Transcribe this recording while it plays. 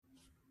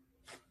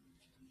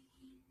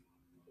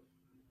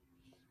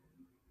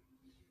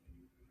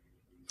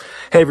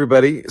Hey,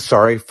 everybody.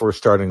 Sorry for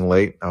starting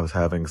late. I was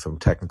having some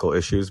technical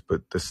issues,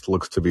 but this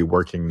looks to be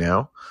working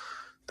now.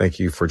 Thank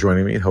you for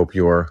joining me and hope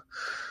your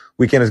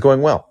weekend is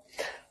going well.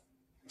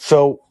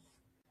 So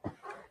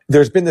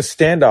there's been this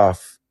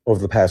standoff over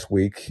the past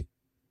week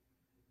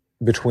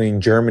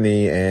between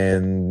Germany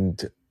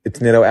and its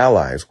NATO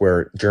allies,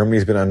 where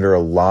Germany's been under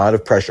a lot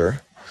of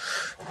pressure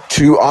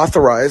to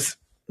authorize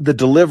the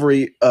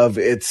delivery of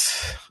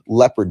its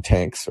Leopard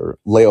tanks or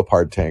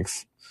Leopard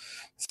tanks,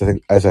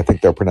 as I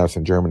think they're pronounced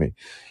in Germany,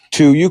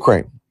 to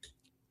Ukraine.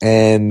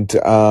 And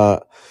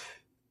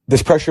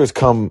this pressure has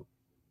come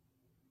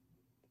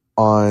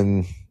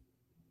on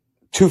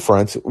two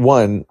fronts.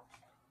 One,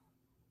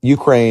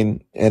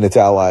 Ukraine and its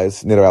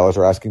allies, NATO allies,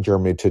 are asking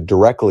Germany to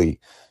directly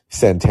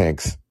send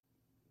tanks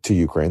to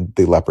Ukraine,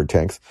 the Leopard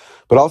tanks.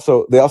 But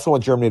also, they also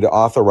want Germany to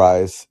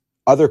authorize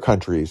other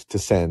countries to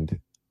send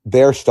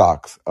their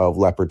stocks of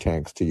Leopard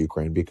tanks to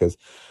Ukraine, because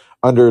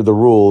under the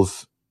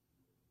rules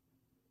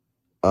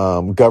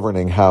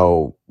governing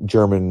how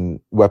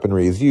German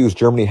weaponry is used,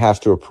 Germany has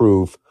to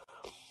approve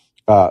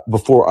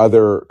before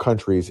other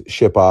countries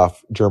ship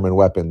off German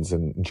weapons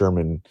and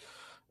German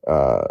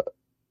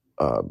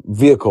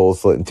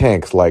vehicles and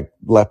tanks like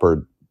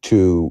Leopard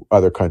to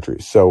other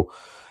countries. So,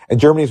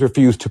 and Germany's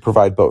refused to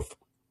provide both,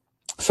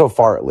 so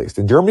far at least.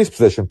 And Germany's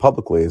position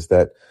publicly is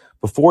that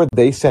before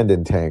they send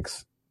in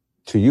tanks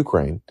to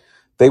Ukraine,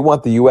 they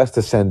want the U.S.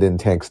 to send in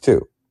tanks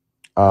too.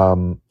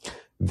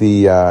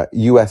 The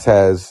U.S.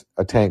 has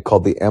a tank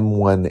called the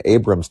M1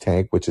 Abrams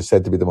tank, which is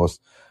said to be the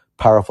most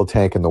powerful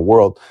tank in the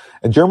world.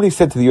 And Germany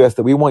said to the U.S.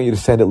 that we want you to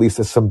send at least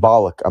a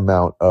symbolic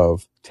amount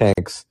of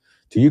tanks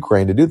to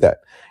Ukraine to do that.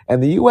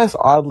 And the U.S.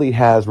 oddly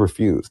has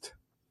refused.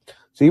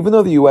 So even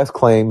though the U.S.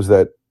 claims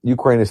that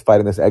Ukraine is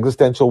fighting this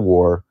existential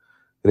war,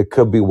 that it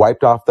could be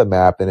wiped off the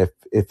map, and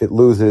if it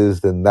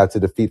loses, then that's a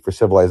defeat for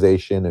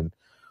civilization, and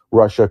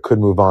Russia could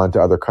move on to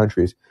other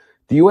countries,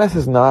 the U.S.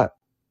 has not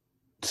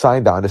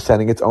signed on to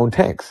sending its own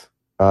tanks,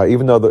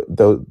 even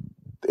though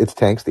its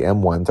tanks, the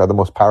M1s, are the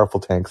most powerful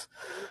tanks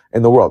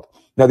in the world.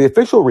 Now, the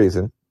official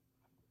reason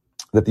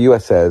that the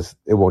U.S. says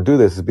it won't do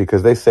this is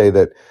because they say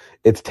that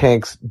its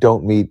tanks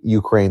don't meet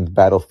Ukraine's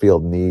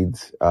battlefield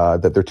needs,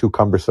 that they're too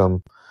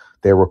cumbersome,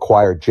 they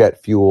require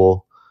jet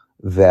fuel,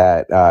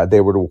 that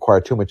they would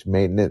require too much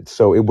maintenance,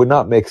 so it would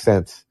not make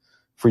sense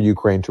for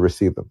Ukraine to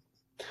receive them.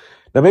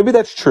 Now, maybe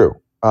that's true.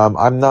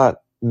 I'm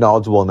not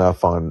knowledgeable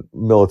enough on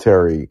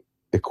military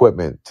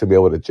equipment to be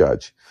able to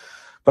judge.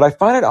 But I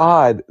find it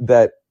odd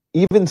that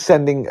even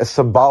sending a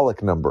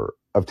symbolic number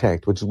of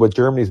tanks, which is what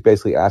Germany is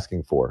basically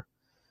asking for,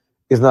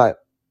 is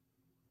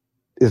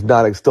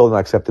still not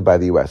accepted by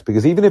the U.S.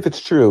 Because even if it's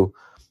true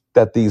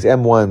that these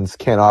M1s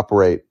can't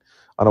operate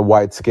on a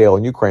wide scale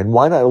in Ukraine,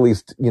 why not at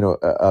least,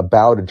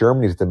 bow to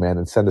Germany's demand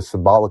and send a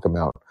symbolic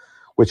amount,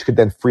 which could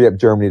then free up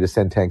Germany to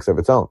send tanks of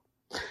its own?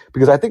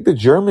 Because I think the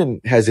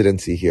German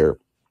hesitancy here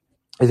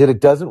is that it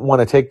doesn't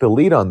want to take the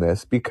lead on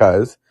this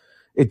because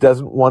it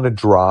doesn't want to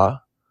draw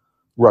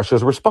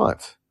Russia's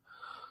response.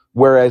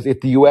 Whereas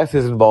if the U.S.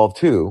 is involved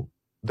too,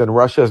 then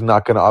Russia is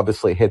not going to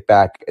obviously hit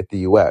back at the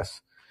U.S.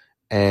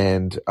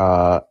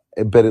 But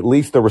at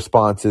least the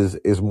response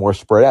is more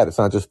spread out. It's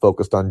not just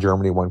focused on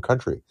Germany, one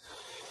country.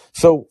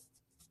 So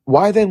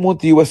why then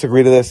won't the U.S.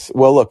 agree to this?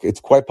 Well, look, it's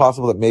quite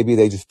possible that maybe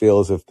they just feel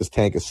as if this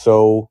tank is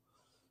so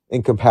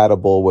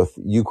incompatible with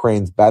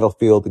Ukraine's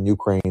battlefield and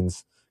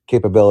Ukraine's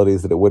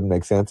capabilities that it wouldn't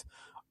make sense.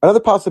 Another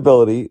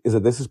possibility is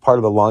that this is part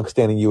of the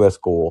longstanding U.S.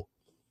 goal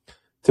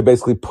to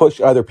basically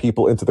push other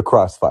people into the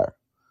crossfire.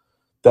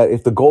 That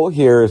if the goal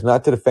here is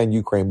not to defend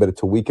Ukraine, but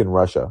to weaken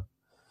Russia,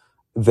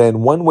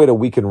 then one way to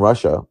weaken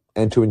Russia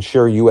and to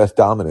ensure U.S.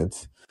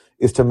 dominance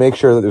is to make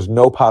sure that there's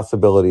no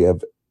possibility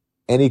of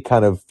any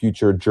kind of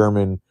future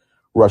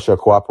German-Russia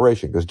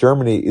cooperation, because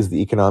Germany is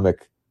the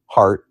economic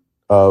heart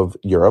of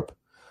Europe.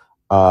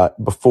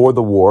 Before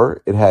the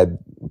war, it had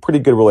pretty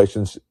good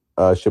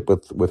relationship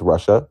with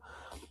Russia.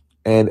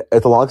 And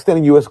the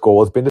longstanding U.S.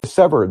 goal has been to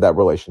sever that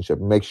relationship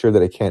and make sure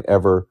that it can't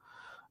ever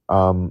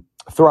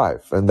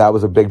thrive. And that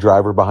was a big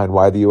driver behind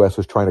why the U.S.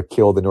 was trying to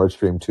kill the Nord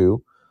Stream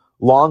 2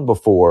 long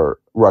before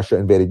Russia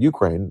invaded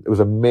Ukraine. It was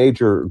a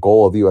major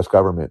goal of the U.S.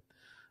 government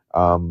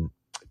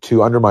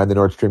to undermine the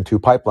Nord Stream 2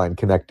 pipeline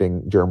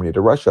connecting Germany to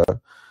Russia.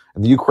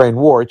 And the Ukraine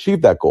war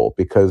achieved that goal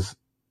because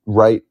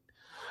right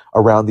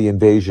around the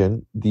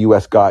invasion, the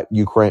U.S. got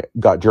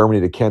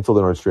Germany to cancel the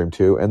Nord Stream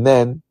 2, and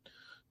then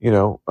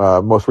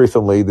most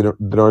recently, the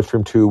Nord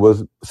Stream 2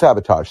 was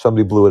sabotaged.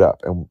 Somebody blew it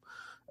up. And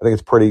I think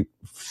it's pretty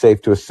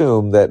safe to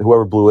assume that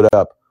whoever blew it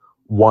up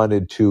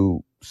wanted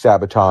to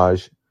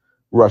sabotage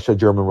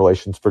Russia-German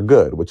relations for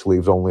good, which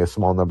leaves only a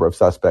small number of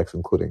suspects,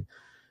 including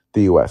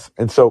the U.S.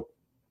 And so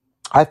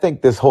I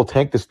think this whole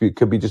tank dispute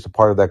could be just a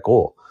part of that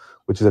goal,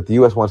 which is that the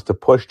U.S. wants to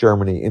push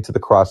Germany into the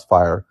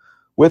crossfire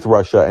with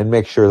Russia and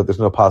make sure that there's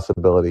no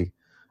possibility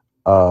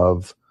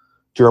of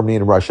Germany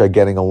and Russia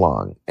getting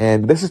along.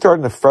 And this is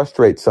starting to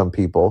frustrate some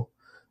people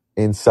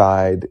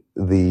inside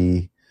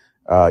the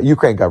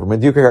Ukraine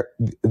government. The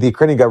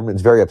Ukrainian government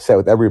is very upset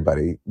with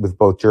everybody, with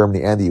both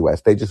Germany and the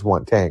U.S. They just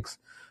want tanks.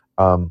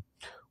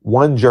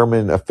 One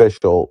German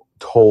official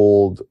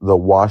told the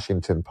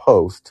Washington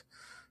Post,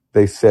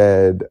 they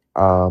said,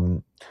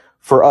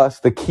 for us,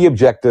 the key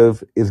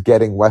objective is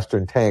getting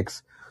Western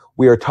tanks.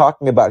 We are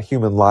talking about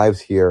human lives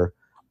here.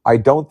 I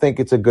don't think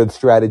it's a good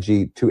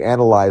strategy to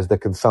analyze the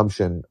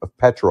consumption of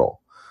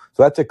petrol.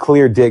 So that's a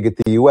clear dig at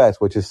the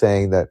U.S., which is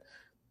saying that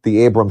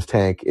the Abrams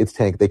tank, its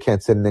tank, they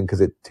can't send it in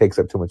because it takes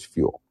up too much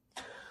fuel.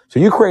 So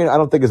Ukraine, I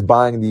don't think, is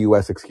buying the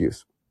U.S.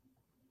 excuse,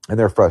 and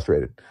they're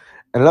frustrated.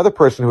 And another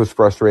person who is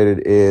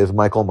frustrated is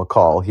Michael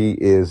McCaul. He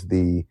is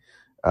the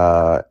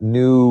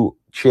new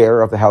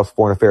chair of the House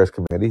Foreign Affairs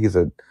Committee. He's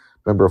a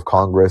member of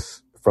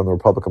Congress from the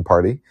Republican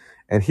Party.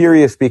 And here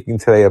he is speaking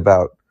today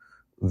about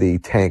the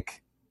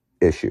tank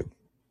issue.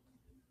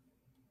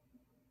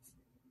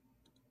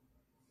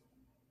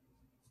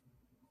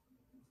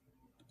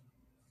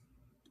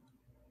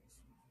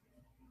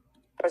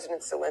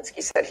 President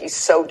Zelensky said he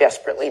so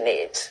desperately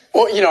needs.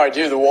 Well, I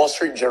do. The Wall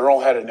Street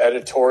Journal had an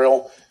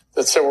editorial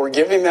that said we're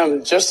giving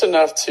them just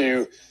enough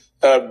to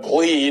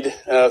bleed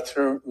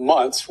through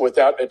months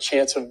without a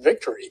chance of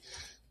victory.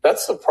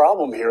 That's the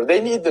problem here. They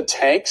need the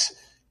tanks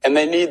and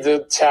they need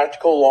the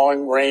tactical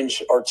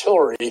long-range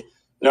artillery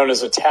known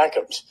as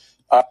ATACMS.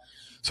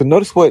 So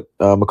notice what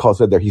McCall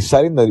said there. He's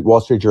citing the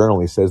Wall Street Journal.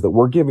 He says that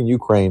we're giving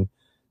Ukraine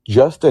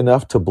just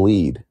enough to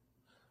bleed,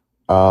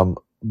 and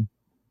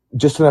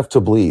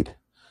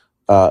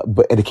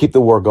to keep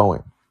the war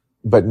going,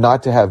 but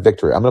not to have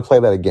victory. I'm going to play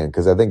that again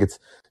because I think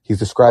he's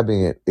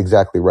describing it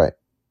exactly right.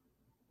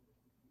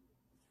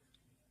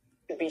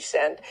 To be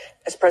sent,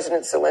 as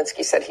President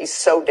Zelensky said, he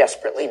so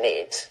desperately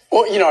needs.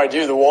 Well, I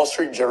do. The Wall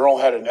Street Journal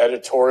had an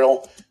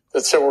editorial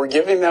that said we're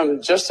giving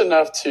them just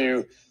enough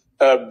to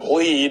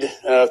bleed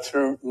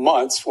through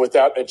months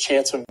without a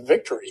chance of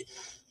victory.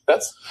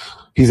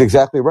 He's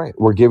exactly right.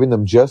 We're giving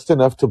them just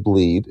enough to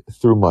bleed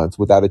through months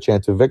without a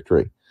chance of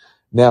victory.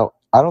 Now,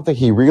 I don't think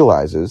he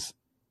realizes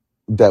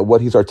that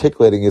what he's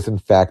articulating is, in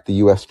fact, the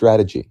U.S.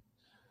 strategy.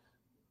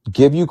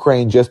 Give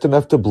Ukraine just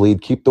enough to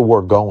bleed, keep the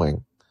war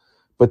going,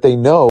 but they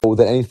know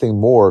that anything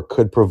more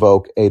could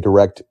provoke a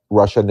direct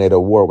Russia-NATO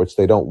war, which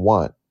they don't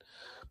want.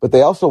 But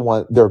they also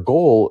want, their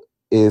goal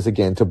is,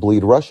 again, to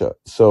bleed Russia.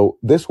 So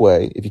this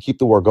way, if you keep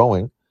the war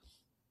going,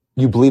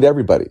 you bleed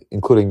everybody,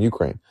 including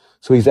Ukraine.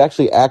 So he's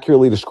actually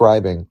accurately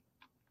describing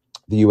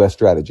the U.S.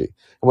 strategy.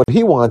 And what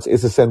he wants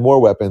is to send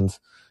more weapons,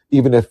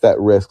 even if that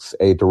risks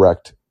a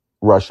direct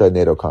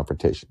Russia-NATO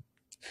confrontation,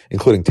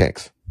 including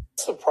tanks.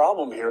 That's the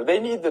problem here. They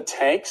need the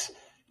tanks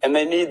and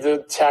they need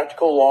the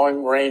tactical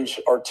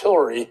long-range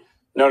artillery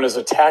known as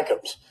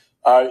ATACMS.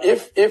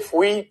 If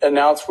we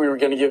announced we were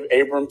going to give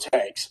Abrams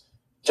tanks,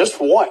 just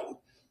one,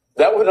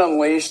 that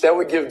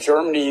would give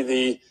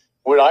Germany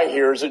what I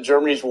hear is that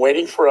Germany's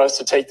waiting for us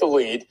to take the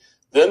lead.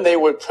 Then they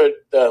would put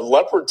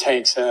Leopard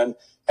tanks in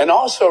and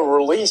also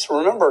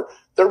remember,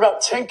 there are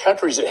about 10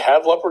 countries that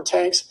have Leopard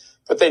tanks,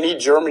 but they need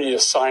Germany to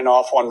sign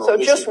off on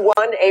releasing. So just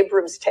one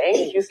Abrams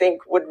tank, you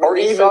think, would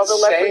release all the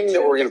Leopard? Or even saying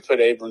that we're going to put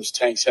Abrams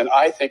tanks in,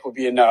 I think would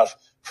be enough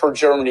for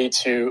Germany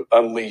to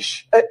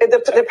unleash.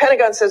 The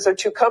Pentagon says they're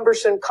too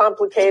cumbersome,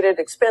 complicated,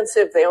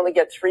 expensive. They only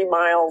get 3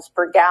 miles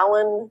per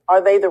gallon.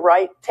 Are they the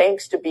right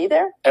tanks to be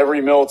there?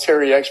 Every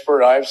military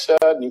expert I've said,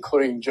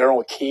 including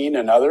General Keane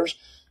and others,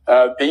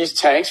 these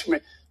tanks,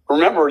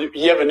 remember,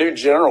 you have a new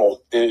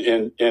general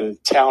in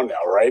town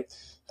now, right?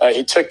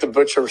 He took the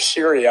butcher of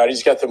Syria out.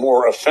 He's got the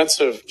more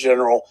offensive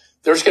general.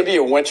 There's going to be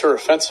a winter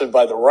offensive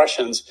by the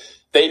Russians.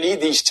 They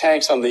need these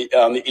tanks on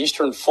the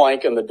eastern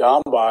flank and the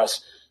Donbass.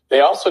 They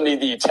also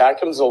need the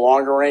ATACMS, the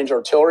longer range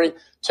artillery,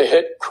 to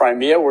hit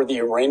Crimea where the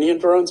Iranian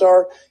drones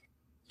are.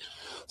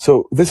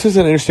 So this is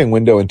an interesting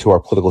window into our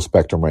political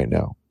spectrum right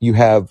now. You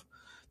have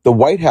the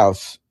White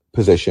House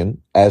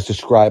position as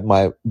described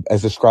by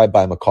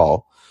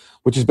McCall,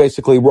 which is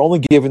basically we're only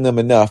giving them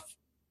enough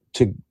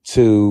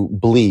to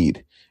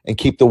bleed and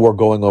keep the war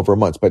going over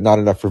months, but not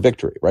enough for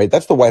victory, right?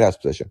 That's the White House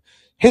position.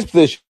 His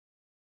position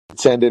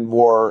is send in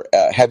more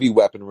heavy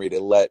weaponry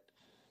to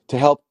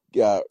help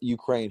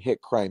Ukraine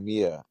hit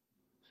Crimea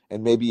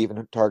and maybe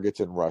even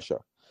targets in Russia.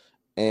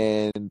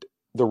 And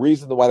the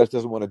reason the White House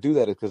doesn't want to do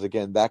that is because,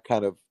 again, that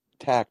kind of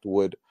tact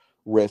would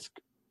risk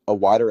a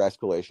wider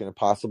escalation and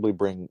possibly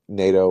bring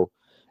NATO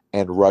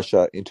and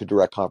Russia into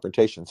direct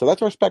confrontation. So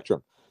that's our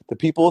spectrum. The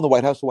people in the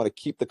White House who want to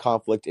keep the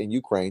conflict in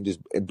Ukraine,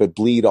 but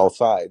bleed all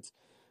sides.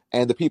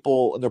 And the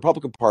people in the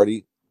Republican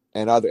Party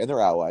and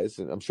their allies,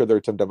 and I'm sure there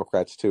are some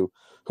Democrats too,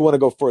 who want to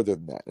go further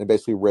than that and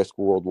basically risk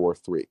World War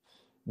III.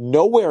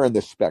 Nowhere in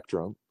this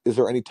spectrum is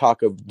there any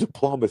talk of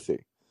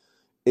diplomacy.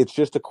 It's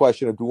just a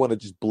question of do we want to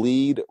just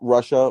bleed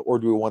Russia or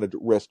do we want to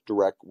risk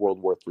direct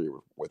World War III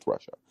with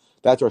Russia?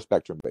 That's our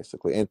spectrum,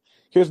 basically. And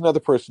here's another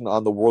person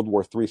on the World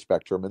War III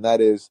spectrum, and that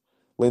is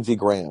Lindsey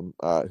Graham,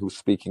 who's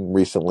speaking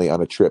recently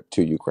on a trip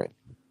to Ukraine.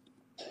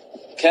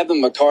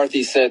 Kevin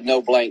McCarthy said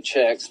no blank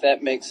checks.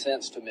 That makes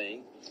sense to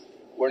me.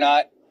 We're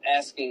not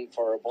asking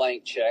for a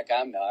blank check.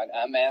 I'm not.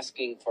 I'm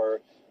asking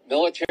for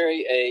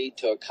military aid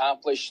to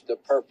accomplish the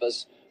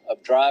purpose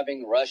of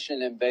driving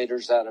Russian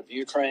invaders out of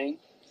Ukraine.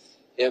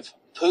 If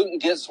Putin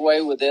gets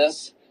away with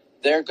this,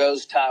 there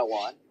goes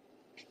Taiwan.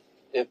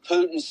 If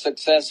Putin's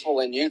successful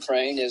in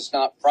Ukraine is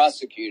not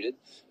prosecuted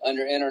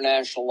under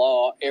international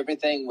law,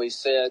 everything we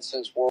said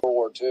since World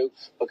War II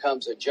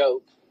becomes a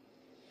joke.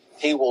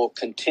 He will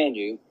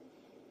continue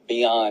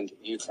beyond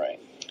Ukraine.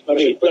 Let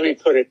me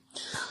put it.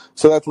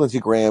 So that's Lindsey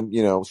Graham,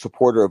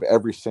 supporter of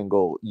every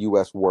single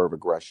U.S. war of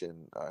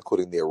aggression,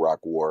 including the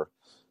Iraq War,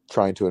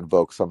 trying to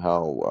invoke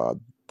somehow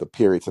the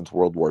period since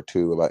World War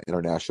II about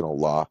international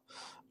law,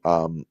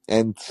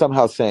 and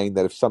somehow saying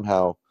that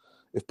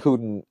if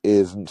Putin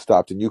isn't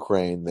stopped in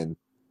Ukraine, then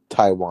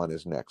Taiwan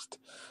is next.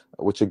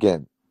 Which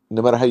again,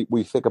 no matter how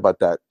we think about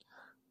that,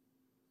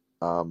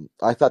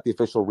 I thought the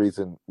official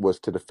reason was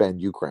to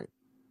defend Ukraine.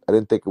 I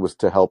didn't think it was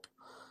to help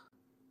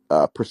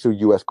pursue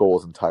U.S.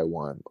 goals in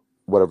Taiwan,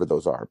 whatever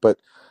those are. But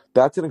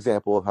that's an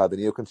example of how the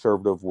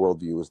neoconservative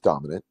worldview is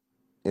dominant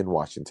in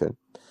Washington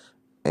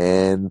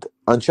and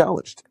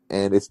unchallenged.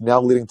 And it's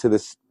now leading to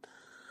this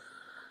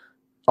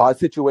odd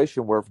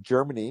situation where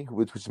Germany,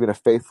 which has been a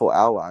faithful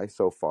ally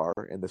so far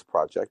in this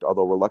project,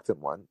 although a reluctant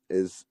one,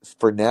 is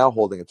for now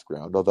holding its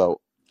ground,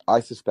 although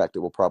I suspect it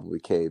will probably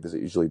cave, as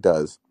it usually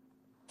does,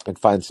 and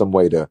find some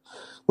way to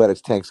let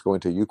its tanks go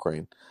into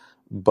Ukraine.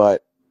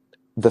 But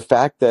the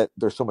fact that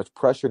there's so much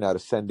pressure now to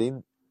send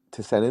in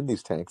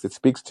these tanks, it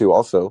speaks to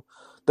also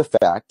the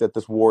fact that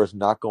this war is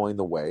not going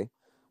the way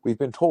we've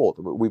been told.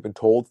 We've been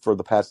told for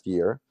the past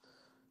year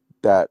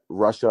that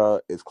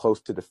Russia is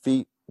close to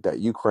defeat, that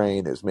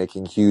Ukraine is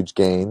making huge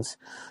gains.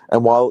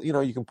 And while,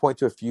 you can point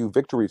to a few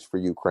victories for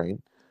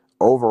Ukraine,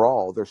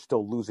 overall, they're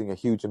still losing a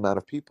huge amount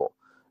of people.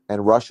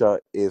 And Russia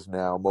is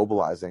now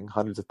mobilizing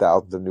hundreds of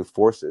thousands of new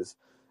forces,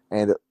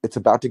 and it's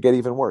about to get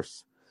even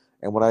worse.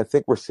 And what I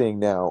think we're seeing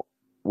now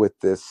with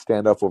this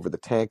standoff over the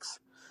tanks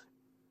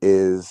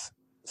is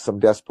some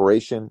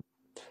desperation,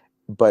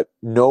 but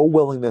no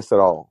willingness at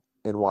all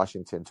in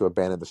Washington to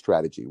abandon the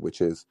strategy, which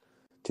is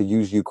to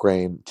use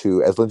Ukraine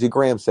to, as Lindsey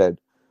Graham said,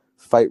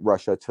 fight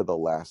Russia to the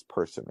last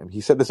person. And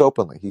he said this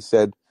openly. He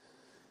said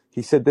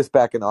this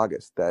back in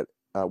August that,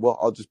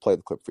 I'll just play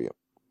the clip for you.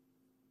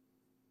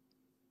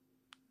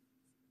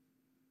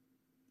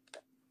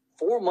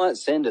 4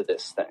 months into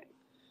this thing,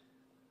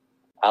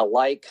 I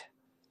like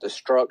the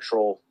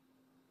structural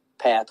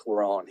path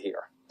we're on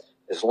here.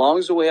 As long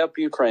as we help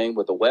Ukraine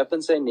with the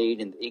weapons they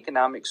need and the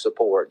economic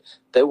support,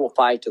 they will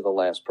fight to the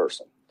last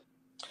person.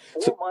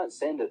 4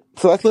 months into.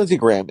 So that's Lindsey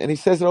Graham, and he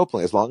says it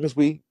openly. As long as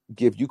we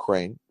give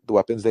Ukraine the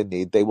weapons they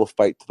need, they will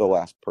fight to the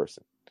last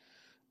person.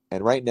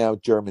 And right now,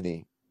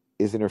 Germany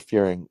is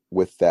interfering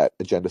with that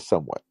agenda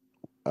somewhat,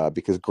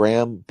 because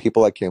Graham,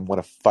 people like him,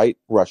 want to fight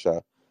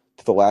Russia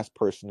to the last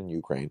person in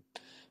Ukraine.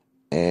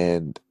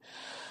 And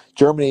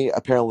Germany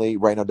apparently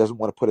right now doesn't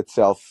want to put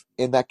itself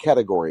in that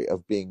category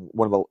of being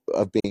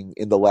being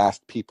in the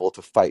last people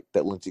to fight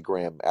that Lindsey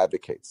Graham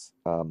advocates.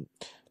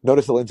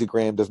 Notice that Lindsey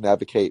Graham doesn't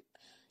advocate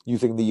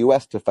using the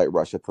U.S. to fight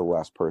Russia to the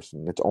last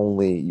person. It's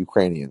only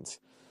Ukrainians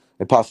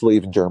and possibly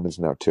even Germans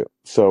now too.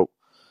 So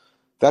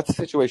that's the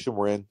situation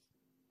we're in.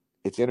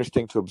 It's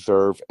interesting to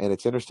observe, and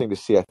it's interesting to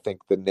see, I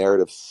think, the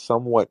narrative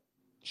somewhat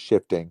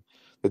shifting.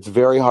 It's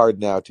very hard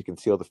now to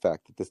conceal the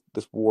fact that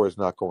this war is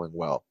not going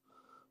well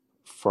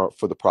for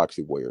the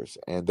proxy warriors,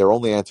 and their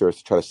only answer is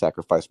to try to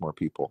sacrifice more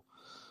people.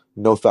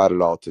 No thought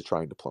at all to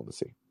trying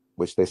diplomacy,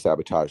 which they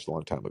sabotaged a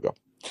long time ago.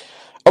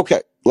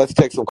 Okay, let's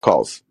take some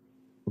calls.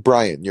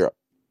 Brian, you're up.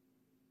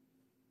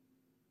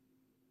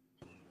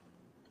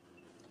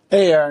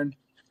 Hey, Aaron.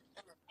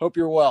 Hope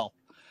you're well.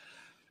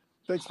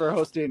 Thanks for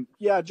hosting.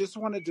 Yeah, just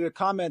wanted to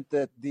comment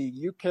that the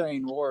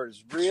Ukraine war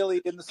is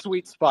really in the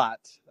sweet spot.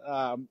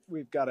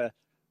 We've got a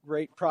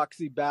great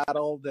proxy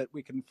battle that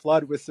we can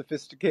flood with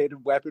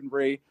sophisticated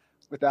weaponry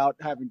without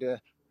having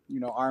to,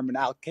 arm an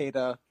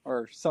Al-Qaeda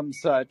or some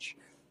such.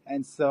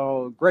 And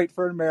so great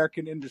for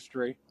American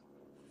industry.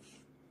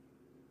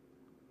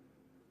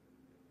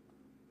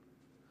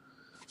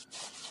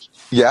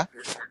 Yeah.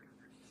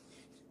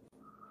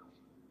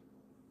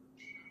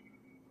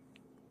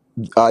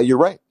 You're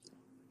right.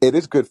 It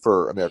is good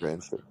for American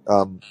industry.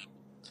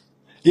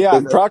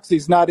 And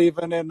proxy's not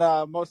even in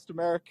most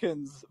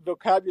Americans'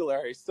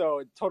 vocabulary, so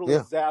it totally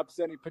zaps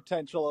any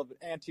potential of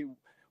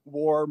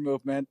anti-war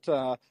movement.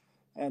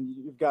 And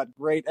you've got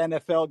great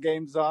NFL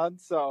games on,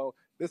 so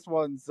this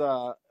one's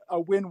a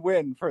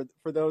win-win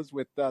for those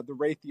with the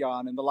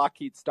Raytheon and the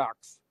Lockheed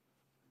stocks.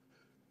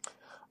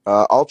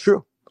 All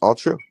true.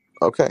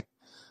 Okay.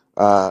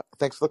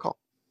 Thanks for the call.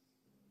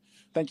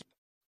 Thank you.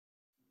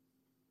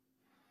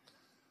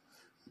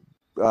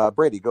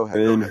 Brady, go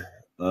ahead.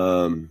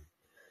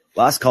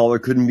 Last caller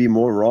couldn't be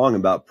more wrong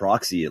about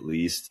proxy, at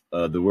least.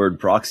 The word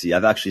proxy.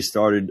 I've actually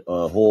started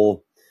a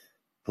whole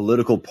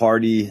political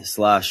party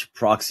 /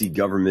 proxy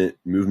government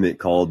movement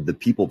called the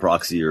People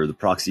Proxy, or the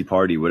Proxy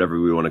Party, whatever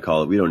we want to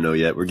call it. We don't know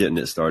yet. We're getting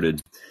it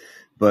started.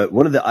 But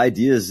one of the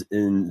ideas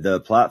in the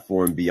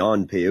platform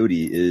beyond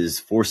peyote is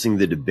forcing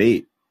the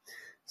debate.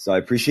 So I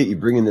appreciate you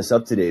bringing this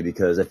up today,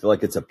 because I feel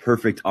like it's a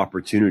perfect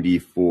opportunity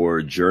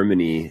for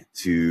Germany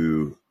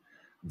to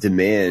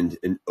demand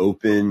an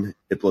open,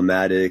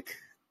 diplomatic,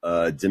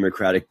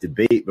 democratic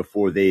debate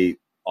before they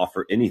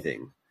offer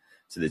anything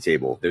to the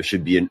table. There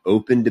should be an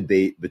open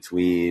debate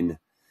between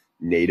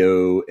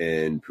NATO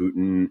and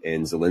Putin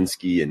and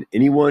Zelensky and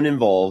anyone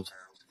involved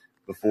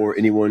before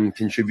anyone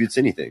contributes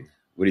anything.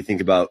 What do you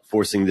think about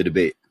forcing the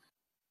debate?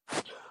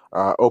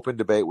 Open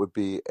debate would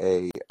be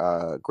a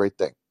great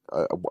thing.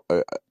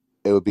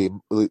 It would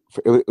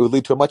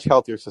lead to a much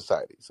healthier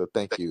society. So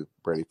thank you,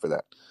 Brady, for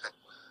that.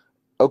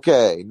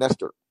 Okay,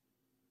 Nestor.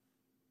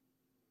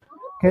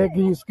 Okay,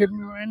 can you skip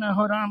me right now?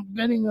 Hold on, I'm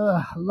getting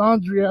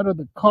laundry out of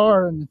the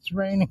car and it's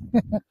raining.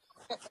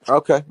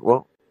 Okay,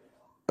 well,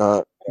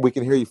 we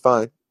can hear you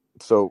fine.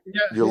 So Yeah,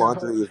 your yeah.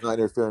 laundry is not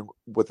interfering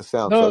with the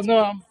sound. So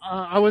No,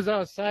 I was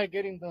outside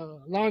getting the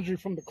laundry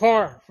from the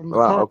car.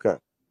 wow. Okay.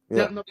 Yeah,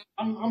 Yeah. no,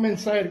 I'm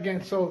inside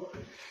again. So,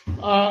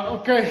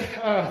 okay,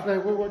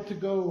 where to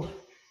go?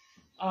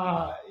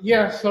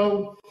 Yeah,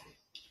 so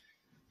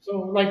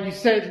like you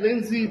said,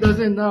 Lindsay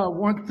doesn't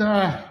want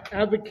to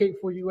advocate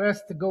for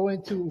U.S. to go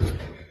into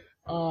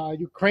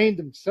Ukraine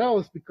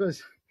themselves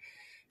because,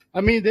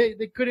 I mean,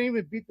 they couldn't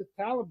even beat the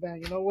Taliban.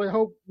 You know, what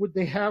hope would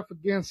they have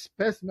against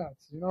Spetsnaz?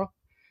 You know,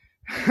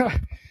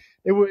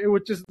 it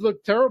would just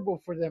look terrible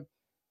for them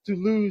to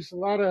lose a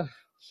lot of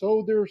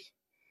soldiers.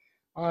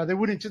 They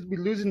wouldn't just be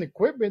losing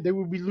equipment; they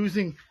would be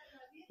losing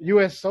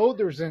U.S.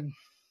 soldiers, and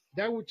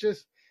that would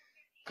just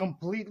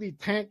completely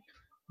tank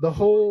the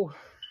whole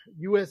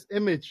U.S.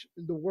 image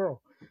in the world.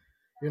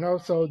 You know,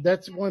 so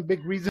that's one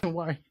big reason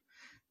why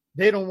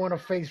they don't want to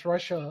face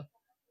Russia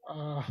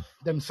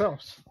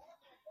themselves.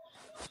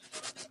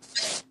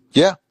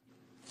 Yeah.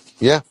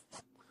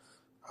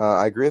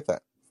 I agree with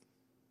that.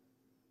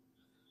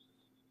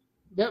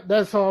 Yep,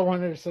 that's all I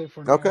wanted to say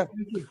for now. Okay.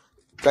 Thank you.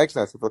 Thanks,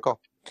 Nestor, for the call.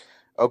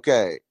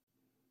 Okay,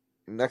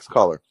 next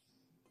caller.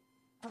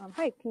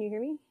 Hi, can you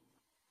hear me?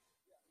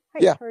 Hi,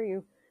 Yeah. how are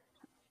you?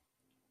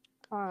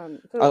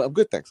 I'm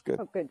good, thanks. Good.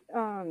 Oh, good.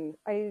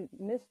 I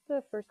missed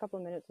the first couple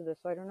of minutes of this,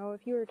 so I don't know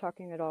if you were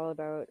talking at all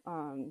about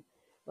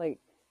like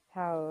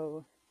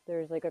how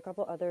there's like a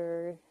couple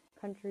other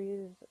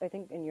countries, I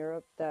think in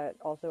Europe, that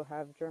also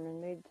have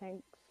German-made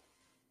tanks.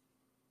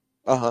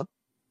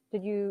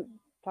 Did you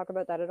talk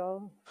about that at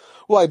all?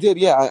 Well, I did.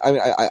 Yeah,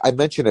 I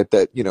mentioned it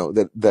that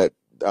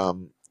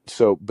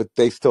but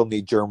they still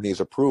need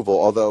Germany's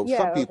approval. Although Yeah,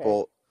 some okay.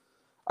 people,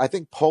 I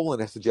think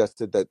Poland has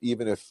suggested that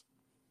even if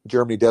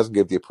Germany doesn't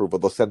give the approval,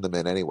 they'll send them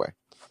in anyway.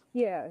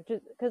 Yeah,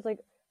 just because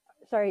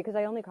sorry, because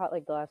I only caught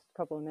like the last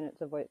couple of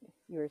minutes of what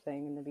you were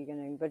saying in the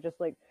beginning, but just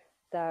like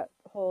that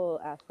whole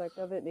aspect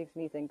of it makes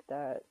me think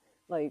that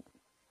like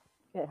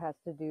it has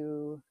to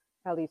do,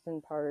 at least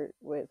in part,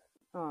 with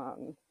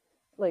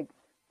like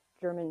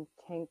German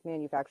tank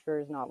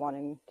manufacturers not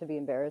wanting to be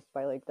embarrassed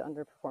by like the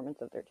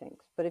underperformance of their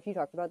tanks. But if you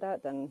talked about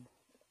that, then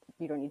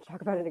you don't need to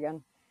talk about it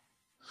again.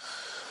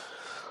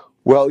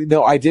 Well,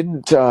 no, I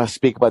didn't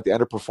speak about the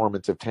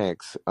underperformance of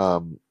tanks. I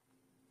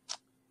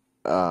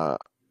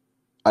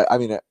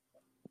mean,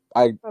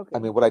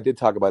 what I did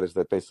talk about is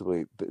that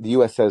basically the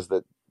U.S. says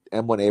that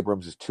M1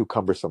 Abrams is too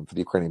cumbersome for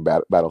the Ukrainian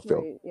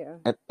battlefield, Right, yeah.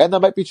 and that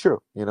might be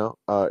true. You know,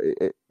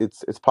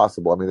 it's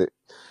possible. I mean,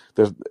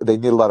 they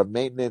need a lot of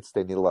maintenance.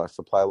 They need a lot of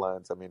supply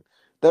lines. I mean,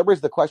 that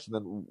raises the question: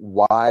 then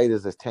why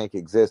does this tank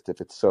exist if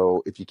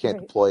you can't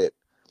Right. deploy it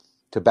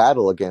to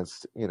battle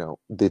against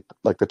the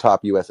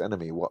top U.S.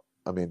 enemy? Well,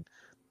 I mean,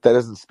 that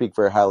doesn't speak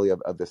very highly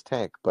of this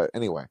tank. But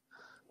anyway,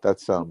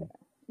 that's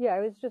Yeah,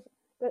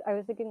 I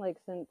was thinking like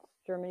since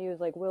Germany was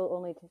like, we'll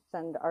only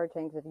send our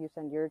tanks if you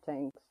send your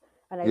tanks,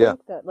 and I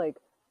think that like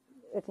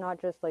it's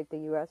not just like the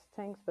U.S.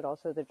 tanks, but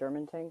also the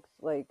German tanks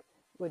like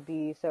would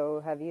be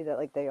so heavy that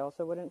like they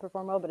also wouldn't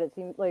perform well. But it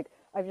seems like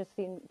I've just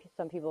seen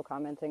some people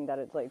commenting that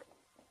it's like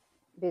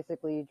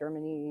basically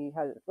Germany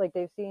has like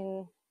they've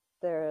seen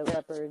their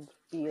Leopards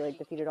be like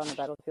defeated on the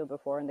battlefield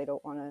before, and they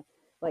don't want to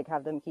like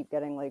have them keep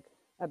getting like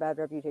a bad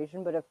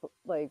reputation. But if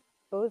like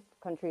both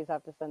countries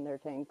have to send their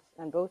tanks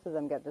and both of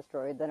them get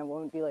destroyed, then it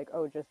won't be like,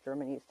 oh, just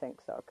Germany's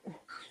tanks suck.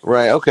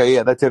 right. Okay,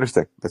 yeah, that's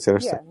interesting.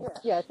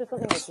 Yeah, it's just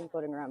something I've seen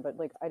floating around, but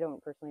like I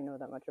don't personally know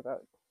that much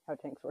about how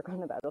tanks work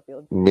on the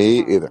battlefield.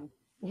 Me either.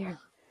 Yeah.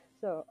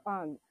 So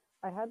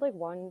I had like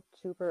one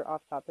super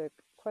off-topic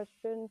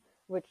question,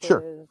 which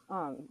Sure. is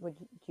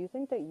do you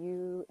think that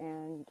you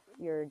and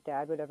your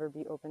dad would ever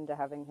be open to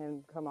having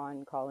him come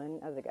on call in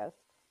as a guest?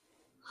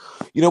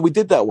 We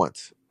did that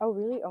once. Oh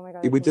really? Oh my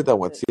god. We did that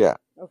once. Yeah.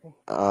 Okay.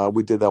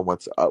 We did that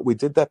once. We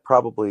did that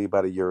probably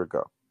about a year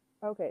ago.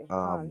 Okay.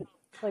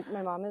 Like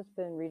my mom has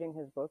been reading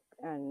his book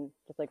and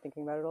just like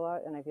thinking about it a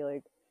lot, and I feel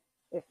like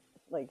if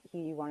like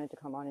he wanted to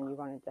come on and you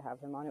wanted to have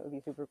him on, it would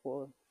be super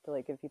cool to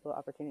like give people the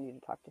opportunity to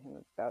talk to him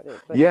about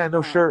it. But, yeah,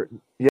 no, sure.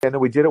 Yeah, no,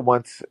 we did it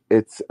once.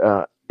 It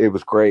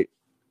was great.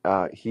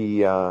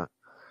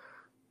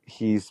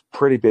 He's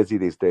pretty busy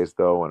these days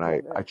though, and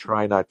I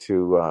try not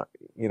to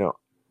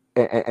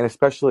and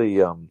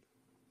especially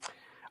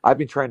I've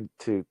been trying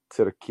to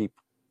sort of keep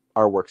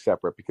our work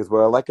separate, because what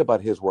I like about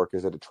his work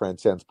is that it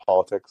transcends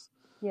politics.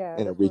 Yeah,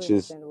 and that's it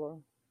reaches really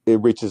it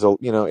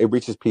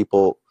reaches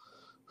people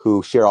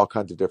who share all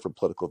kinds of different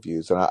political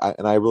views, and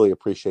I really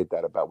appreciate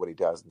that about what he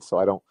does. And so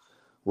I don't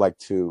like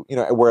to,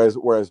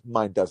 whereas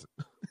mine doesn't.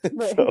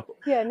 Right. So,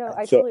 Yeah, no,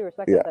 I so totally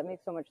respect yeah, that. That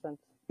makes so much sense.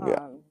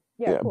 yeah,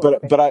 Yeah, yeah. cool.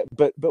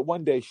 Okay. But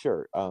one day,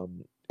 sure.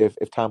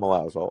 If time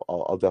allows,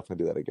 I'll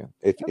definitely do that again.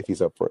 If Okay,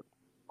 he's up for it.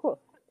 cool.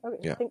 Okay,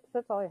 Yeah. I think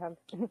that's all I have.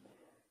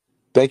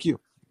 Thank you.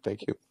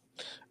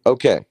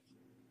 Okay.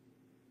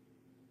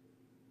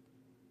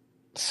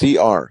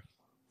 CR.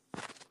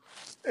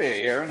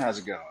 Hey, Aaron, how's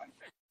it going?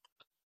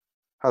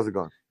 How's it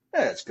going?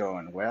 Yeah, it's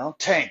going well.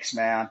 Tanks,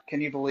 man.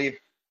 Can you believe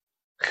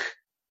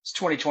it's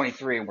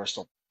 2023 and we're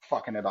still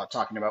talking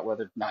about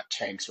whether or not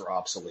tanks are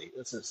obsolete?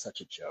 This is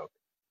such a joke.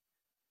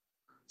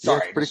 Yeah, it's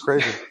Sorry, pretty just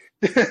crazy.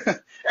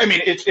 I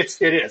mean, it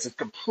is. It's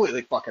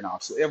completely fucking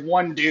obsolete. If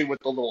one dude with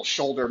the little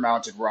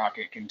shoulder-mounted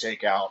rocket can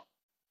take out,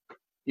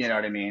 you know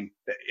what I mean?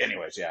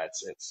 Anyways, yeah,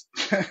 it's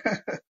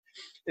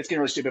it's getting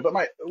really stupid. But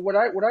what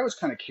I was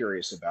kind of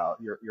curious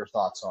about your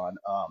thoughts on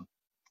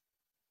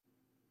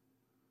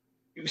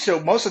so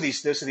most of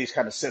these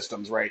kind of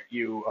systems, right?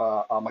 You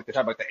like they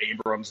talk about the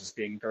Abrams as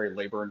being very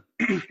labor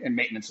and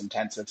maintenance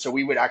intensive. So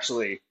we would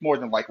actually more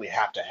than likely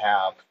have to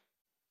have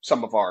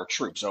some of our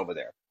troops over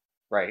there,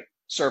 right,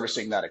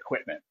 servicing that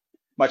equipment,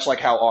 much like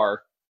how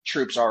our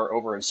troops are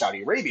over in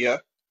Saudi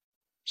Arabia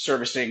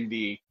servicing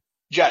the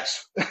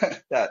jets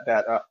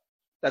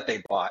that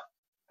they bought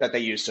that they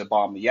used to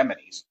bomb the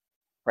Yemenis,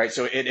 right?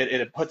 So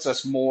it puts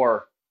us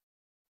more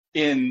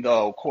in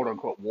the quote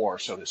unquote war,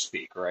 so to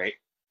speak, right?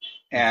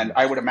 And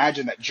I would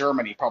imagine that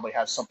Germany probably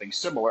has something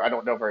similar. I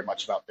don't know very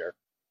much about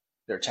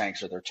their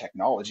tanks or their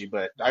technology,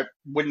 but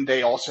wouldn't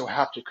they also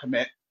have to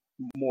commit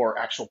more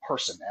actual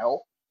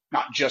personnel,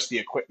 not just the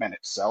equipment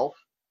itself,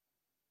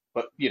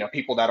 but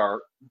people that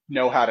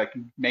know how to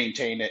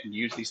maintain it and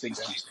use these things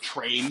and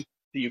train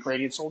the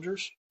Ukrainian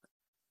soldiers?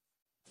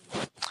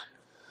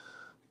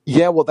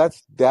 Yeah, well,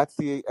 that's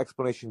the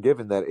explanation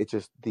given, that it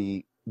just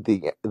the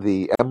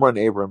M1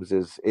 Abrams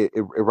it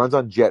runs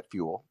on jet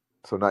fuel,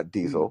 so not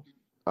diesel.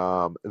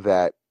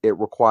 That it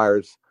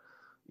requires,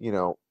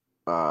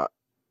 a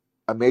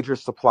major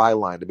supply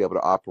line to be able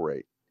to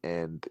operate,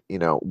 and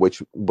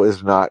which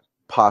was not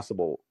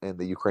possible in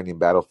the Ukrainian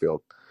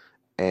battlefield,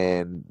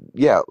 and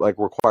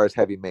requires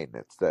heavy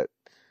maintenance. That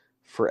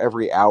for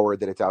every hour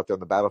that it's out there on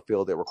the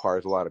battlefield, it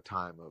requires a lot of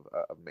time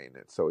of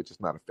maintenance. So it's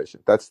just not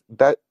efficient. That's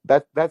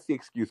the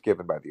excuse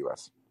given by the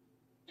U.S.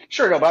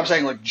 Sure, no, but I'm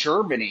saying like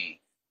Germany,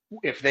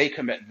 if they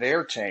commit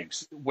their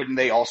tanks, wouldn't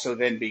they also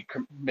then be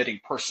committing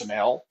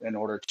personnel in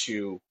order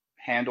to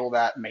handle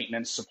that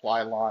maintenance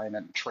supply line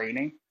and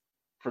training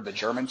for the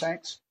German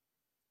tanks?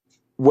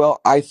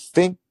 Well, I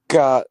think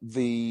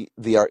the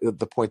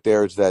point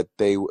there is that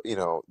they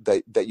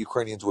that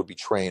Ukrainians would be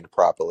trained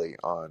properly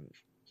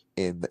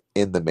in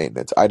the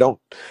maintenance. I don't,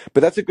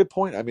 but that's a good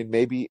point. I mean,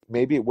 maybe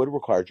it would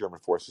require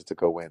German forces to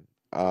go in.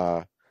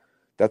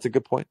 That's a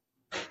good point.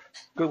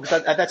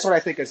 That's what I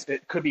think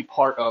it could be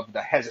part of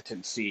the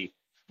hesitancy,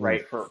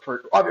 right?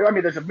 I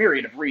mean, there's a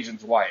myriad of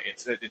reasons why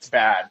it's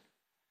bad,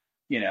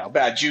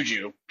 bad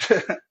juju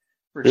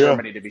for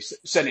Germany to be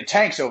sending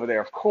tanks over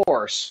there. Of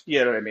course, you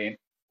know what I mean.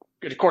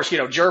 Of course,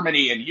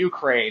 Germany and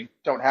Ukraine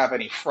don't have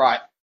any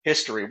fraught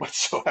history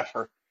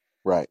whatsoever.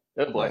 Right.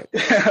 Oh boy.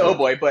 Right. Oh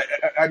boy. But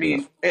I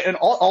mean, and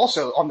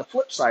also on the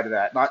flip side of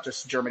that, not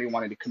just Germany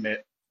wanting to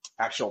commit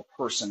actual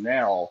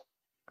personnel,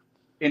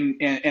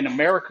 in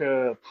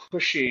America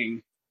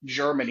pushing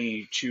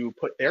Germany to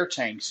put their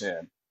tanks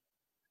in,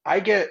 I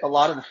get a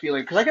lot of the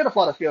feeling, because I get a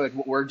lot of feeling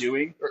what we're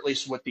doing, or at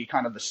least what the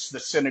kind of the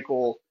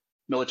cynical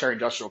military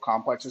industrial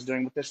complex is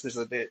doing with this, is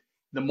that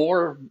the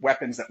more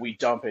weapons that we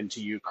dump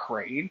into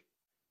Ukraine,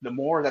 the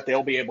more that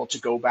they'll be able to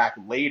go back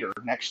later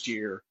next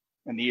year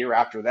and the year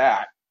after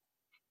that,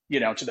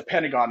 to the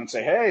Pentagon and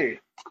say, hey,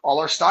 all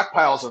our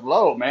stockpiles are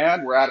low,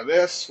 man. We're out of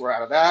this, we're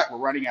out of that, we're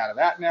running out of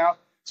that now.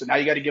 So now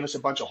you got to give us a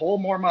bunch of whole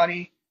more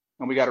money,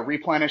 and we got to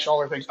replenish all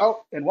our things.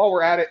 Oh, and while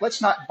we're at it,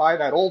 let's not buy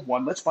that old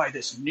one. Let's buy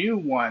this new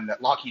one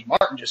that Lockheed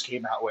Martin just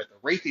came out with,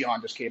 or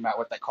Raytheon just came out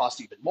with, that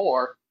cost even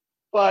more.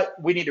 But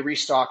we need to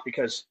restock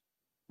because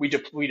we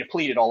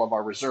depleted all of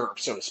our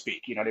reserves, so to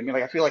speak. You know what I mean?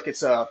 Like, I feel like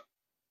it's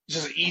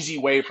just an easy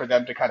way for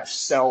them to kind of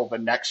sell the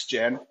next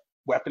gen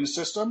weapon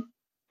system.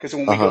 Because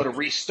when we go to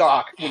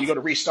restock,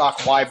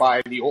 why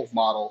buy the old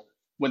model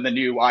when the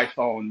new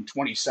iPhone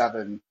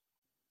 27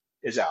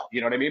 is out? You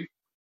know what I mean?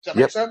 Does that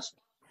make sense?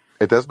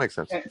 It does make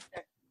sense.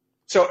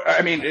 So,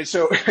 I mean,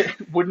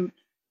 wouldn't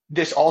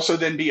this also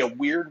then be a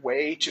weird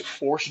way to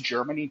force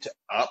Germany to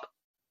up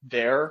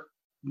their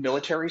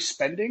military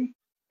spending?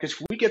 Because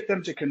if we get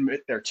them to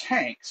commit their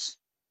tanks,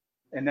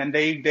 and then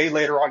they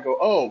later on go,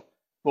 oh,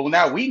 well,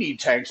 now we need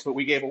tanks, but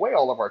we gave away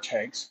all of our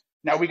tanks.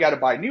 Now we got to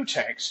buy new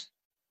tanks,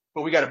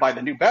 but we got to buy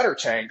the new better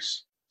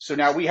tanks. So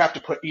now we have to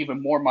put even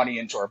more money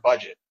into our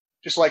budget.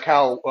 Just like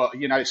how the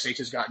United States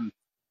has gotten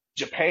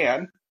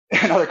Japan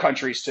and other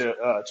countries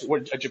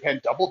Japan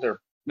doubled their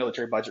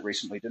military budget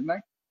recently, didn't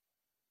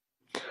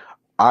they?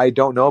 I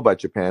don't know about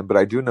Japan, but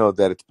I do know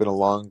that it's been a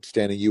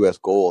long-standing U.S.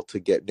 goal to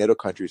get NATO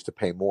countries to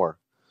pay more.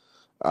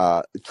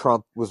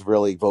 Trump was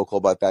really vocal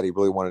about that. He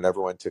really wanted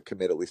everyone to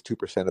commit at least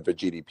 2% of their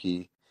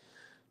GDP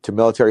to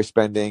military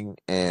spending,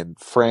 and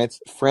France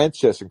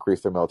just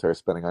increased their military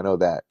spending. I know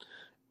that,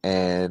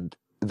 and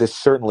this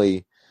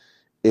certainly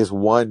is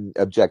one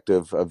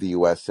objective of the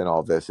U.S. in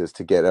all this, is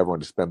to get everyone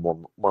to spend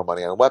more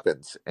money on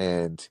weapons,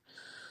 and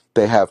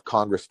they have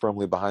Congress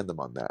firmly behind them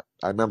on that.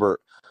 I remember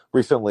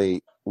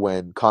recently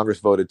when Congress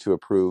voted to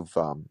approve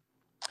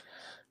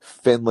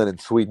Finland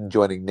and Sweden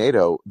joining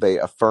NATO, they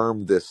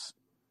affirmed this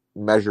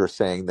measure,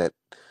 saying that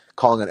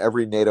calling on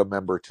every NATO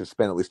member to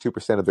spend at least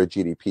 2% of their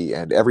GDP,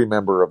 and every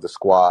member of the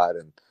Squad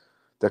and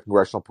the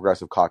Congressional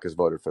Progressive Caucus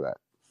voted for that.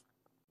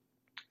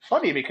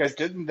 Funny, because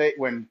didn't they,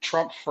 when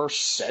Trump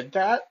first said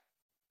that,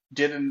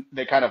 didn't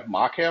they kind of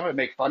mock him and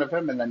make fun of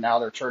him? And then now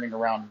they're turning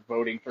around and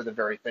voting for the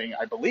very thing.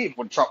 I believe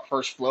when Trump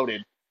first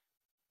floated,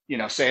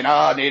 saying,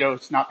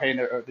 NATO's not paying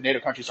the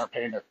NATO countries aren't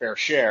paying their fair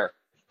share,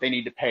 they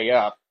need to pay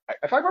up.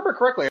 If I remember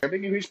correctly, I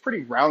think he was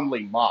pretty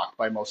roundly mocked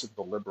by most of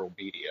the liberal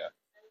media.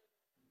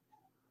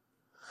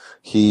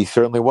 He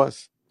certainly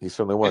was.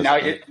 And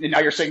now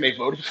you're saying they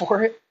voted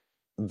for it?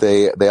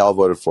 They all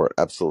voted for it.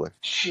 Absolutely.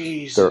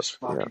 Jesus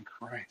fucking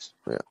Christ.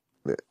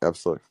 Yeah,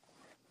 absolutely.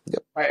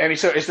 Yep. I mean,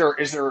 so is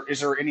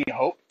there any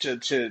hope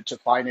to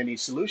find any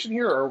solution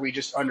here, or are we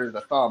just under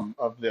the thumb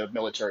of the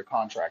military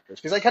contractors?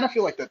 Because I kind of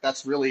feel like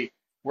that's really,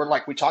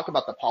 we talk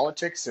about the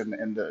politics and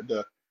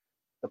the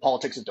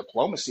politics of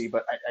diplomacy,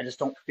 but I just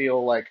don't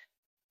feel like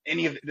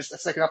any of this.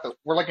 It's like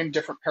we're like in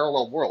different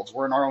parallel worlds.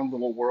 We're in our own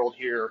little world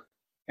here,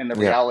 and the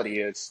reality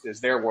is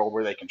their world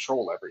where they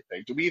control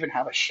everything. Do we even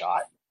have a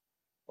shot,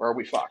 or are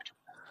we fucked?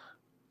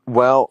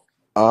 Well,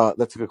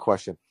 that's a good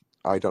question.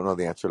 I don't know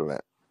the answer to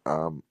that.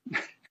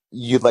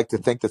 You'd like to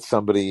think that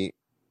somebody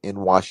in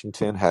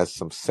Washington has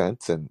some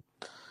sense and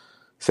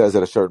says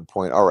at a certain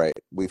point, all right,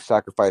 we've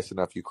sacrificed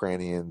enough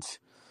Ukrainians,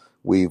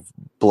 we've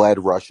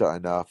bled Russia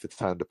enough, it's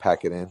time to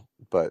pack it in.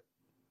 But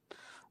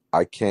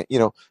I can't,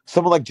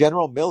 someone like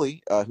General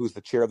Milley, who's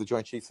the chair of the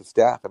Joint Chiefs of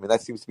Staff, I mean,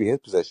 that seems to be his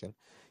position.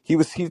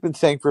 He's been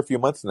saying for a few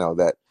months now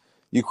that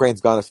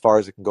Ukraine's gone as far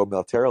as it can go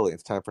militarily.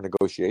 It's time for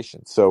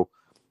negotiations. So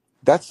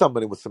that's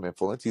somebody with some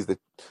influence. He's the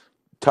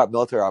top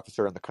military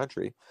officer in the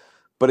country.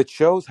 But it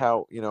shows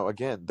how,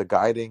 again, the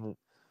guiding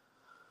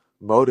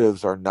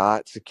motives are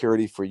not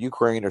security for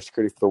Ukraine or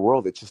security for the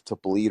world. It's just to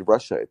bleed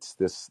Russia. It's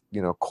this,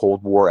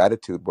 Cold War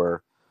attitude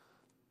where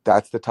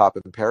that's the top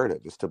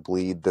imperative, is to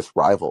bleed this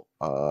rival,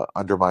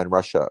 undermine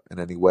Russia in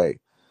any way,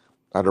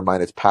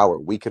 undermine its power,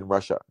 weaken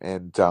Russia.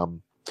 And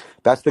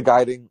that's the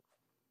guiding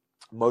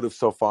motive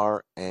so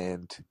far.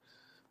 And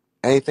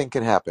anything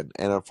can happen.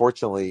 And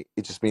unfortunately,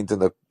 it just means in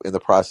the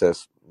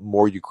process,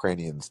 more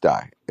Ukrainians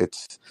die.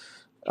 It's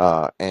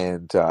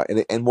and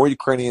more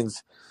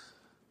Ukrainians,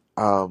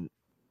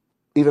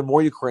 even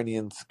more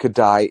Ukrainians could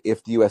die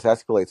if the U.S.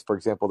 escalates. For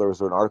example, there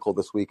was an article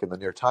this week in the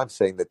New York Times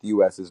saying that the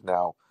U.S. is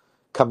now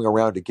coming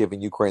around to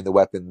giving Ukraine the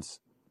weapons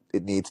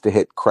it needs to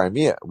hit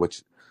Crimea,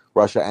 which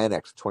Russia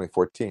annexed in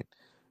 2014.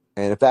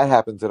 And if that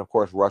happens, then of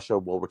course Russia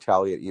will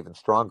retaliate even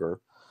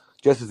stronger,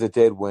 just as it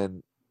did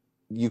when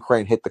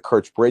Ukraine hit the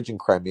Kerch Bridge in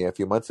Crimea a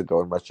few months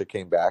ago, and Russia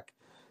came back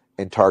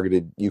and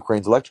targeted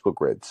Ukraine's electrical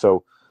grid.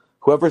 So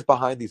whoever's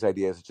behind these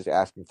ideas is just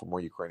asking for more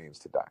Ukrainians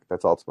to die.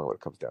 That's ultimately what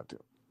it comes down to.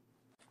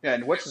 Yeah,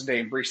 and what's his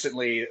name?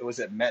 Recently, was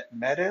it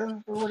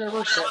Medvedev or whatever?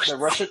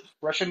 The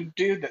Russian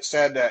dude that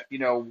said that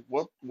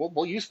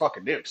we'll use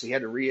fucking nukes. He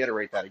had to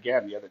reiterate that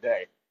again the other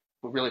day.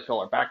 We really feel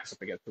our backs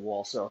up against the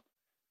wall. So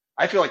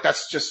I feel like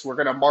that's just, we're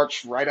gonna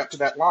march right up to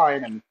that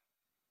line, and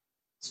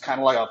it's kind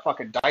of like a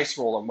fucking dice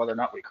roll on whether or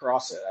not we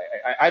cross it.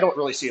 I don't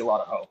really see a lot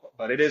of hope,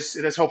 but it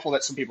is hopeful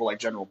that some people like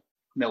General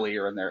Milley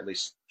are in there at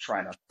least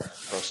trying to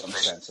throw some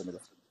sense into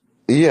this.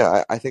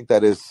 Yeah, I think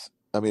that is.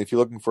 I mean, if you're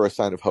looking for a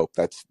sign of hope,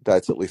 that's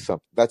at least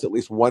something. That's at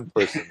least one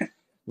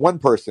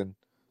person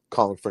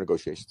calling for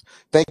negotiations.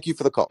 Thank you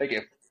for the call. Thank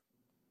you.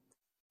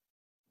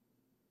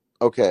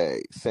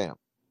 Okay, Sam.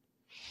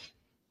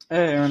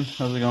 Hey, Aaron.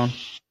 How's it going?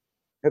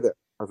 Hey there.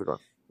 How's it going?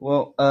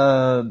 Well,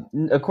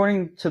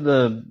 according to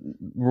the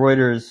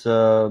Reuters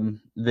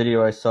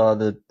video I saw,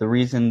 the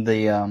reason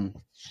they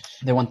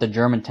want the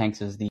German tanks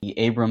is the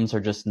Abrams are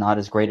just not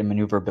as great in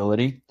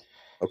maneuverability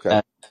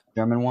as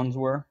German ones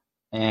were.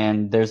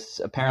 And there's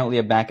apparently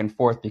a back and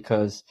forth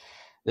because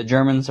the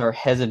Germans are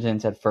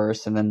hesitant at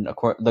first, and then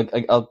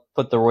I'll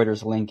put the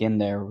Reuters link in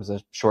there. It was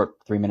a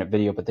short 3-minute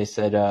video, but they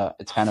said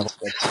it's kind of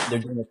like they're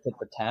doing a tit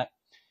for tat,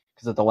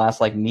 because at the last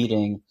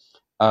meeting,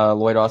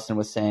 Lloyd Austin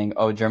was saying,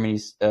 "Oh, Germany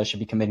should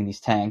be committing these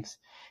tanks,"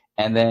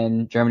 and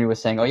then Germany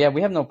was saying, "Oh yeah,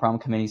 we have no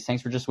problem committing these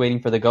tanks. We're just waiting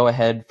for the go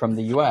ahead from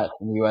the U.S."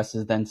 And the U.S.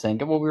 is then saying,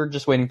 "Well, we were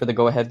just waiting for the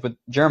go ahead with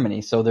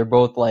Germany." So they're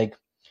both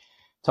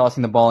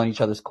tossing the ball in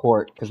each other's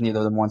court, because neither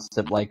of them wants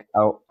to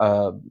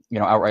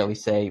outrightly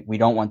say we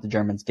don't want the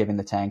Germans giving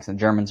the tanks, and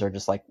Germans are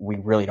just like, we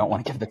really don't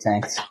want to give the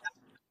tanks.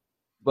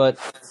 But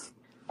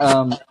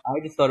I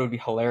just thought it would be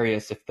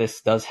hilarious if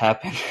this does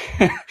happen.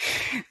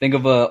 Think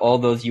of all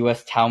those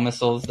U.S. Tau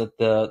missiles that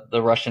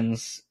the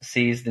Russians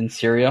seized in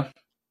Syria.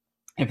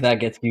 If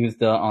that gets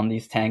used on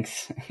these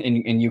tanks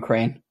in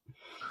Ukraine,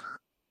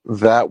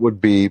 that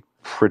would be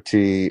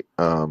pretty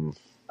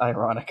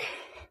ironic.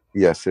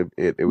 Yes, it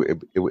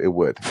would. It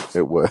would.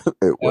 It would.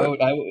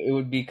 It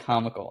would be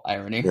comical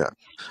irony. Yeah.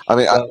 I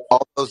mean, But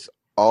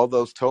all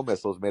those tow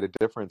missiles made a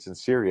difference in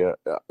Syria.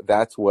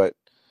 That's what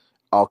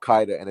Al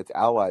Qaeda and its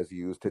allies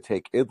used to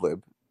take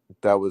Idlib.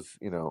 That was,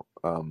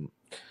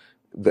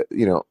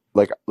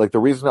 like the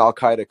reason Al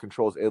Qaeda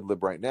controls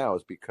Idlib right now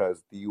is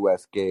because the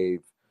U.S.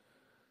 gave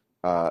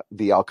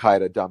the Al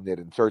Qaeda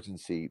dominated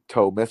insurgency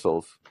tow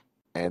missiles,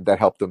 and that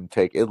helped them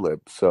take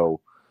Idlib.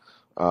 So,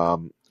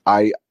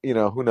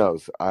 who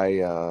knows?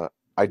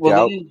 I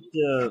well,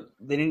 doubt.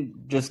 they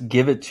didn't just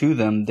give it to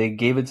them. They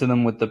gave it to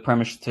them with the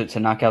premise to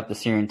knock out the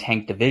Syrian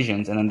tank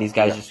divisions, and then these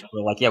guys just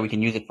were like, "Yeah, we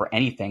can use it for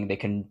anything. They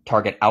can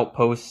target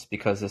outposts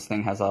because this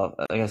thing has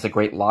a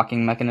great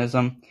locking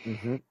mechanism.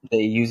 Mm-hmm.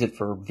 They use it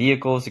for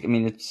vehicles. I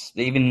mean,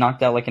 they even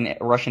knocked out like a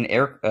Russian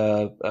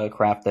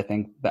aircraft, I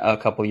think, a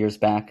couple years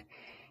back,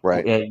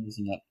 Right?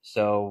 Using it.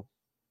 So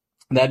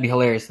that'd be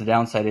hilarious. The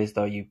downside is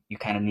though, you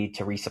kind of need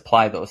to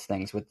resupply those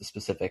things with the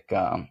specific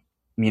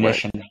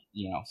munition, right.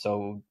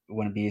 So it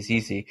wouldn't be as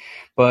easy.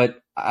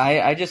 But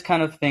I just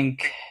kind of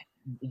think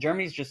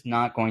Germany's just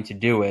not going to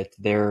do it.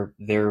 They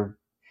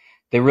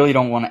really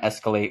don't want to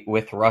escalate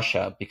with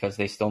Russia because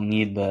they still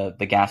need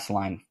the gas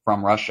line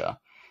from Russia.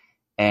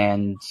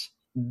 And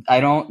I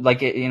don't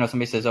like it.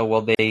 Somebody says, "Oh,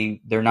 well,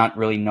 they're not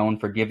really known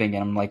for giving it."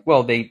 I'm like,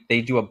 well, they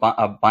do a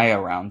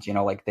buy-around.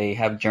 Like they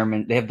have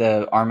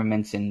the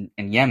armaments in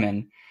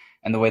Yemen,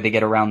 and the way they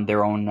get around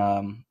their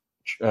own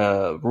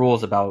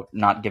rules about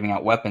not giving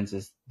out weapons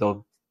is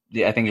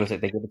I think it was they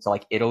give it to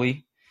like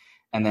Italy,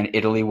 and then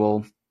Italy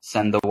will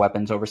send the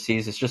weapons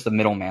overseas. It's just a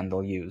middleman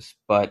they'll use.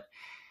 But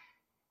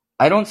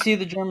I don't see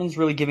the Germans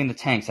really giving the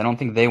tanks. I don't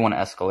think they want to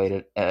escalate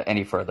it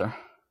any further.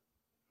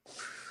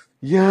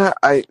 Yeah,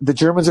 the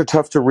Germans are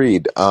tough to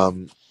read.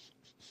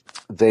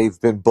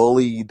 They've been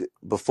bullied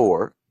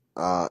before,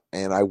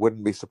 and I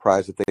wouldn't be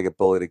surprised if they get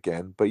bullied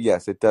again. But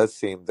yes, it does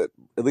seem that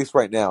at least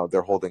right now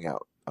they're holding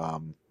out.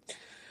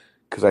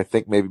 Because I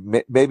think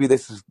maybe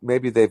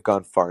they've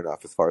gone far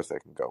enough as far as they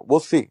can go. We'll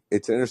see.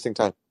 It's an interesting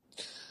time.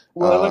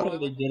 Well, I like how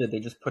they did it. They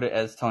just put it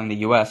as telling the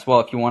U.S.,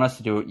 well, if you want us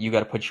to do it, you got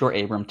to put your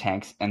Abrams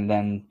tanks, and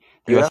then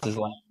the U.S. is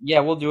like,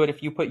 yeah, we'll do it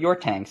if you put your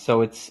tanks. So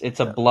it's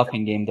a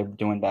bluffing game they're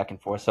doing back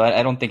and forth. So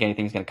I don't think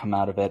anything's going to come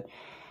out of it.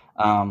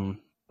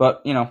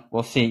 But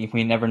we'll see.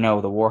 We never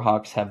know. The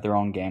Warhawks have their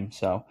own game.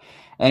 So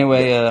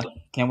anyway,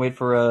 can't wait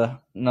for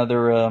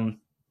another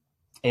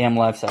AM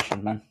live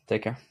session, man.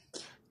 Take care.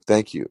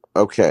 Thank you.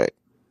 Okay.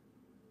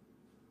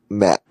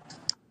 Matt.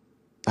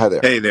 Hi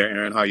there. Hey there,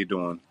 Aaron. How you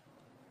doing?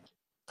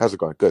 How's it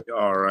going? Good.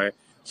 All right.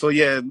 So,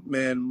 yeah,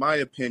 man, my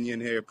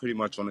opinion here pretty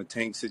much on the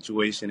tank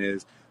situation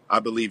is I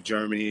believe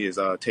Germany is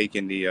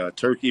taking the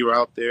Turkey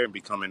route there and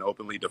becoming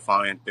openly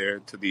defiant there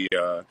to the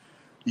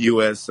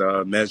U.S.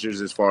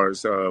 Measures as far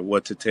as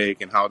what to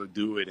take and how to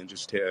do it, and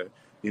just,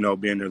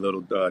 being their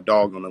little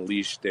dog on a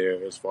leash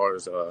there as far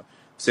as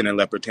sending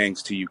Leopard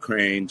tanks to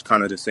Ukraine,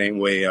 kind of the same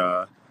way,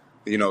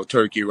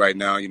 Turkey right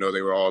now,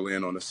 they were all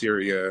in on the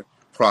Syria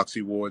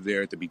proxy war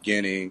there at the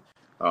beginning.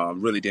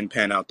 Really didn't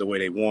pan out the way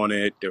they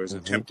wanted. There was an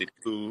attempted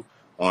coup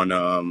on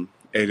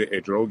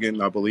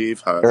Erdogan, I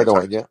believe.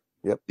 Erdogan, yeah.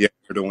 Yep. Yeah,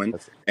 Erdogan.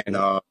 And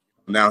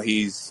now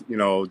he's,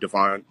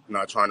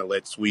 not trying to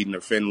let Sweden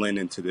or Finland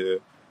into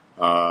the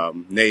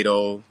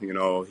NATO.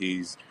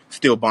 He's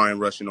still buying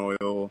Russian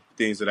oil,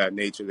 things of that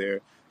nature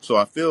there. So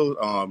I feel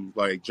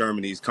like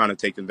Germany's kind of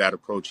taking that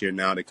approach here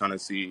now. They kind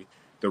of see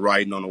the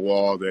writing on the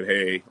wall that,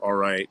 hey, all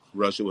right,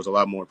 Russia was a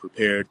lot more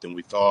prepared than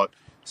we thought.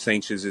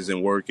 Sanctions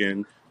isn't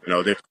working.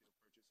 They're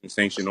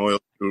sanction oil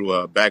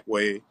through back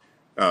alley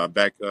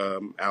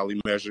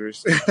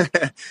measures,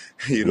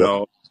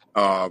 and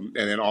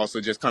then also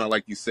just kind of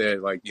like you said,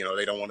 like,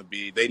 they don't want to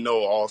be, they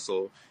know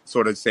also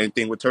sort of the same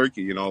thing with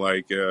Turkey,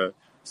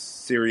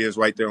 Syria is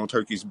right there on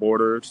Turkey's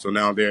border. So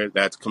now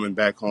that's coming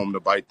back home to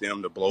bite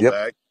them, to blow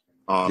back.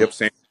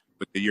 Same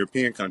with the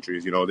European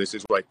countries, this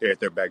is right there at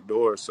their back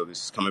door. So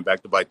this is coming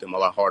back to bite them a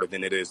lot harder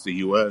than it is the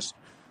U.S.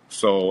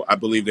 So I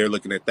believe they're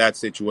looking at that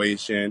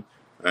situation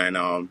and,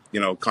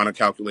 kind of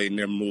calculating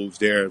their moves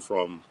there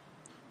from,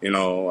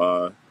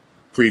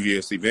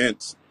 previous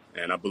events.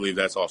 And I believe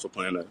that's also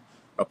playing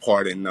a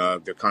part in their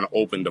kind of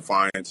open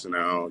defiance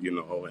now,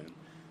 and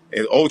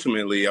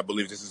ultimately, I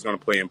believe this is going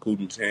to play in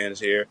Putin's hands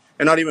here.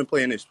 And not even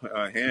play in his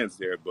hands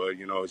there, but,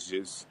 it's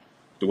just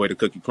the way the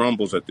cookie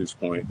crumbles at this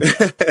point.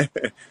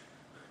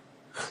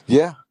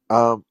 Yeah,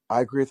 I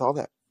agree with all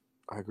that.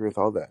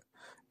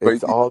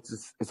 It's all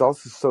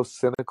just so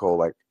cynical.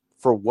 Like,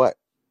 for what?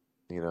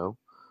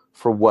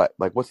 For what?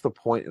 Like, what's the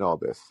point in all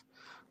this?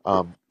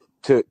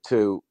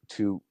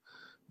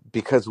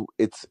 Because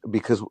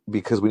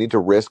we need to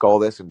risk all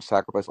this and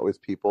sacrifice all these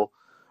people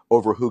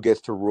over who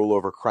gets to rule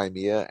over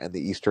Crimea and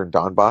the Eastern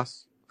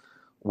Donbass,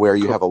 where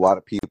you have a lot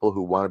of people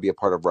who want to be a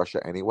part of Russia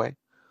anyway,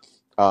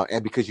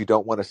 and because you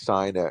don't want to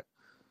sign a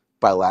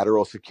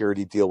bilateral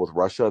security deal with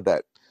Russia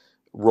that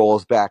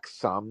rolls back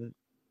some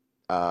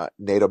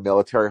NATO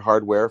military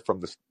hardware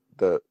from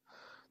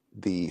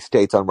the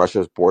states on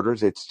Russia's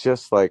borders. It's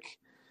just like,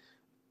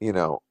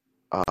 I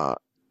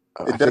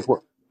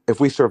think if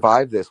we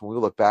survive this, when we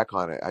look back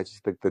on it, I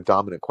just think the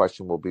dominant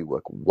question will be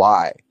like,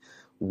 why?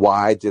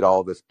 Why did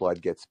all this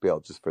blood get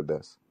spilled just for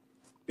this?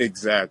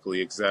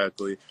 Exactly.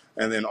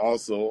 And then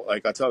also,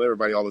 like I tell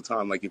everybody all the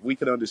time, like if we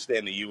could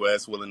understand the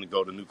U.S. willing to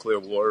go to nuclear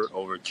war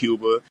over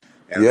Cuba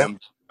and them,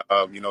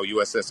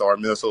 USSR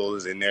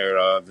missiles in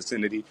their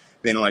vicinity,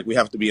 then like we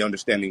have to be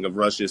understanding of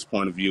Russia's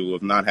point of view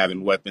of not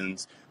having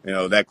weapons,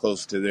 that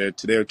close to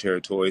their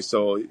territory.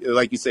 So,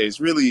 like you say,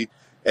 it's really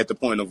at the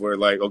point of where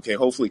like, okay,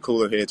 hopefully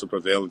cooler heads will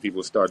prevail and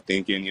people start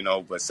thinking,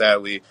 but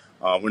sadly,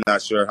 we're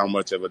not sure how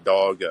much of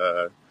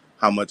a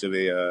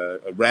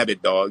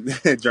rabid dog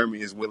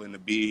Germany is willing to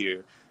be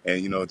here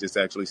and, just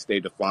actually stay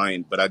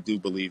defiant. But I do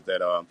believe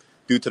that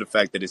due to the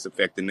fact that it's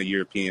affecting the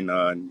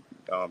European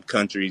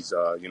countries,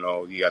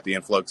 you got the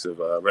influx of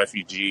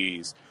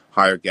refugees,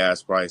 higher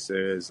gas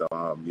prices,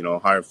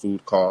 higher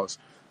food costs,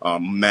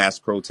 mass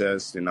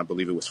protests, and I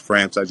believe it was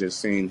France I just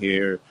seen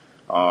here.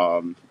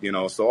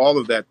 So all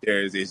of that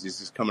there is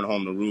just coming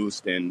home to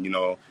roost. And,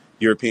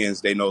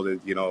 Europeans, they know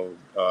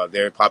that,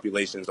 their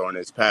populations aren't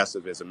as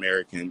passive as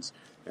Americans,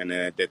 and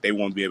that they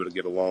won't be able to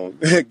get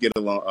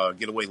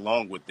away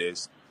long with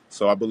this.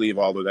 So I believe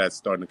all of that's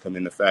starting to come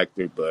into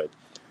factor. But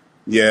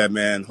yeah,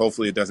 man,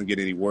 hopefully it doesn't get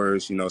any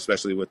worse,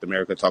 especially with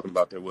America talking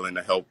about they're willing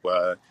to help,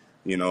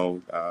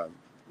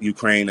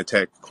 Ukraine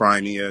attack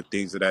Crimea,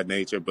 things of that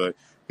nature. But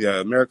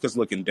yeah, America's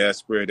looking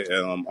desperate.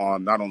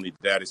 On not only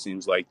that, it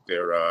seems like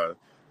they're,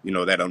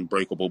 that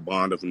unbreakable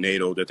bond of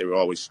NATO that they were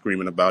always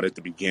screaming about at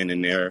the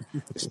beginning there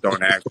is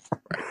starting to act.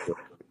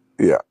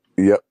 Yeah.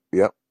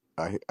 Yep.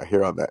 I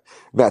hear on that.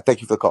 Matt,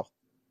 thank you for the call.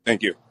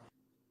 Thank you.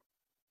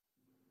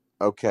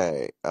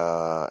 Okay,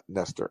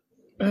 Nestor.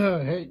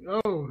 Hey,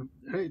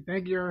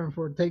 thank you, Aaron,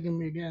 for taking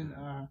me again.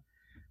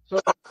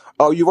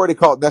 You've already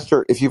called,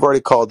 Nestor. If you've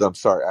already called, I'm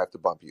sorry, I have to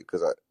bump you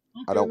because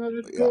I don't. No,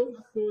 that's yeah. cool.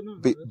 No,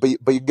 But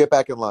you can get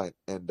back in line,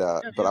 and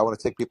but I want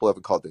to take people who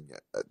haven't called in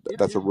yet.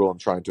 That's a rule I'm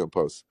trying to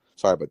impose.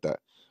 Sorry about that.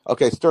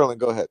 Okay, Sterling,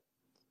 go ahead.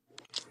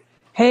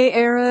 Hey,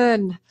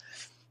 Aaron.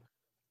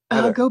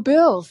 Hi there. Go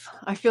Bills.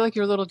 I feel like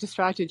you're a little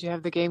distracted. Do you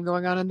have the game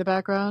going on in the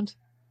background?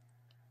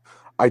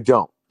 I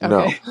don't.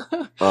 Okay.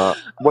 No.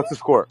 What's the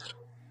score?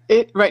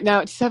 Right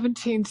now it's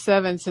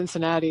 17-7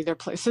 Cincinnati.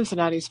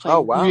 Cincinnati's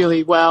playing wow.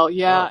 really well.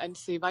 Yeah, Wow. and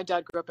see, my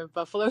dad grew up in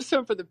Buffalo,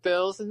 so for the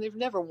Bills, and they've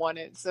never won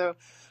it. So,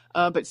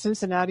 but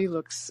Cincinnati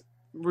looks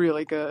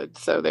really good.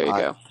 So there you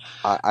go.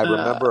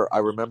 I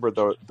remember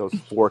those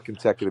 4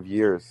 consecutive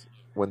years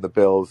when the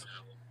Bills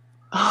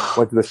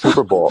went to the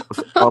Super Bowl. It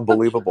was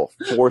unbelievable.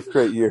 4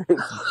 straight years,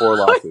 4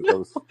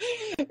 losses.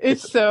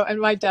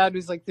 And my dad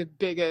was like the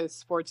biggest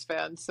sports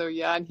fan. So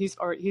yeah, and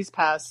he's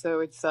passed.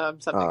 So it's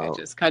something I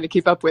just kind of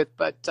keep up with.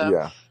 But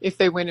if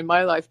they win in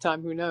my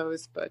lifetime, who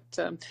knows? But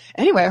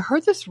anyway, I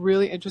heard this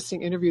really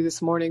interesting interview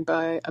this morning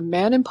by a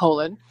man in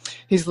Poland.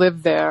 He's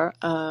lived there.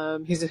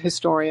 He's a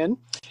historian,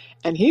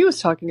 and he was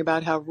talking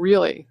about how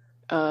really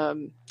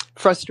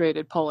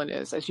frustrated Poland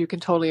is, as you can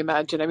totally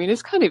imagine. I mean,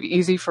 it's kind of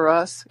easy for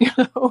us,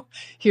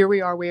 here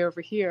we are way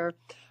over here.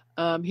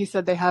 He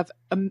said they have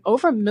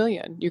over 1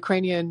 million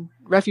Ukrainian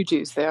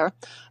refugees there.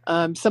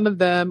 Some of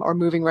them are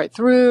moving right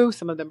through,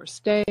 some of them are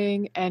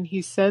staying. And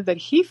he said that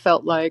he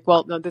felt like,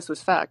 this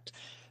was fact,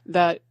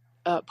 that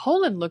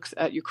Poland looks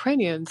at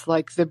Ukrainians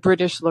like the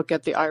British look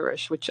at the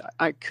Irish, which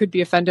I could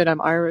be offended,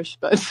 I'm Irish,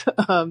 but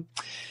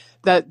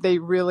that they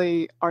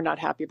really are not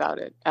happy about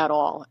it at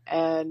all.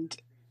 And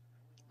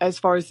as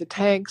far as the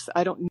tanks,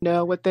 I don't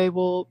know what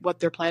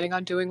they're planning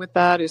on doing with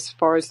that. As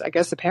far as, I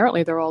guess,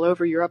 apparently they're all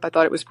over Europe. I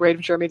thought it was great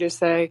of Germany to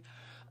say,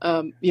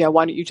 why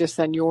don't you just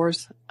send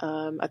yours?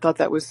 I thought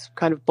that was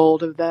kind of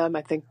bold of them.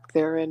 I think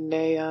they're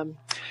in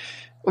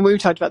we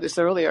talked about this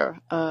earlier,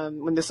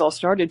 when this all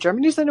started,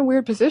 Germany's in a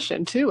weird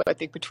position too, I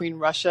think, between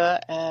Russia,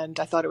 and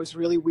I thought it was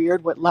really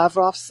weird what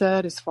Lavrov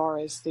said as far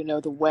as,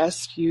 the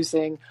West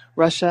using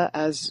Russia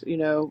as,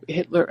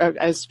 Hitler,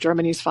 as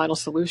Germany's final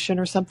solution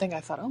or something.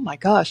 I thought, oh my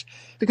gosh,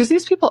 because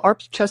these people are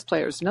chess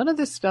players. None of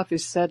this stuff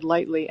is said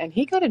lightly, and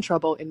he got in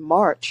trouble in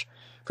March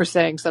for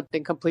saying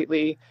something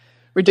completely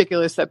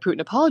ridiculous that Putin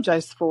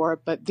apologized for.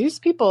 But these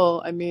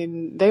people, I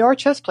mean, they are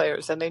chess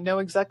players and they know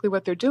exactly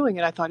what they're doing.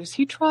 And I thought, is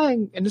he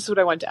trying, and this is what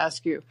I wanted to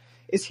ask you,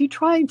 is he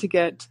trying to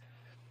get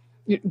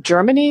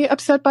Germany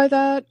upset by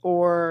that?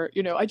 Or,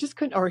 I just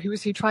couldn't, or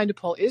was he trying to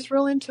pull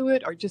Israel into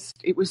it? Or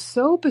it was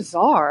so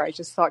bizarre. I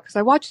just thought, because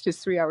I watched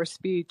his 3-hour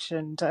speech,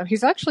 and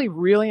he's actually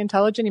really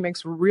intelligent. He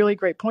makes really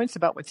great points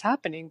about what's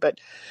happening, but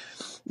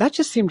that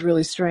just seemed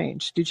really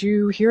strange. Did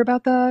you hear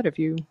about that?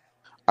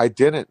 I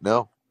didn't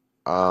know.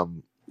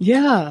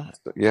 Yeah,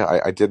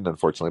 I didn't,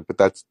 unfortunately, but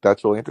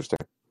that's really interesting.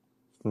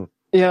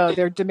 Yeah,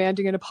 they're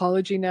demanding an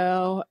apology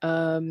now.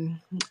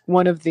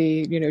 One of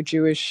the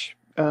Jewish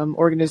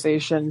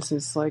organizations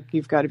is like,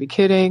 you've got to be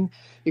kidding.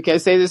 You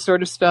can't say this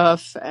sort of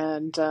stuff.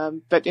 And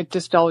but it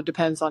just all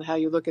depends on how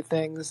you look at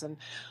things. And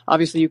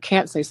obviously, you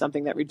can't say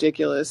something that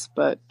ridiculous,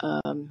 but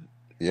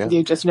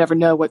you just never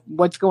know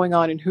what's going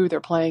on and who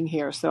they're playing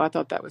here. So I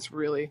thought that was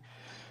really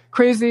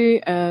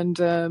crazy. And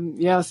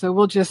so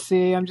we'll just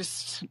see.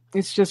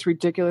 It's just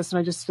ridiculous. And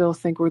I just still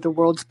think we're the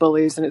world's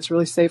bullies, and it's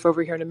really safe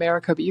over here in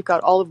America. But you've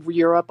got all of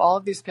Europe, all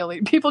of these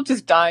people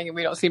just dying, and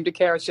we don't seem to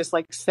care. It's just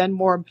like, send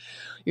more,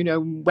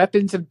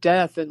 weapons of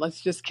death, and let's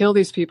just kill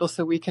these people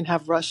so we can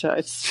have Russia.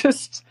 It's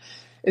just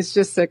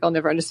sick. I'll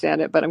never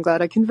understand it, but I'm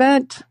glad I can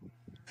vent.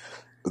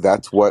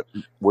 That's what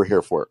we're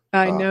here for.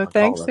 I know.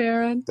 Thanks,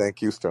 Aaron.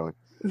 Thank you, Sterling.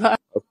 Bye.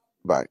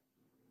 Bye.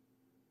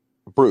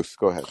 Bruce,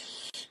 go ahead.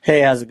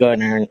 Hey, how's it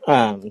going, Aaron?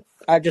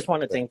 I just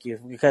want to thank you,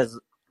 because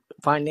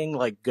finding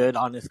like good,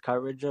 honest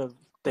coverage of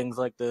things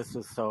like this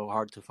is so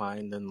hard to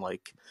find, and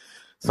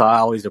so I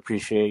always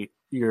appreciate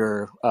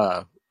your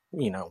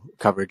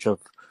coverage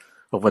of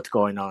what's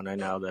going on. I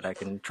know that I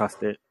can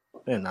trust it,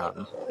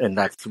 and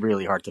that's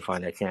really hard to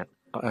find. I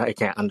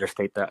can't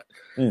understate that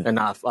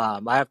enough.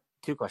 I have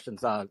two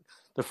questions.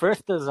 The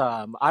first is,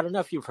 I don't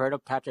know if you've heard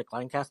of Patrick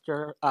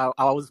Lancaster. I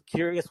was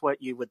curious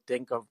what you would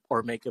think of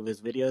or make of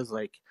his videos.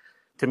 Like,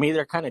 to me,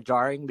 they're kind of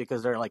jarring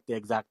because they're like the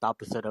exact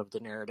opposite of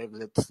the narrative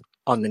that's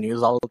on the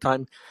news all the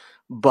time.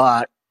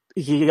 But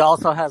he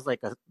also has like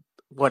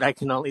what I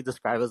can only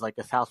describe as like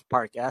a South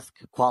Park-esque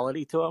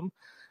quality to him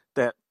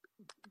that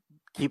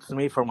keeps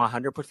me from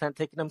 100%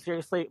 taking him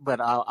seriously.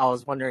 But I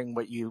was wondering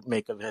what you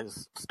make of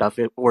his stuff,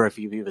 or if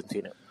you've even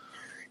seen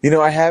it.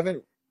 I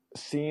haven't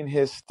seen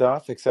his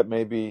stuff except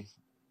maybe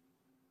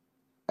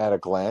at a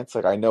glance.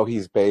 Like, I know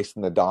he's based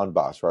in the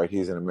Donbass, right?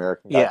 He's an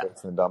American guy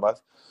based in the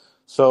Donbass.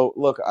 So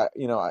look, I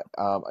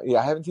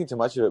haven't seen too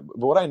much of it, but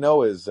what I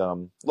know is,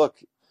 look,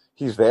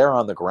 he's there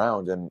on the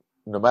ground, and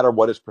no matter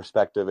what his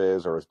perspective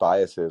is or his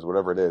bias is,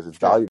 whatever it is, it's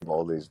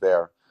valuable that he's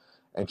there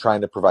and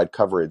trying to provide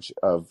coverage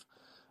of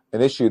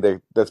an issue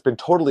that's been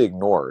totally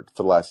ignored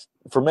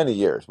for many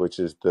years, which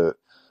is the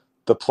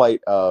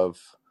plight of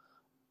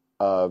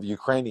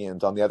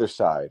Ukrainians on the other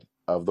side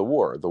of the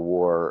war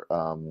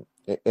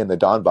in the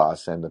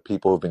Donbass, and the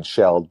people who've been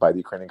shelled by the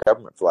Ukrainian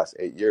government for the last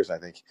 8 years. I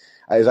think,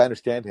 as I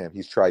understand him,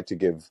 he's tried to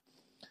give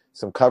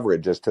some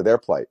coverage as to their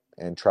plight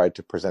and tried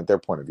to present their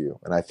point of view.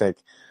 And I think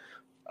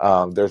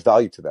there's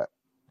value to that.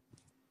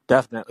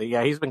 Definitely.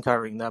 Yeah, he's been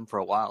covering them for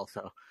a while,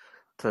 so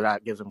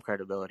that gives him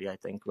credibility, I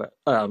think. But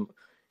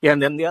and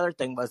then the other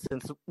thing was,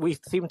 since we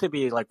seem to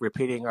be like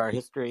repeating our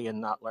history and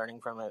not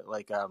learning from it,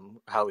 like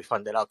how we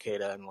funded Al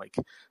Qaeda and like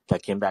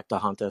that came back to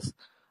haunt us.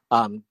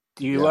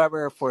 Do you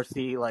ever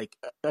foresee like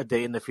a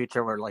day in the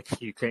future where like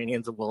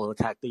Ukrainians will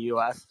attack the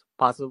U.S.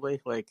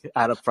 possibly, like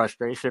out of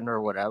frustration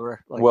or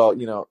whatever? Well,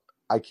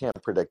 I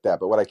can't predict that,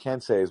 but what I can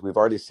say is we've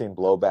already seen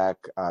blowback.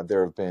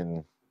 There have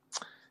been,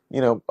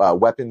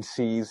 weapons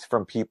seized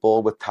from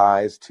people with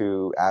ties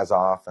to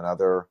Azov and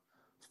other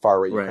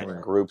far-right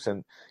Ukrainian groups.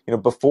 And,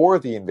 before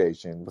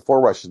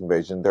Russia's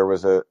invasion, there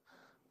was a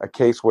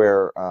case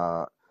where,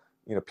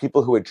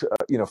 people who had,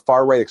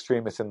 far-right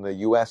extremists in the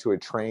U.S. who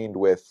had trained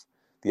with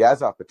the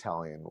Azov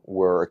battalion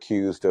were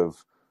accused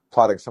of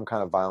plotting some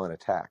kind of violent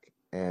attack.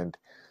 And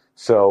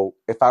so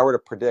if I were to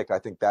predict, I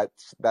think that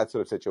sort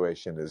of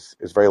situation is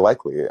very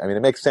likely. I mean,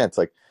 it makes sense.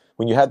 Like,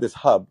 when you had this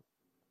hub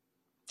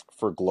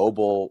for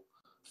global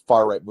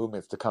far-right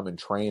movements to come and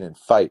train and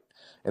fight,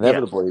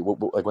 inevitably,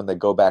 like when they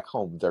go back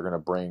home, they're going to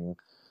bring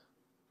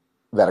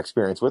that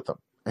experience with them.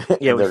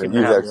 Yeah, we seem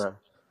to have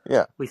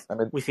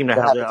we seem to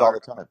have that all the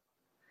time.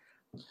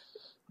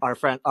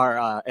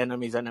 Our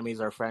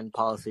enemy's our friend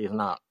policy is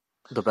not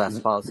the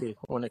best policy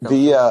when it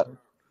comes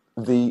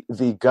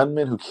the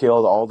gunman who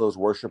killed all those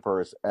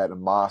worshipers at a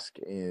mosque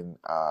in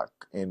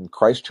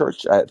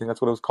Christchurch, I think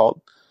that's what it was called,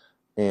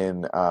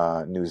 in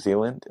New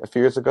Zealand a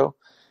few years ago.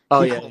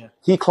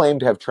 He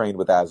claimed to have trained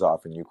with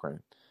Azov in Ukraine.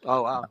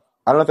 Oh wow!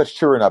 I don't know if that's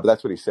true or not, but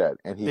that's what he said.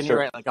 And didn't he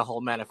write like a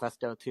whole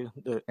manifesto too?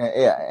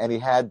 And he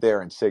had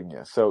their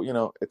insignia.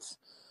 So it's.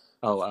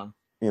 Oh wow!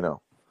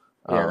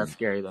 That's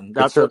scary then.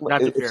 It's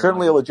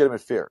certainly a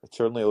legitimate fear. It's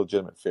certainly a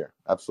legitimate fear.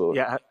 Absolutely.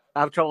 Yeah, I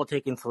have trouble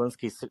taking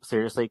Zelensky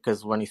seriously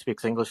because when he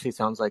speaks English, he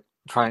sounds like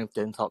Triumph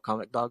the Insult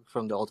Comic Dog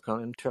from the old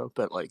Conan show.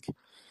 But like,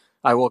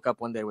 I woke up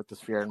one day with this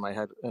fear in my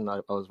head, and I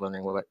was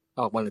wondering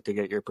I wanted to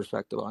get your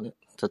perspective on it.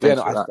 So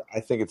thanks for that.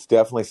 I think it's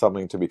definitely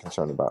something to be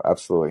concerned about.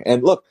 Absolutely.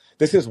 And look,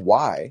 this is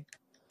why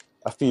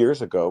a few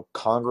years ago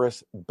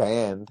Congress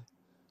banned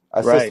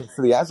assistance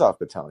to the Azov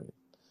battalion.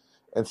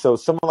 And so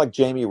someone like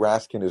Jamie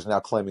Raskin is now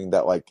claiming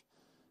that like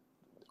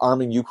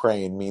arming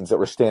Ukraine means that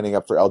we're standing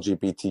up for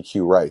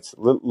LGBTQ rights.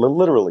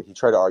 Literally, he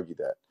tried to argue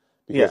that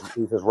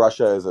because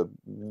Russia is a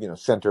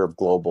center of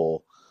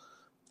global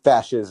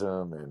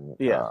fascism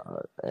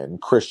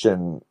and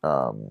Christian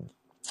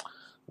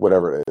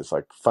whatever it is,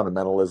 like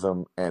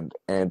fundamentalism, and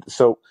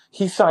so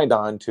he signed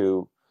on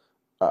to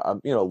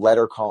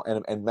letter call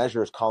and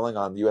measures calling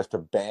on the U.S. to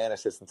ban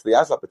assistance to the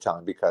Azov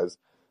battalion because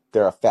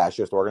they're a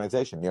fascist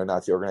organization,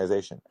 neo-Nazi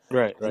organization.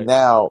 Right. And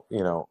now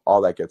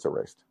all that gets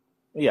erased.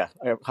 Yeah,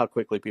 how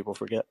quickly people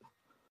forget.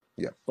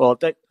 Yeah. Well,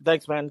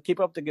 thanks, man.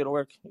 Keep up the good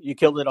work. You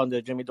killed it on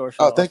the Jimmy Dore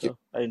show. Oh, thank you.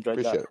 I enjoyed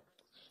Appreciate that. it.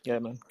 Yeah,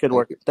 man. Good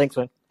work. Thanks,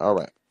 man. All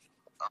right.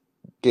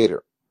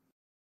 Gator.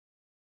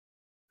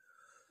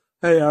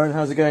 Hey, Aaron.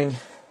 How's it going?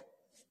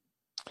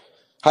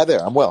 Hi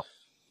there. I'm well.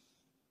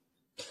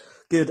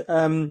 Good.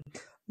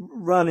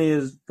 Rani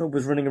was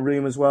running a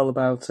room as well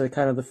about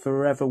kind of the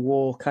forever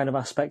war kind of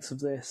aspects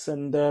of this,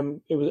 and I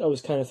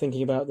was kind of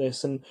thinking about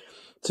this, and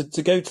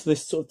to go to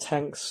this sort of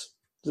tanks,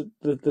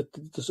 the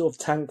sort of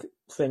tank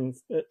thing.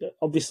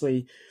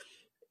 Obviously,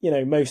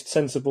 most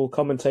sensible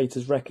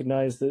commentators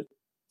recognise that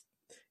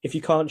if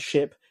you can't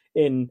ship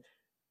in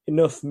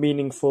enough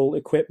meaningful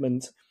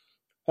equipment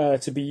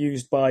to be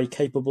used by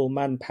capable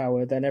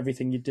manpower, then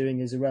everything you're doing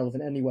is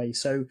irrelevant anyway.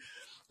 So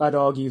I'd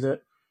argue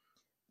that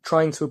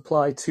trying to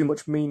apply too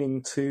much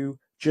meaning to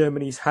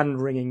Germany's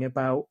hand-wringing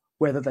about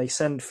whether they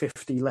send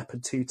 50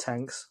 Leopard 2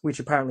 tanks,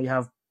 which apparently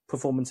have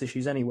performance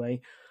issues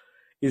anyway,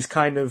 is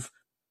kind of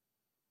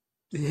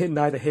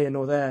neither here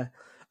nor there.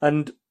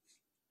 And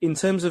in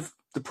terms of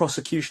the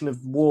prosecution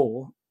of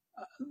war,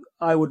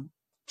 I would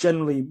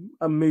generally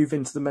move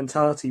into the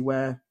mentality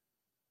where,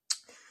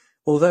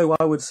 although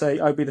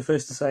I'd be the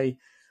first to say,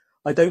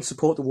 I don't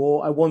support the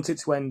war, I want it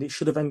to end, it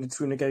should have ended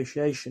through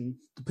negotiation.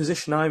 The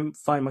position I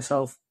find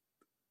myself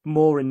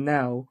more in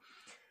now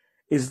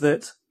is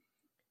that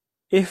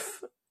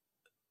if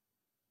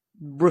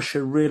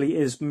Russia really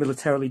is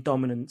militarily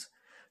dominant,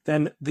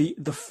 then the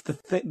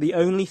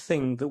only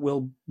thing that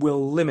will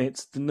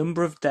limit the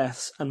number of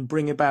deaths and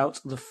bring about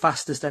the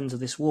fastest end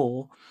of this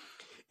war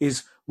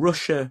is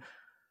Russia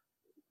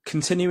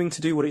continuing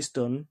to do what it's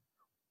done,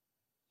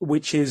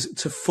 which is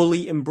to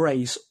fully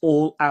embrace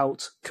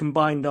all-out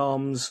combined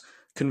arms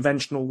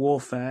conventional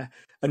warfare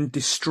and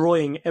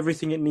destroying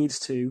everything it needs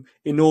to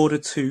in order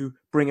to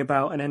bring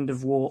about an end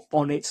of war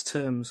on its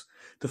terms.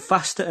 The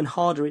faster and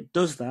harder it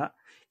does that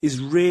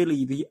is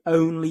really the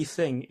only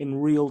thing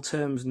in real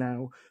terms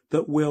now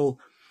that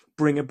will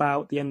bring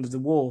about the end of the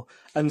war.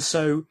 And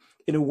so,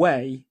 in a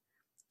way,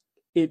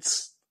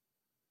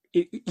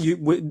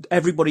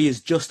 everybody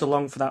is just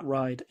along for that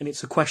ride, and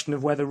it's a question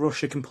of whether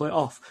Russia can pull it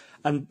off.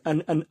 And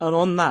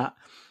on that,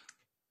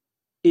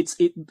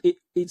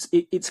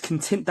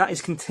 that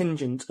is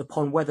contingent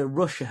upon whether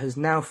Russia has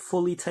now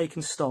fully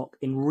taken stock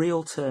in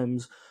real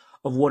terms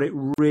of what it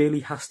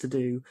really has to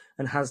do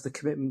and has the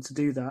commitment to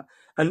do that.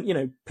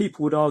 And,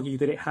 people would argue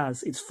that it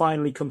has. It's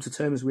finally come to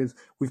terms with,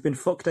 we've been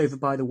fucked over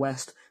by the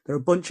West. They're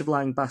a bunch of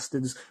lying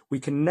bastards. We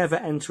can never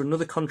enter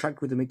another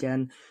contract with them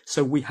again.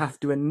 So we have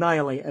to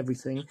annihilate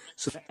everything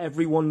so that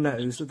everyone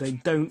knows that they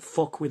don't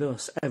fuck with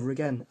us ever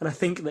again. And I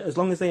think that as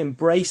long as they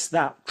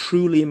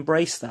truly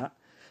embrace that,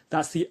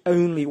 that's the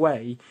only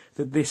way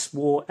that this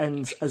war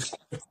ends as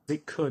quick as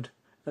it could.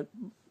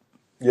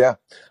 Yeah,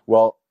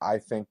 well, I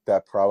think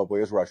that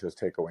probably is Russia's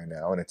takeaway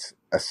now, and it's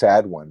a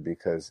sad one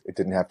because it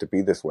didn't have to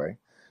be this way.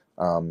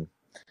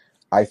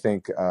 I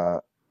think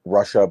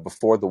Russia,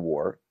 before the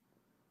war,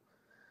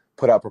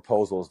 put out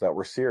proposals that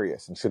were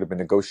serious and should have been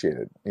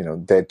negotiated.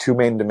 They had two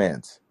main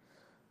demands.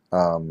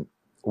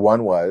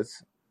 One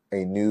was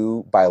a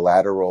new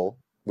bilateral,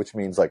 which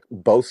means like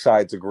both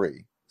sides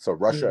agree. So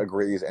Russia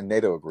agrees and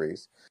NATO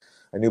agrees.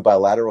 A new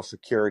bilateral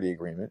security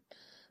agreement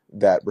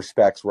that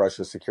respects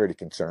Russia's security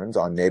concerns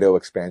on NATO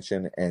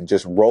expansion and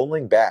just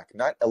rolling back,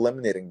 not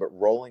eliminating, but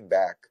rolling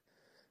back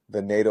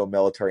the NATO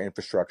military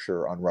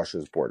infrastructure on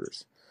Russia's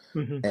borders.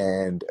 Mm-hmm.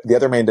 And the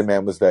other main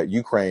demand was that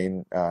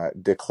Ukraine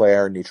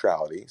declare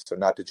neutrality, so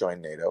not to join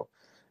NATO,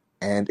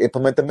 and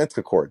implement the Minsk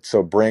Accord,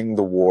 so bring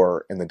the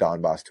war in the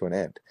Donbass to an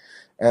end.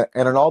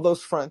 And on all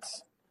those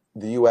fronts,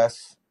 the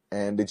U.S.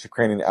 and its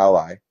Ukrainian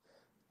ally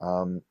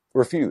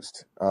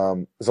refused.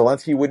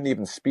 Zelensky wouldn't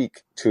even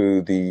speak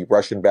to the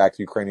Russian-backed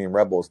Ukrainian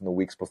rebels in the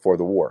weeks before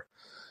the war,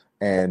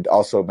 and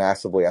also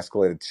massively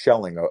escalated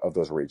shelling of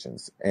those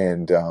regions.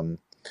 And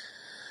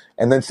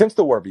then since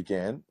the war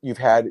began, you've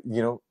had,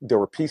 there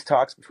were peace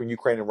talks between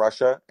Ukraine and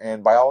Russia,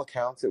 and by all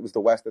accounts, it was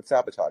the West that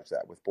sabotaged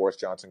that, with Boris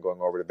Johnson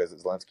going over to visit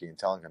Zelensky and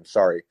telling him,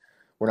 sorry,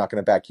 we're not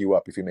going to back you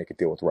up if you make a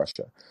deal with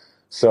Russia.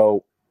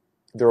 So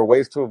there are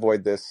ways to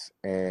avoid this,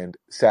 and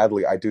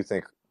sadly, I do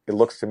think it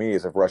looks to me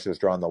as if Russia has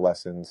drawn the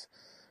lessons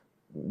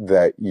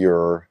that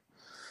you're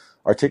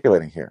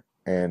articulating here.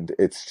 And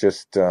it's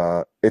just,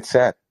 it's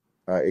sad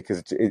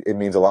because it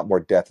means a lot more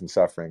death and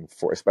suffering,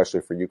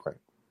 especially for Ukraine.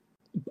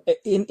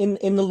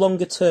 In the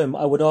longer term,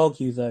 I would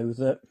argue, though,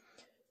 that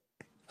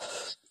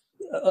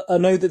I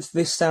know that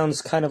this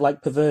sounds kind of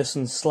like perverse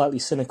and slightly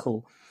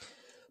cynical,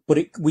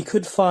 but we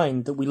could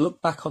find that we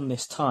look back on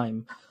this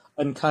time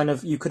and kind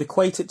of, you could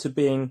equate it to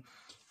being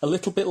a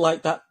little bit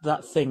like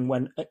that thing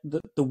when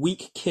the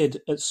weak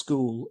kid at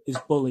school is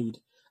bullied,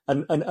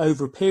 and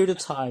over a period of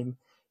time,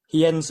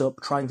 he ends up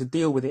trying to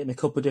deal with it in a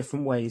couple of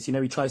different ways.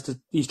 He tries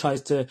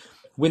to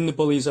win the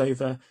bullies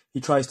over,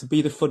 he tries to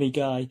be the funny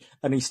guy,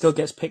 and he still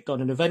gets picked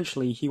on, and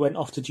eventually he went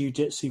off to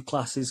jiu-jitsu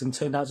classes and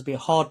turned out to be a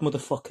hard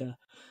motherfucker.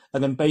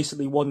 And then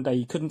basically one day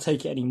he couldn't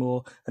take it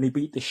anymore, and he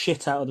beat the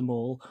shit out of them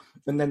all,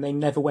 and then they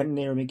never went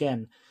near him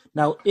again.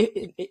 Now,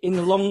 in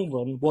the long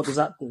run, what does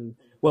that do?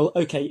 Well,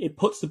 okay, it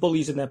puts the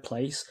bullies in their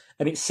place,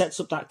 and it sets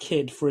up that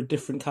kid for a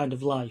different kind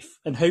of life.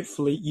 And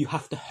hopefully, you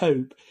have to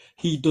hope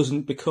he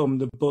doesn't become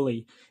the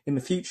bully in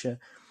the future.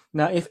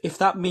 Now, if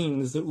that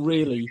means that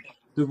really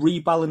the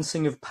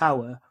rebalancing of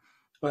power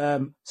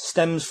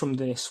stems from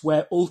this,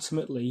 where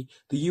ultimately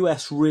the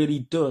US really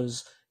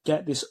does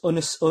get this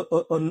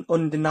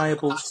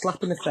undeniable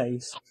slap in the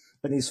face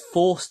and is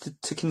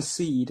forced to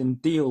concede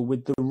and deal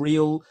with the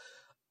real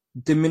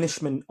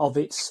diminishment of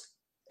its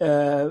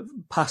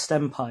past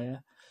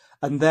empire.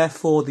 And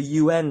therefore the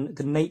UN,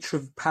 the nature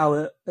of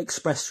power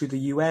expressed through the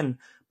UN,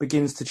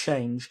 begins to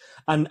change,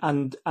 and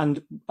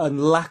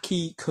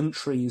lackey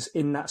countries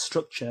in that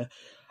structure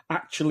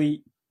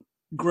actually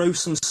grow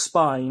some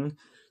spine,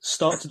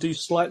 start to do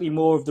slightly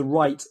more of the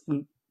right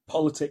in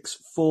politics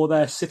for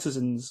their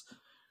citizens,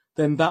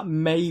 then that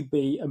may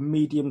be a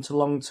medium to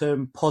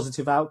long-term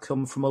positive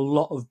outcome from a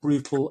lot of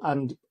brutal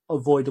and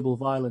avoidable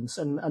violence.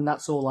 And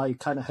that's all I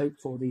kind of hope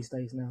for these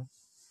days now.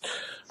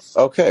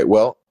 Okay,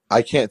 well,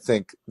 I can't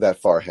think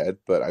that far ahead,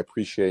 but I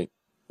appreciate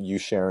you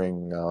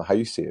sharing how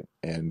you see it.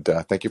 And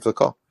thank you for the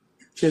call.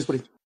 Cheers,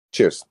 buddy.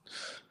 Cheers.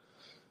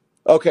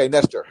 Okay,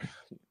 Nestor,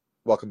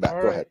 welcome back.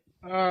 All Go right.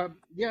 ahead.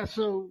 Yeah,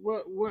 so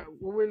what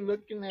we're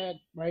looking at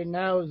right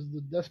now is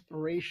the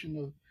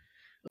desperation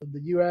of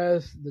the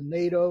U.S., the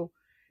NATO,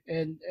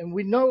 and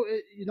we know,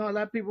 a lot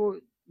of people,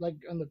 like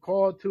on the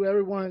call too,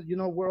 everyone,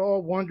 we're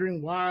all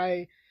wondering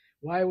why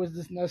was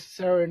this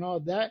necessary and all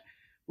that.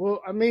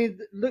 Well, I mean,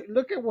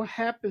 look at what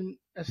happened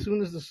as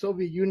soon as the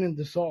Soviet Union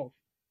dissolved.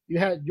 You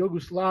had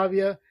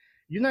Yugoslavia.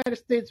 United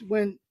States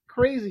went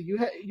crazy.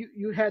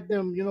 You had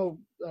them,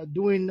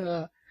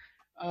 doing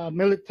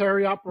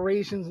military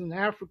operations in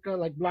Africa,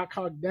 like Black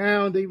Hawk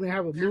Down. They even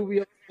have a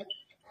movie.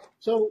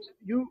 So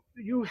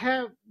you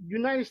have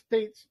United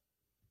States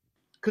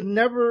could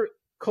never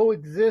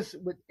coexist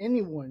with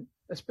anyone,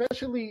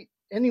 especially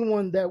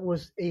anyone that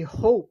was a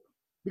hope,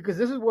 because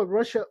this is what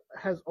Russia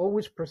has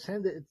always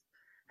presented.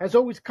 Has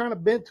always kind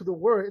of been to the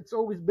world. It's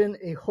always been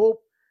a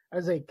hope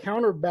as a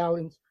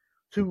counterbalance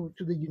to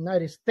the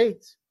United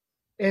States.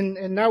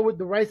 And now with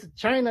the rise of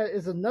China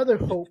is another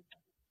hope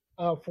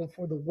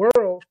for the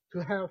world,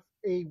 to have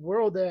a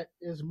world that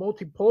is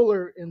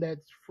multipolar and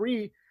that's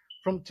free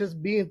from just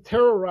being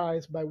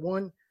terrorized by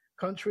one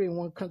country and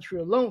one country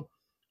alone.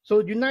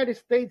 So the United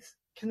States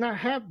cannot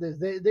have this.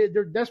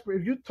 They're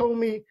desperate. If you told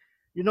me,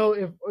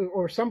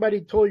 or somebody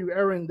told you,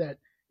 Aaron, that,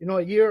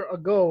 a year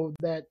ago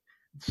that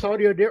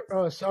Saudi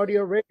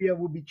Arabia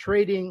would be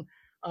trading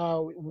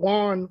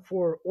yuan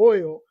for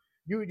oil,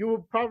 you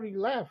would probably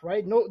laugh,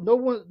 right? No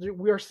one.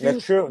 We are seeing.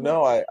 That's true.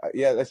 No,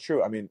 yeah, that's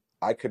true. I mean,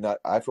 I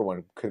for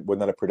one would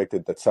not have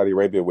predicted that Saudi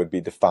Arabia would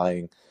be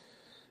defying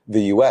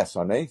the U.S.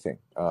 on anything,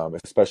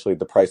 especially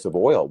the price of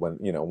oil.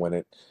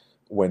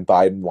 When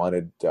Biden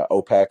wanted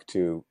OPEC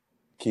to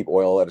keep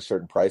oil at a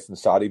certain price, and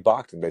Saudi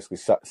balked and basically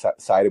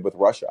sided with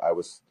Russia.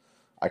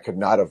 I could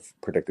not have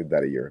predicted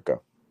that a year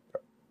ago.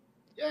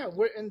 Yeah,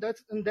 and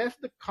that's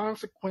the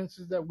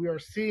consequences that we are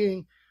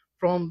seeing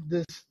from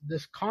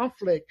this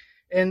conflict.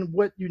 And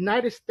what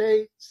United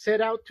States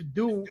set out to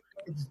do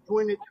is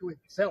doing it to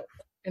itself.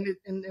 And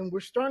we're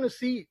starting to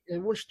see it.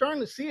 We're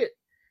starting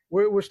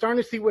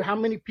to see with how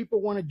many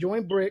people want to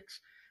join BRICS.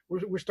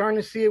 We're starting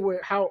to see it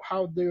with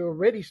how they're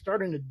already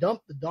starting to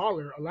dump the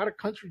dollar. A lot of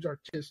countries are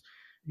just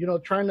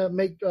trying to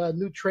make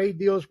new trade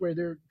deals where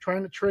they're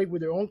trying to trade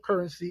with their own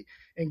currency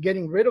and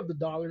getting rid of the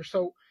dollar.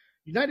 So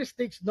United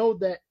States know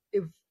that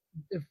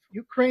if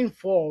Ukraine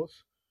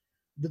falls,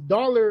 the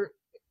dollar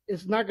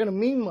is not going to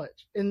mean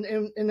much, and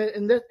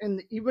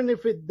even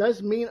if it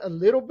does mean a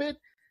little bit,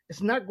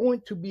 it's not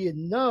going to be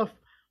enough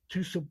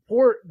to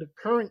support the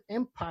current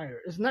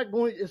empire. It's not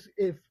going.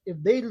 If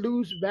they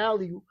lose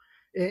value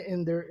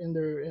in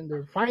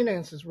their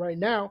finances right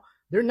now,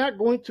 they're not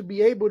going to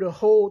be able to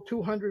hold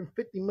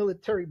 250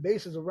 military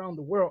bases around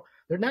the world.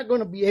 They're not going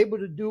to be able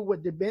to do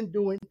what they've been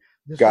doing.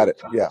 Got it.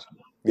 Time.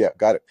 Yeah,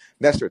 got it.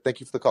 Nestor, thank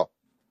you for the call.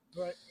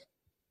 Right.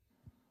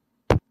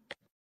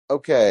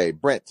 Okay,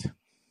 Brent.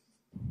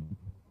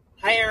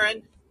 Hi,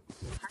 Aaron.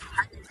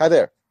 Hi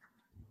there.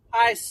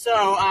 Hi. So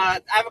I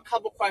have a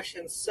couple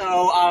questions. So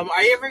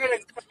are you ever going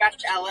to come back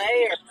to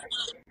LA?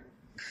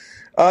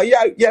 Or?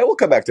 Yeah, we'll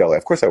come back to LA.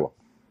 Of course I will.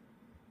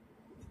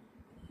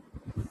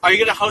 Are you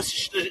going to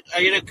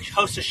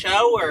host a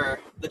show, or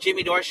the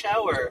Jimmy Dore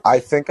show, or? I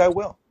think I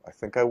will.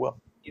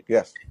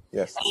 Yes.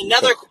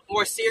 Another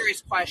more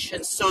serious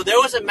question. So there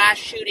was a mass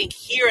shooting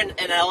here in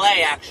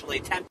LA. Actually,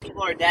 10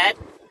 people are dead.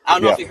 I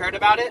don't know if you heard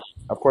about it.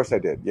 Of course I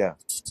did. Yeah.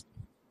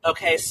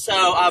 Okay, so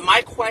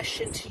my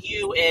question to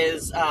you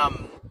is,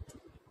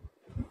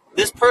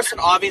 this person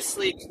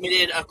obviously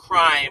committed a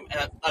crime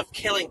of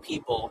killing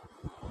people.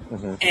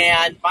 Mm-hmm.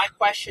 And my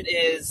question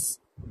is,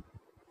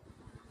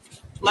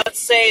 let's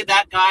say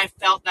that guy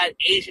felt that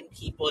Asian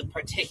people in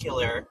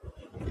particular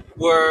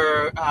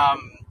were,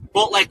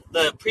 like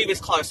the previous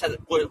caller said,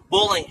 were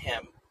bullying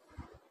him.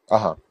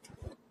 Uh-huh.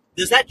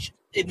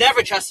 It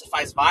never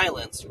justifies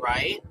violence,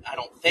 right? I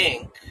don't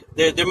think.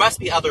 There must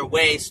be other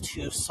ways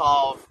to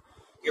solve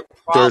your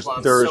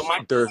problems.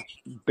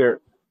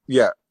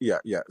 Yeah.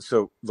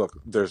 So look,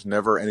 there's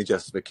never any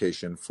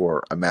justification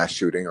for a mass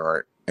shooting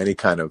or any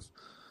kind of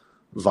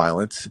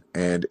violence.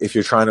 And if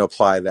you're trying to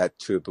apply that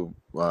to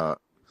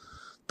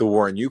the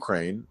war in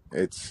Ukraine,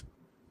 it's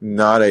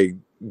not a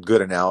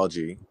good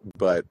analogy,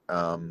 but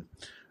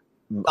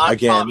Probably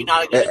again,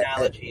 not a good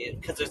analogy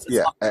because it's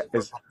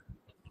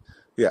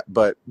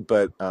but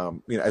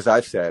as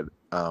I've said,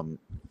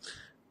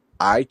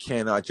 I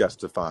cannot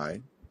justify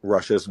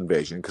Russia's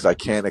invasion because I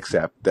can't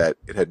accept that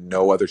it had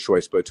no other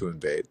choice but to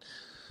invade.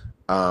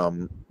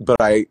 But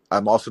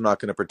I'm also not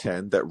going to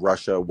pretend that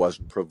Russia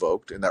wasn't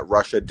provoked and that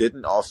Russia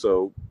didn't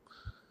also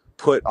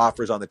put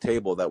offers on the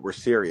table that were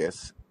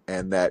serious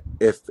and that,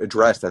 if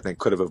addressed, I think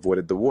could have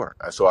avoided the war.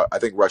 So I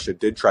think Russia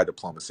did try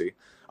diplomacy.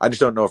 I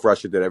just don't know if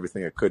Russia did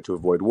everything it could to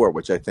avoid war,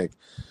 which I think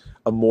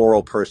a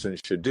moral person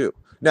should do.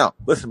 Now,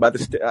 listen,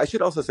 I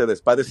should also say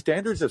this. By the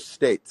standards of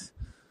states,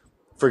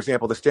 for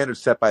example, the standards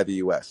set by the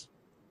U.S.,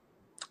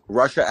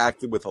 Russia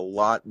acted with a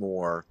lot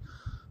more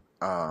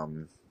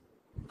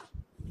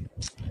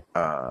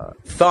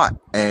thought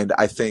and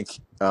I think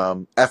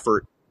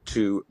effort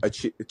to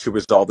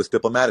resolve this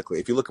diplomatically.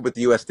 If you look at what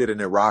the U.S. did in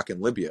Iraq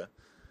and Libya,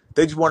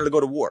 they just wanted to go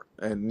to war,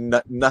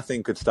 and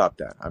nothing could stop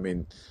that. I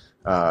mean,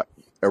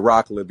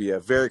 Iraq, Libya,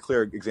 very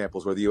clear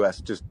examples where the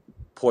U.S. just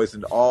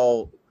poisoned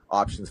all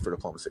options for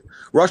diplomacy.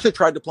 Russia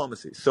tried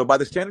diplomacy. So by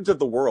the standards of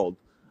the world,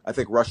 I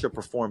think Russia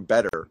performed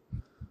better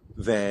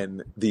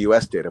than the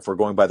U.S. did if we're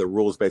going by the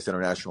rules-based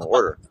international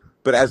order.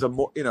 But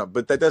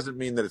but that doesn't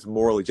mean that it's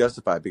morally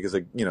justified because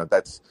I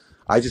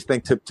just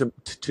think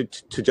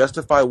to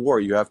justify war,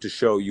 you have to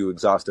show you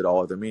exhausted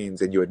all other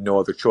means and you had no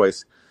other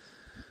choice.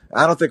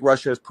 I don't think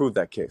Russia has proved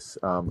that case,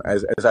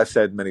 as I've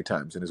said many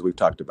times and as we've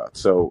talked about.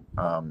 So,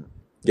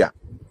 yeah.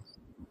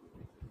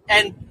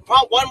 And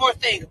one more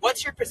thing,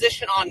 what's your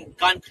position on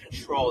gun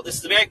control? This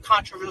is a very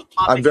controversial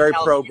topic. I'm very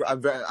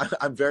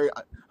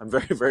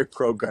very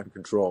pro gun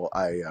control.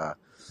 I'm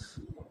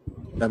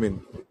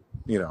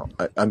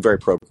very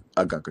pro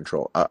gun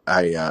control.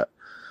 I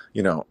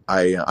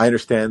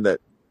understand that.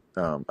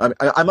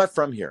 I'm not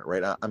from here,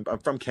 right? I'm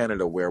from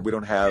Canada, where we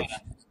don't have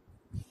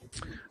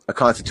a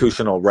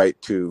constitutional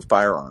right to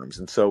firearms,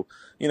 and so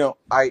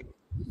I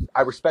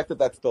respect that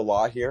that's the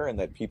law here, and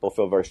that people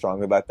feel very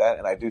strongly about that.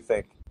 And I do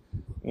think,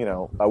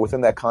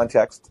 within that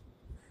context,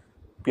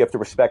 you have to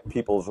respect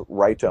people's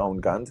right to own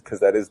guns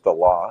because that is the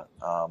law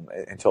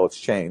until it's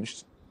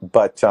changed.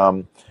 But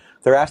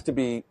there has to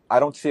be. I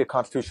don't see a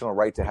constitutional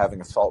right to having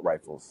assault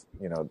rifles.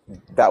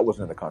 That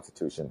wasn't in the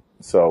Constitution.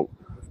 So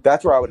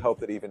that's where I would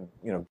hope that even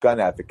gun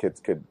advocates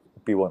could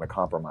be willing to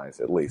compromise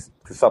at least,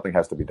 because something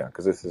has to be done,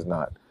 because this is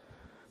not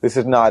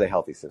a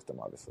healthy system,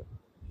 obviously.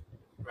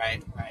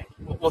 Right.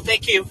 Well,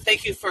 thank you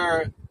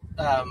for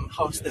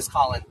hosting this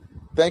call-in.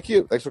 Thank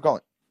you. Thanks for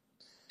calling.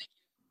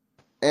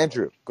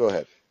 Andrew, go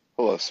ahead.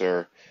 Hello,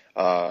 sir.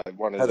 I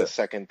wanted to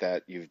second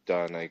that you've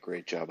done a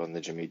great job on the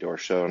Jimmy Dore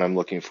Show, and I'm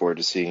looking forward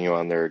to seeing you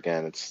on there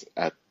again. It's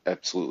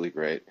absolutely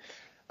great.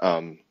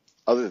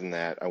 Other than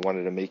that, I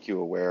wanted to make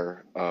you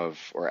aware of,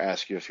 or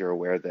ask you if you're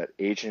aware that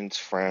Agence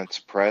France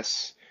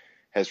Presse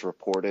has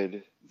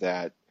reported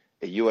that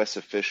a U.S.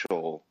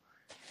 official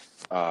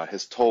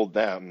has told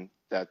them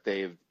that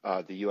the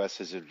U.S.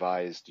 has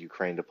advised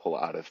Ukraine to pull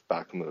out of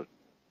Bakhmut.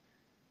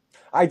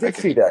 I did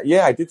see that.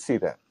 Yeah, I did see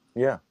that.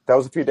 Yeah, that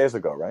was a few days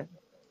ago, right?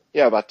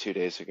 Yeah, about 2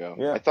 days ago.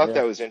 Yeah, I thought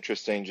that was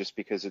interesting just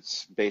because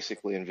it's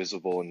basically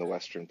invisible in the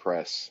Western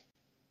press,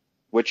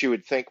 which you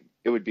would think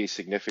it would be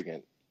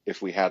significant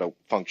if we had a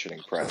functioning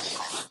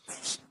press.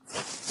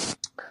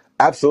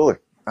 Absolutely.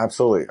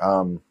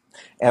 And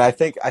I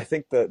think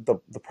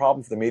the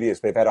problem for the media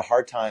is they've had a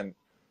hard time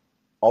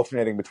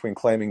alternating between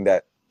claiming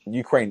that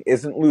Ukraine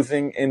isn't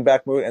losing in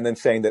Bakhmut and then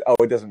saying that,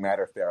 it doesn't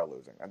matter if they are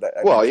losing.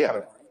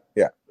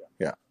 Yeah.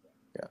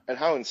 And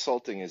how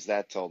insulting is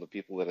that to all the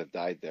people that have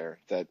died there?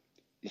 That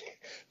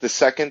the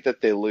second that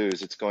they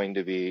lose, it's going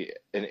to be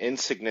an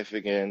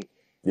insignificant,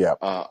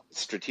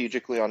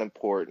 strategically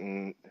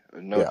unimportant,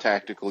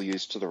 tactical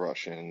use to the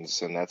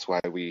Russians, and that's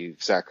why we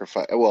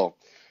sacrifice. Well,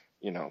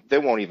 they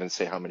won't even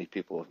say how many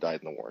people have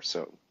died in the war.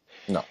 So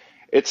no,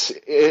 I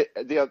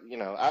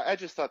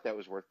just thought that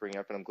was worth bringing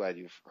up, and I'm glad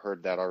you've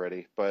heard that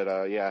already. But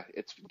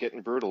it's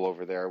getting brutal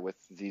over there with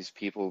these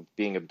people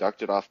being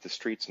abducted off the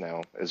streets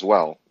now as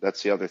well.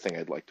 That's the other thing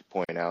I'd like to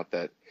point out,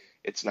 that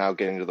it's now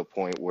getting to the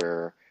point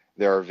where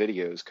there are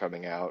videos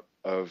coming out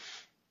of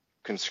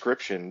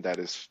conscription that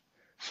is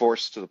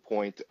forced to the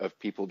point of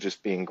people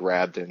just being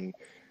grabbed and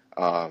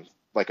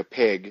like a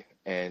pig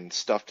and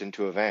stuffed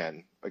into a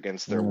van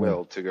against their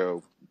will to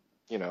go,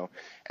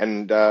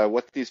 and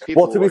what these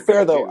people. Well, to be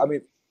fair, though,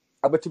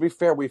 but to be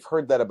fair, we've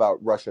heard that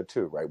about Russia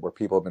too, right? Where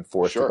people have been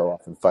forced to go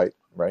off and fight,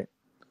 right?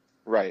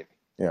 Right.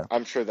 Yeah.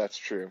 I'm sure that's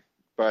true,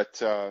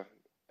 but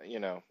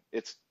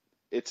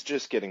it's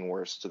just getting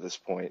worse to this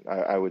point.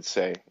 I would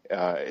say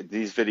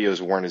these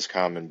videos weren't as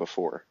common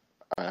before.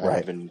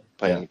 I've been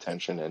paying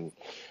attention, and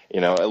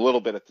a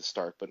little bit at the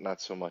start, but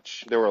not so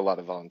much. There were a lot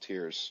of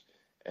volunteers,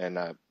 and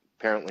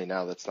apparently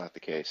now that's not the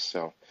case.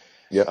 So,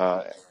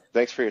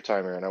 thanks for your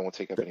time, Aaron. I won't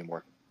take up any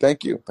more.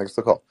 Thank you. Thanks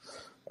for the call.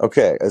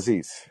 Okay,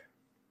 Aziz.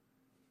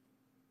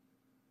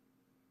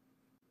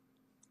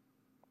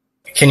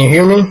 Can you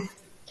hear me?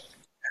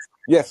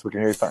 Yes, we can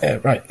hear you fine.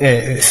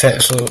 Right.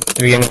 So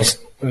to be honest,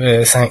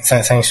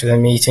 Thanks for the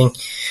meeting.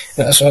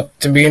 So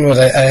to begin with,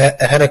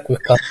 I had a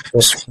quick comment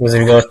with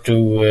regard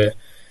to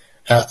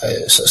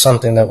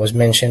something that was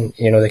mentioned.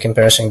 The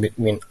comparison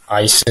between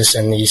ISIS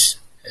and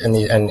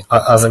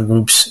other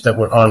groups that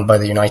were armed by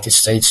the United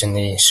States in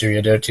the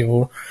Syria Dirty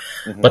War.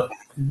 Mm-hmm. But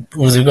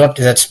with regard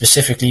to that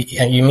specifically,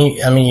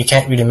 you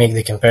can't really make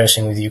the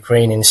comparison with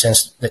Ukraine in the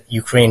sense that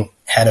Ukraine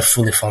had a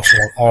fully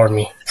functional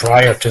army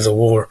prior to the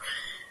war,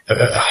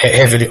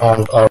 heavily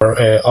armed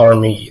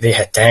army. They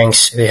had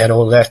tanks, they had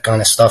all that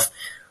kind of stuff.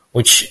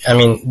 Which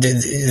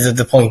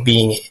the point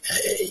being,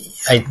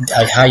 I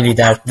highly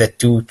doubt that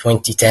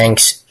 20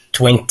 tanks,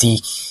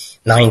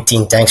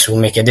 19 tanks will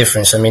make a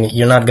difference.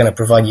 You're not going to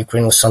provide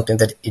Ukraine with something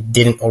that it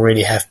didn't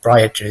already have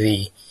prior to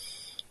the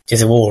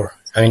war.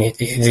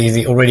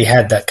 They already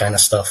had that kind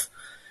of stuff.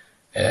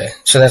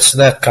 So that's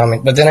that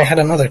comment. But then I had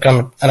another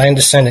comment, and I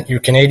understand that you're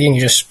Canadian. You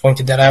just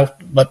pointed that out.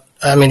 But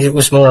it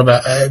was more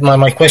about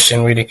my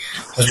question. Really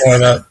was more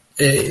about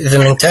the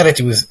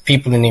mentality with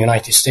people in the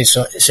United States.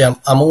 So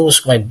I'm always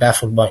quite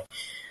baffled by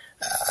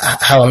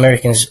how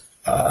Americans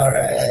are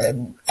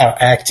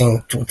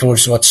acting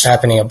towards what's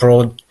happening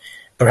abroad.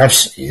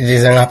 Perhaps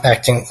they're not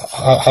acting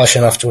harsh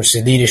enough towards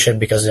the leadership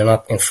because they're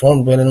not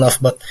informed well enough.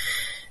 But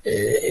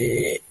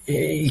I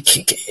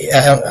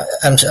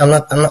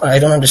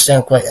don't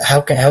understand quite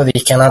how they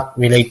cannot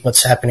relate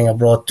what's happening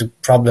abroad to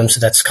problems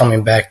that's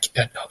coming back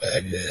at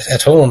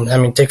home. I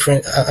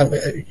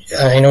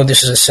know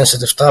this is a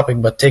sensitive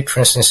topic, but take for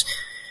instance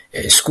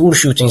school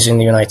shootings in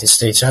the United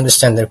States. I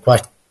understand they're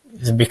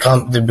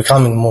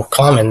becoming more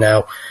common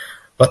now,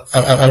 but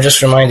I'm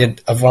just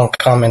reminded of one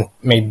comment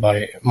made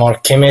by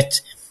Mark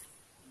Kimmett.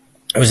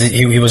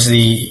 He was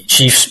the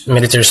chief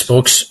military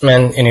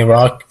spokesman in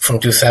Iraq from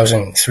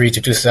 2003 to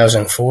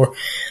 2004.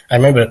 I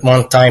remember at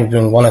one time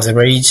during one of the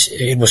raids,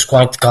 it was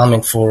quite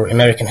common for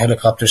American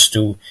helicopters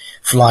to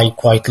fly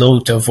quite low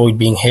to avoid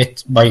being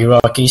hit by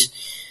Iraqis.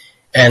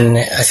 And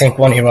I think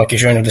one Iraqi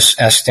journalist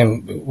asked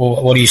him,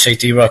 well, what do you say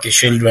to Iraqi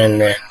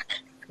children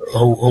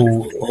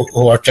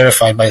who are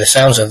terrified by the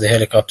sounds of the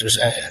helicopters?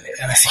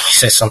 And I think he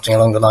said something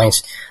along the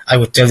lines, I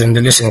would tell them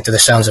they're listening to the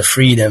sounds of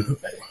freedom.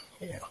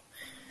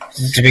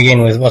 To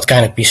begin with, what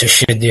kind of piece of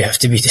shit do you have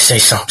to be to say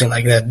something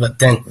like that? But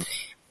then,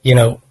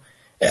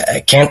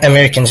 can't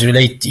Americans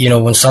relate,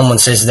 when someone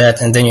says that,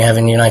 and then you have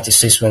in the United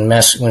States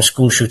when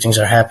school shootings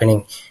are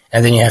happening,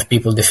 and then you have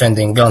people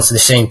defending guns, the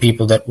same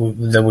people that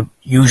would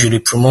usually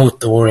promote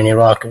the war in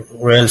Iraq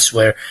or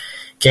elsewhere.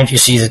 Can't you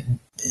see that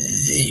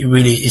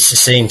really it's the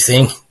same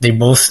thing? They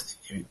both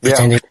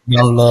pretending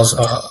gun laws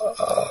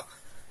are.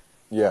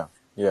 Yeah.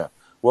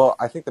 Well,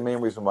 I think the main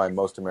reason why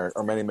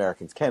many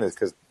Americans can is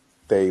because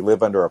they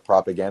live under a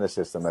propaganda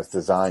system that's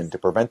designed to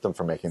prevent them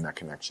from making that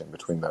connection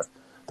between the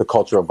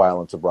culture of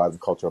violence abroad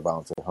and culture of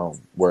violence at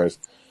home. Whereas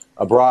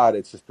abroad,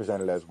 it's just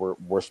presented as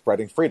we're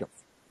spreading freedom,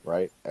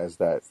 right? As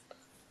that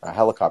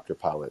helicopter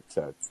pilot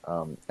said.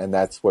 And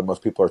that's what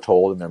most people are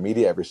told in their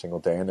media every single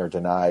day, and they're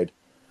denied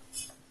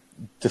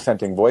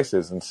dissenting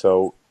voices. And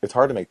so it's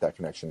hard to make that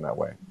connection that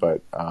way.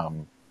 But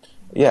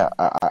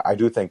I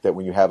do think that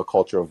when you have a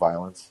culture of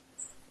violence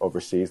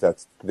overseas,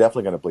 that's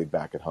definitely going to bleed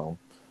back at home.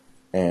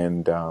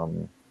 And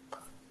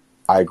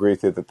I agree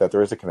with you that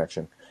there is a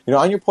connection.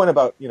 On your point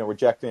about,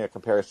 rejecting a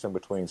comparison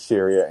between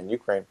Syria and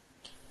Ukraine,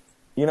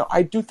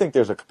 I do think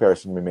there's a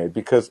comparison to be made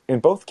because in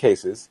both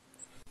cases,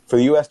 for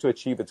the U.S. to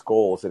achieve its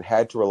goals, it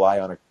had to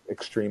rely on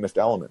extremist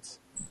elements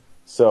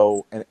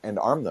and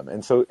arm them.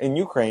 And so in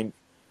Ukraine,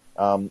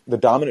 the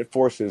dominant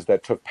forces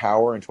that took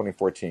power in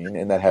 2014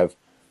 and that have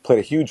played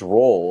a huge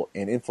role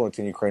in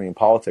influencing Ukrainian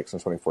politics in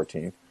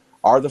 2014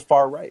 are the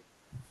far right.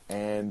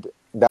 And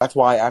that's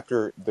why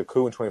after the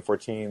coup in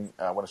 2014,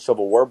 when a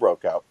civil war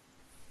broke out,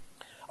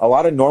 a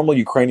lot of normal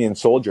Ukrainian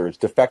soldiers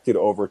defected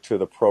over to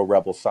the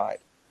pro-rebel side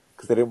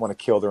because they didn't want to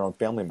kill their own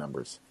family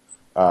members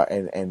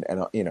and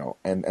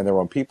their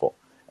own people.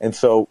 And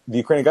so the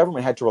Ukrainian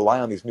government had to rely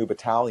on these new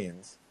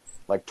battalions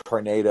like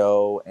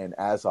Tornado and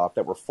Azov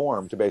that were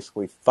formed to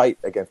basically fight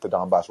against the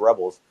Donbass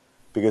rebels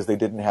because they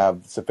didn't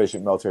have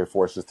sufficient military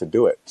forces to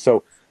do it.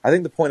 So I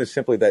think the point is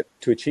simply that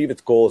to achieve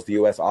its goals, the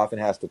U.S. often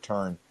has to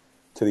turn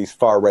to these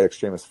far-right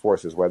extremist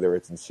forces, whether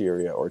it's in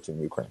Syria or it's in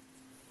Ukraine.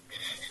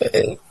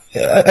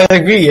 I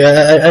agree.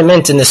 I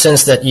meant in the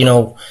sense that,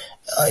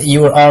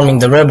 you were arming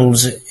the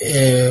rebels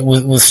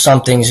with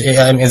something.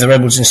 The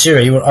rebels in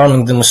Syria, you were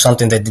arming them with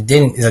something that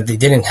they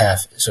didn't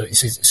have. So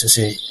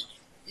it's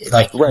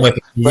like right.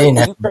 Weapons they didn't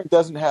have. Ukraine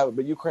doesn't have.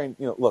 But Ukraine,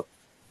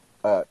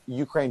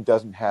 Ukraine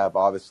doesn't have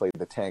obviously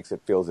the tanks it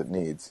feels it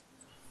needs.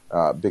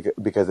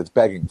 Because it's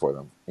begging for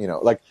them,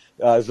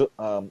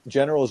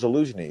 General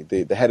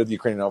Zaluzhny, the head of the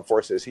Ukrainian armed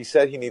forces, he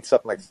said he needs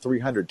something like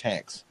 300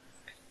 tanks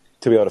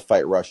to be able to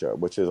fight Russia,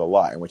 which is a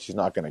lot, and which he's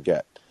not going to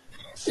get.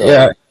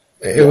 So,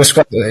 it was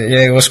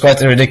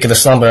quite a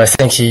ridiculous number. I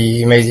think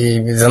he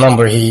made the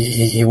number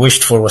he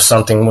wished for was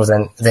something more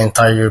than the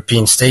entire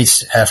European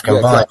states have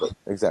combined. Yeah,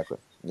 exactly.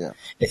 Yeah.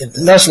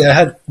 Lastly, I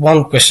had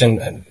one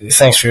question.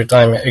 Thanks for your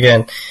time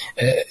again.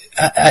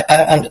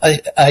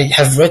 I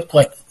have read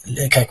quite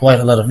quite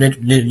a lot of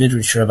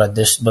literature about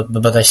this,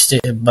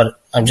 but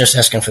I'm just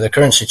asking for the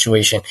current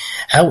situation.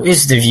 How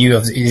is the view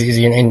of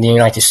in the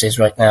United States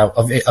right now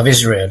of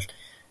Israel,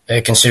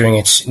 considering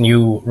its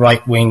new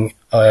right wing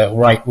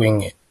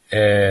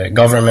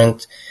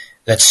government?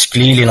 That's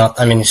clearly not.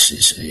 I mean,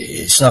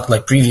 it's not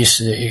like previous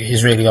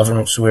Israeli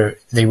governments where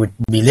they would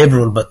be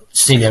liberal, but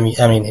still, I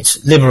mean,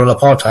 it's liberal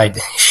apartheid,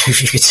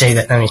 if you could say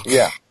that. I mean,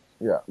 yeah.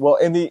 Well,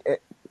 in the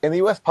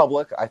U.S.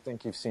 public, I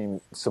think you've seen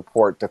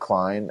support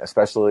decline,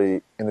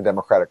 especially in the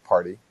Democratic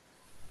Party.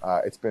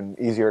 It's been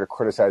easier to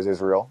criticize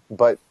Israel,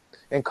 but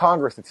in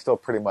Congress, it's still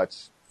pretty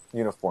much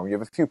uniform. You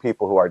have a few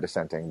people who are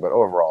dissenting, but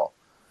overall,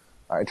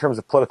 in terms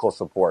of political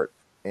support,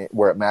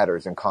 where it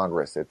matters in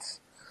Congress, it's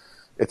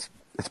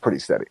pretty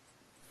steady.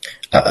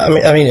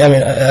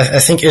 I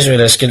think Israel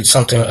has killed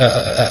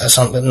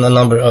a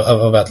number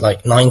of about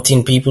like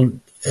 19 people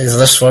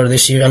thus far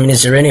this year. I mean,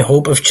 is there any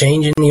hope of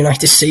change in the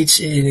United States,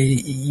 in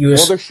the U.S.?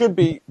 Well, there should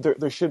be.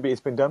 There should be. It's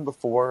been done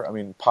before. I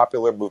mean,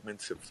 popular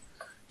movements have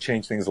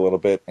changed things a little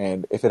bit,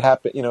 and if it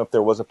happened, if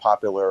there was a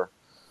popular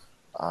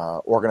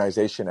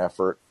organizing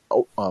effort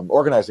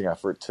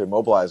to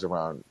mobilize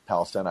around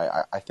Palestine,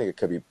 I think it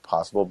could be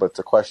possible. But it's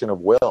a question of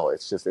will.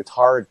 It's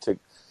hard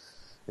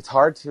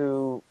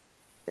to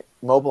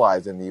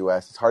mobilize in the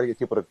U.S. It's hard to get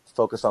people to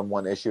focus on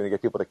one issue and to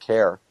get people to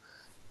care.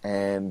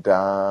 And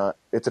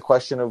it's a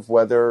question of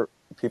whether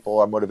people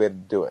are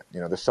motivated to do it.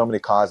 There's so many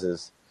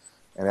causes,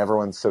 and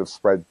everyone's sort of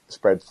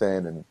spread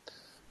thin, and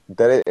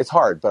that it's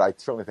hard. But I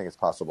certainly think it's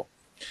possible.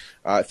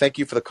 Thank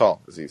you for the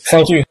call, Aziz.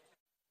 Thank you,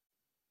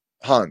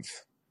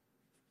 Hans.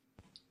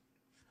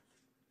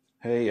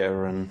 Hey,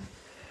 Aaron.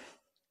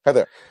 Hi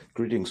there.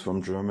 Greetings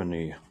from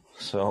Germany.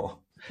 So,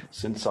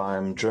 since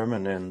I'm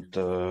German and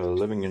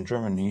living in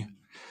Germany,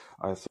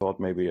 I thought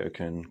maybe I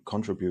can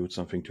contribute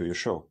something to your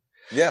show.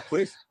 Yeah,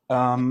 please.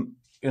 I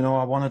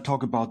want to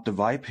talk about the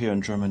vibe here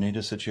in Germany,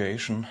 the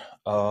situation.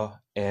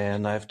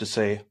 And I have to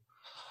say,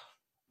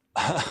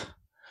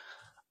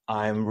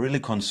 I'm really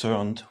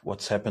concerned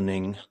what's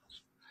happening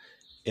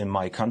in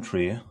my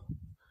country,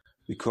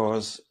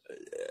 because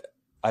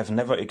I've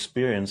never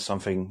experienced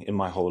something in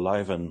my whole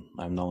life, and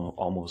I'm now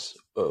almost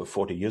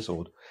 40 years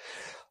old.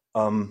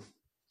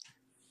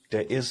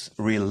 There is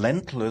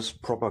relentless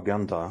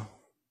propaganda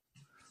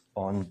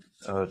on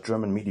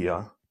German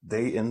media,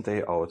 day in,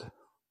 day out.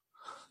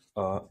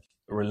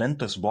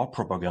 Relentless war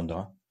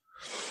propaganda,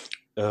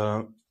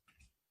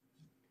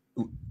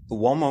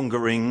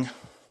 warmongering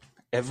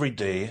every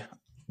day,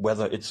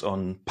 whether it's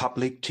on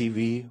public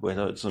TV,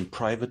 whether it's on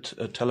private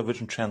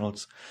television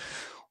channels,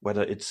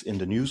 whether it's in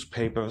the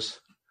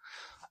newspapers.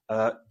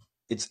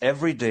 It's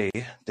every day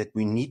that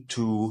we need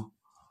to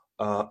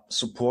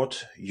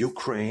support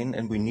Ukraine,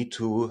 and we need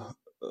to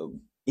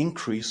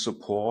increase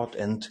support,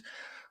 and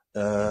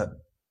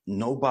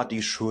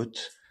nobody should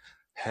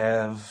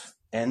have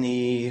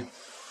any,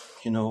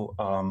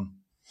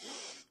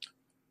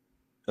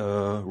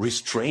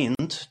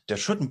 restraint. There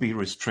shouldn't be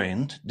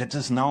restraint.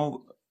 That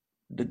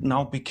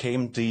now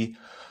became the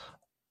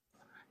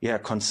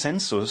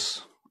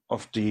consensus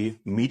of the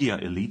media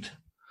elite,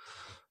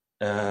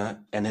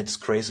 and it's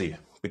crazy,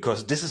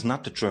 because this is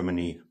not the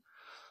Germany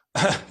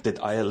that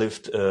I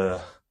lived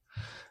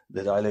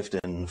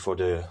in for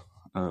the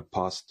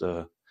past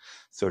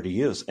 30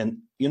 years. And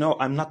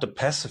I'm not a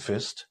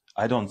pacifist.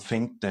 I don't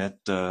think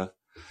that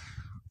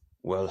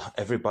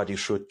everybody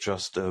should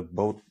just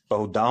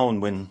bow down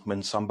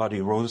when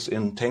somebody rolls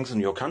in tanks in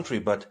your country,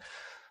 but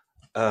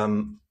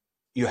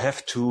you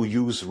have to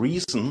use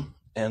reason,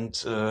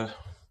 and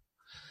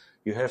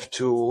you have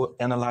to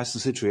analyze the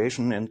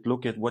situation and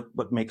look at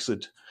what makes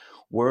it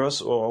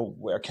worse, or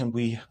where can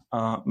we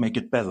make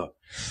it better.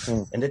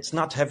 And it's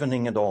not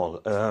happening at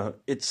all.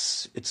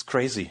 It's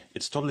crazy.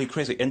 It's totally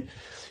crazy. And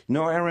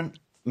Aaron,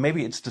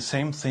 maybe it's the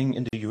same thing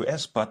in the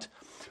US, but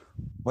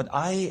what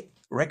I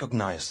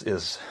recognize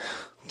is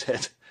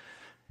that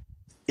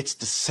it's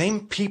the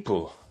same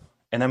people,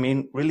 and I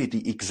mean really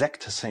the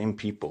exact same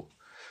people,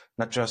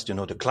 not just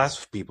the class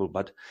of people,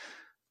 but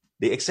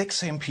the exact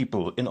same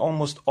people in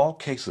almost all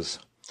cases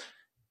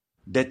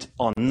that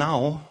are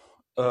now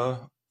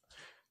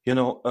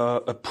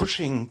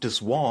pushing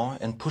this war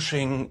and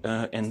pushing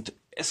and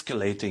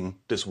escalating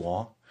this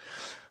war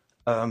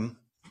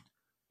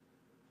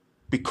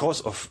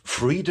because of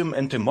freedom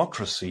and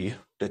democracy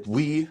that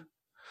we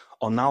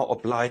are now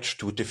obliged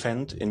to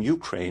defend in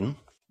Ukraine,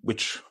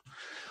 which,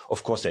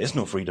 of course, there is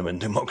no freedom and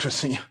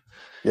democracy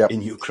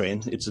in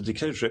Ukraine. It's a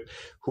dictatorship.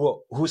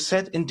 Who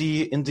said in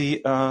the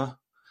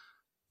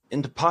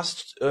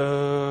past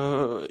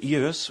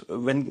years,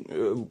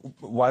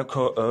 while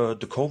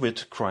the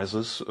COVID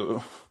crisis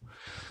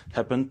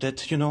happened,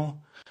 that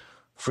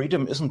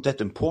freedom isn't that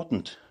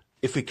important.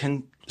 If we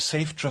can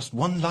save just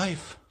one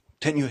life,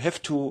 then you have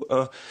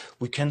to.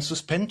 We can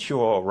suspend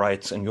your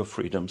rights and your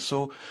freedom.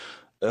 So.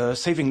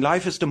 Saving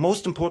life is the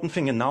most important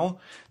thing, and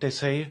now they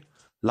say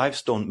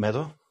lives don't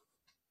matter.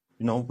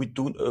 We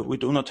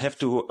do not have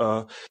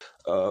to.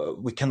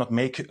 We cannot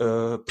make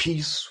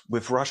peace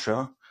with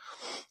Russia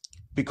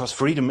because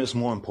freedom is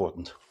more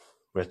important.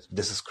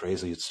 This is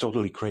crazy. It's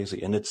totally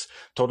crazy, and it's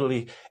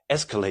totally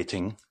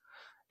escalating.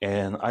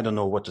 And I don't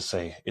know what to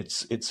say. It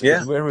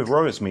very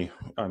worries me.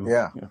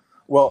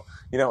 Well,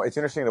 it's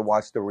interesting to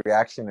watch the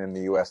reaction in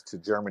the U.S. to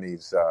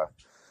Germany's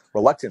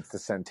reluctance to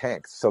send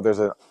tanks. So there's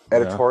an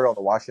editorial in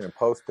the Washington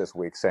Post this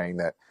week saying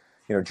that,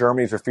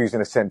 Germany's refusing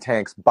to send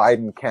tanks.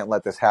 Biden can't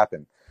let this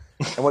happen.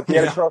 And what the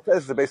editorial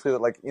says is basically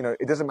that,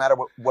 it doesn't matter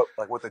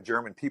what the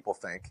German people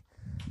think.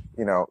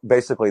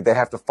 Basically they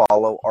have to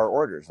follow our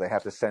orders. They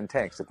have to send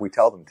tanks if we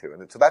tell them to.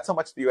 And so that's how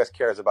much the U.S.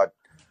 cares about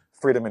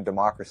freedom and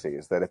democracy,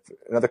 is that if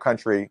another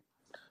country,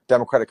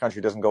 democratic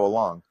country, doesn't go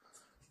along,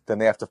 then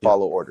they have to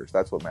follow orders.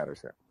 That's what matters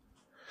here.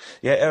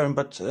 Yeah, Aaron,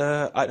 but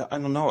I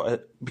don't know,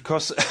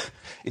 because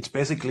it's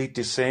basically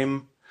the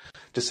same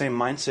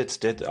mindsets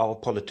that our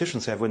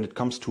politicians have when it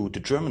comes to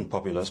the German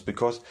populace,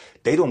 because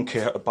they don't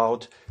care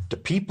about the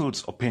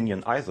people's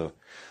opinion either.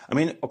 I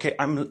mean, okay,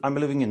 I'm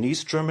living in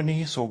East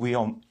Germany, so we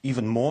are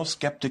even more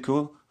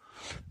skeptical.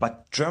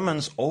 But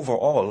Germans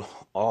overall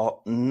are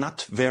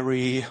not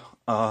very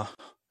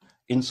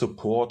in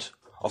support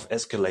of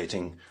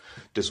escalating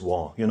this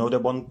war.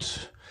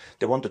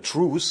 They want a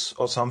truce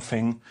or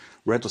something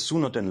rather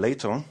sooner than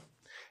later,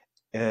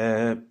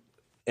 and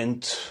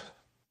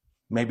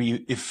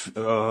maybe if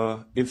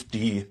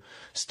the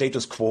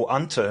status quo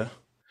ante,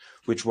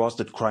 which was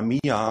that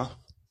Crimea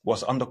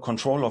was under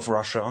control of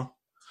Russia,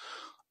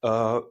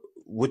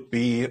 would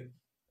be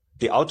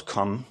the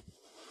outcome,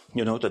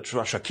 that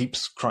Russia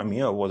keeps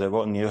Crimea or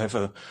whatever, and you have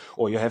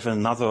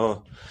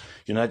another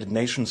United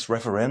Nations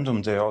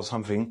referendum there or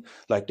something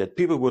like that.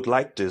 People would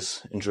like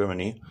this in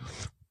Germany.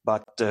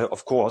 But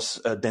of course,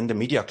 then the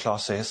media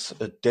class says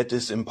that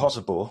is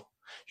impossible.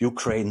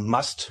 Ukraine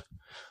must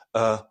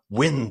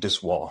win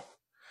this war.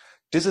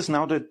 This is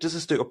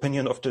the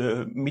opinion of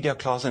the media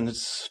class, and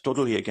it's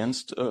totally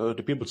against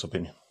the people's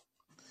opinion.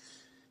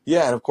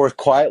 Yeah, and of course,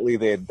 quietly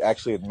they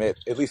actually admit,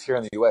 at least here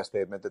in the U.S.,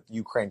 they admit that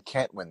Ukraine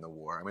can't win the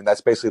war. I mean,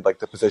 that's basically like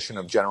the position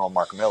of General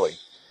Mark Milley.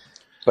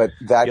 But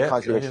that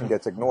contradiction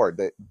gets ignored.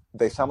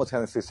 They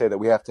simultaneously say that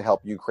we have to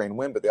help Ukraine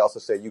win, but they also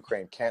say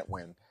Ukraine can't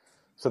win.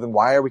 So then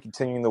why are we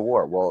continuing the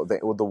war? Well,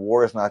 the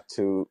war is not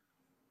to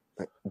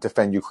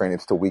defend Ukraine,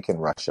 it's to weaken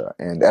Russia.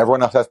 And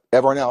everyone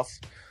else,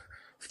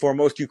 for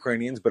most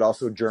Ukrainians, but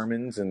also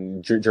Germans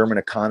and German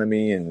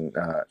economy and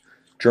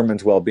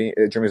Germany's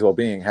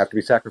well-being have to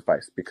be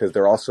sacrificed, because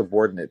they're all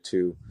subordinate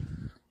to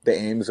the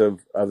aims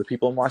of the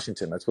people in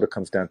Washington. That's what it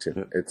comes down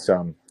to. It's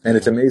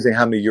it's amazing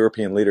how many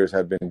European leaders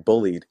have been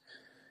bullied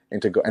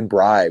and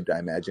bribed, I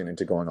imagine,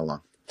 into going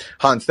along.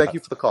 Hans, thank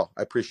you for the call.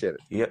 I appreciate it.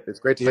 Yeah, it's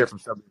great to hear from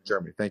somebody in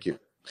Germany. Thank you.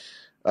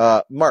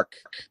 Mark.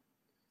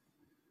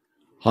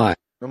 Hi.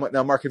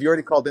 Now, Mark, have you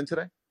already called in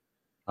today?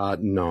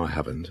 No, I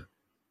haven't.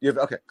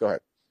 Okay, go ahead.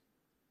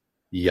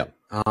 Yeah.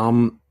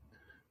 I'm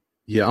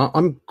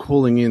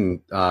calling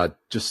in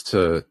just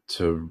to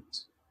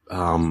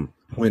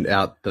point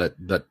out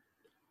that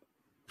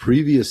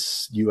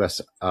previous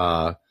U.S.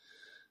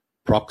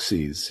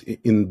 proxies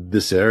in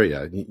this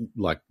area,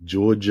 like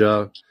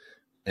Georgia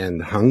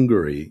and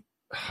Hungary,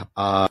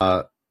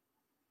 are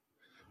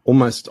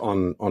almost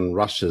on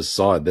Russia's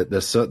side. That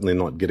they're certainly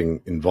not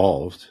getting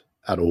involved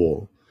at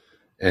all,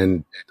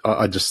 and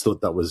I just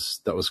thought that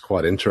was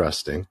quite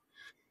interesting.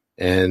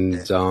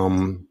 And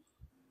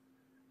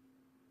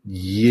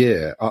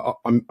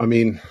I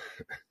mean,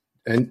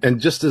 and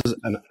just as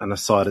an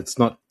aside, it's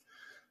not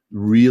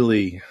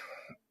really.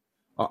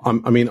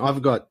 I mean,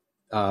 I've got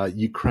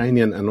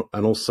Ukrainian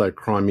and also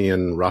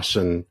Crimean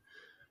Russian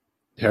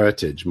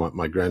heritage.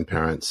 My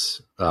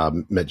grandparents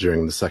met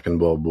during the Second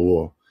World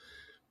War,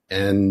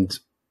 and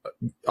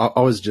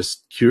I was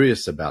just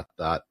curious about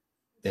that.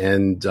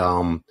 And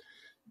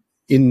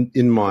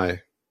in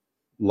my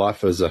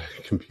life as a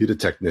computer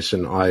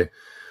technician, I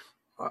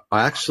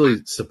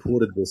actually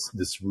supported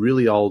this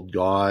really old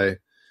guy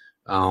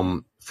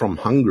from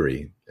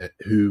Hungary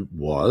who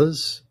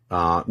was,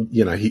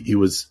 he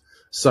was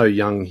so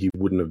young he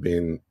wouldn't have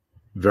been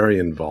very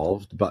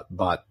involved, but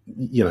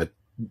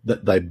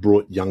that they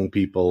brought young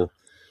people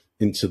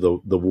into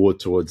the war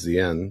towards the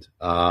end,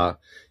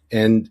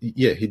 and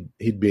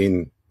he'd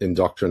been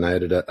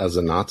indoctrinated as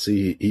a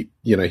Nazi.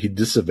 He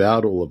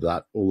disavowed all of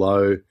that,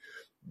 although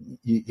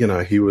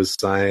he was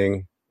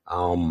saying,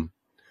 I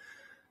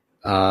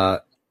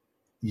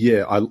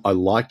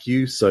like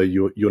you, so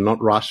you're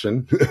not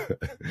Russian.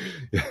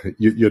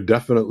 You're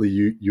definitely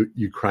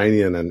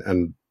Ukrainian,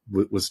 and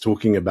was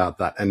talking about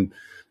that. And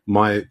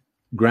my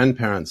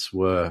grandparents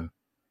were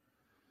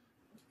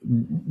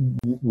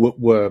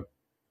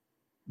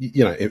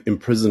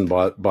imprisoned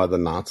by the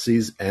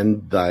Nazis,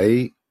 and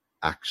they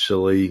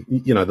actually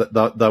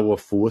they were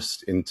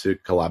forced into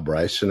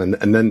collaboration,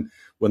 and then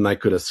when they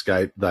could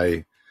escape,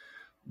 they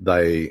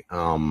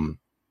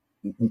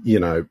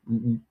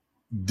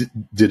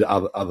did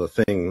other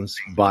things.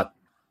 But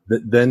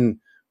then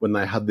when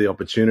they had the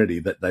opportunity,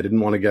 that they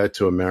didn't want to go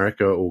to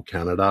America or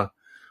Canada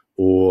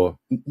or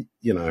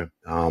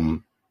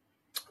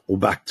or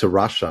back to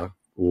Russia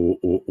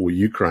or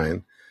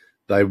Ukraine,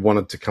 they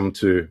wanted to come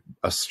to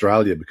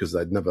Australia because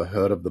they'd never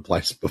heard of the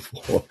place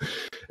before,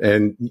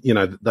 and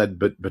they'd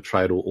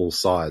betrayed all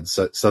sides.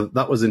 So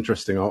that was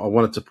interesting. I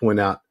wanted to point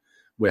out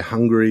where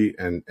Hungary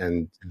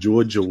and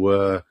Georgia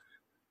were,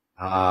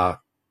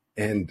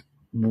 and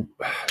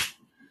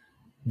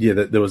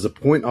there was a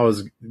point I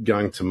was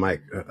going to make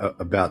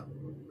about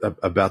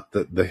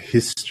the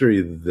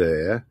history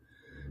there.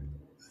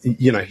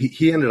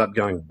 He ended up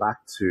going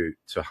back to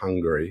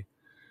Hungary,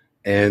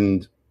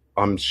 and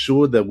I'm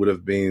sure there would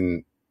have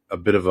been a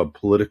bit of a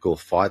political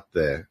fight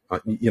there.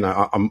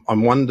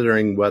 I'm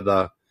wondering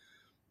whether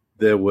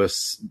there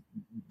was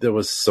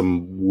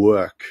some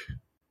work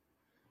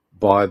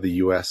by the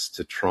US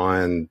to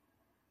try and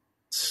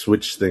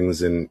switch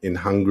things in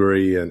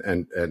Hungary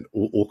and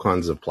all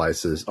kinds of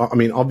places. I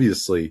mean,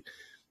 obviously,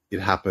 it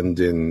happened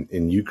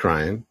in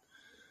Ukraine,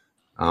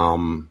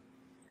 and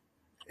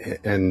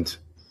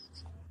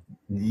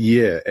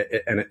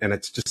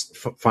it's just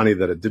funny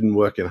that it didn't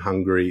work in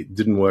Hungary,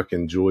 didn't work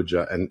in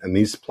Georgia, and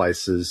these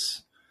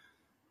places.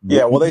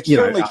 Yeah, well, they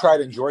certainly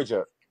tried in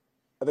Georgia.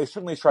 They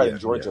certainly tried in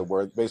Georgia,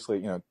 where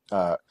basically, in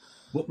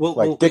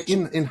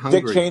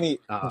Hungary,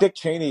 Dick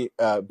Cheney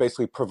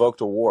basically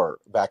provoked a war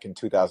back in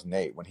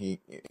 2008 when he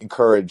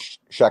encouraged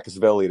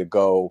Saakashvili to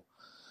go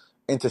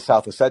into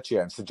South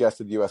Ossetia and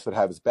suggested the U.S. would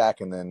have his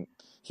back, and then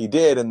he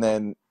did, and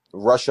then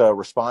Russia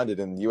responded,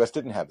 and the U.S.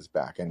 didn't have his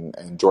back,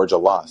 and Georgia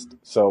lost.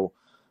 So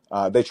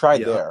they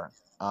tried there.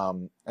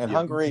 And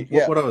Hungary.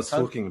 What I was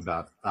talking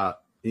about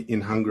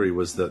in Hungary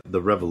was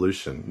the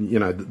revolution.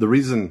 The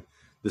reason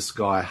this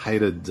guy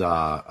hated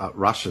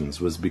Russians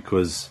was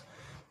because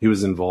he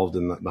was involved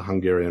in the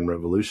Hungarian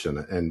Revolution,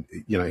 and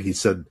he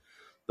said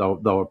they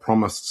were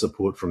promised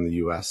support from the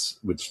U.S.,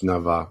 which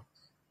never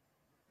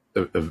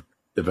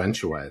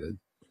eventuated.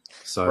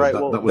 So right.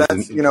 that was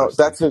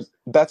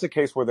that's a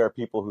case where there are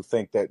people who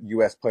think that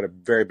U.S. played a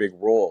very big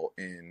role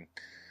in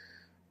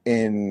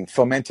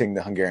fomenting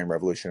the Hungarian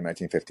Revolution in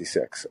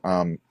 1956.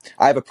 I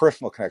have a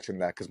personal connection to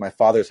that because my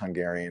father's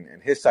Hungarian,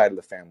 and his side of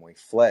the family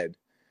fled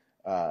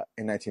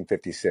in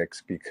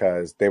 1956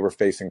 because they were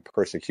facing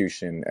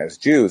persecution as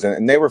Jews,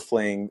 and they were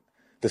fleeing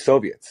the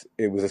Soviets.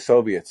 It was the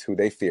Soviets who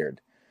they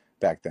feared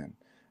back then.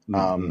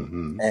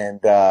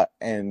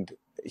 And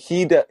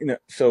he,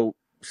 so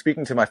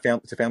speaking to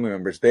family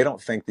members, they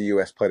don't think the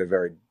U.S. played a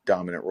very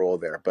dominant role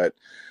there, but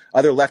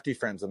other lefty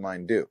friends of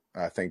mine do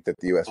think that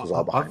the U.S. was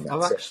all behind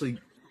that.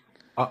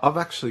 I've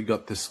actually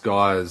got this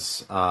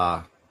guy's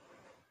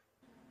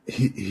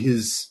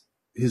his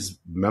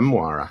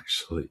memoir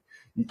actually.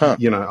 Huh.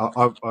 It's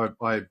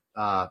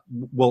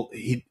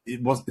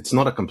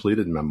not a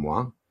completed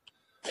memoir.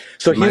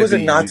 So he was a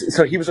Nazi.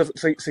 So he was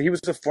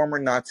a former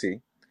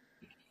Nazi,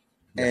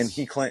 yes.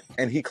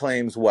 And he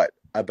claims what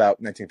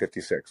about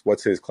 1956?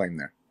 What's his claim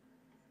there?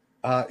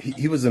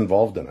 He was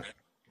involved in it.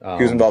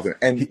 He was involved in it,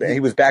 and he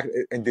was back.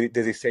 And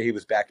does he say he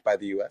was backed by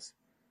the U.S.?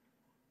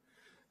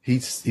 He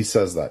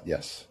says that,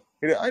 yes.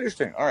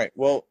 Interesting. All right.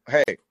 Well,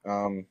 hey,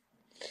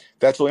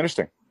 that's really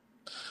interesting.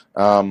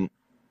 And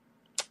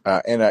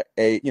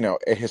a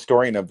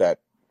historian of that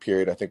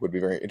period, I think, would be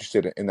very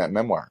interested in that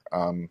memoir.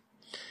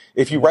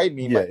 If you write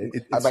me,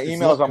 my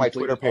email is on my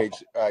Twitter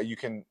page. You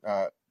can,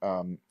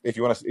 if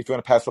you want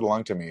to pass it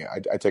along to me, I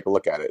take a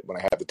look at it when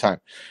I have the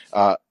time.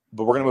 But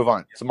we're going to move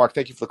on. So, Mark,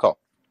 thank you for the call.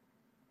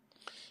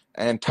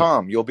 And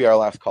Tom, you'll be our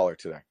last caller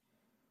today.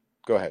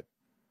 Go ahead.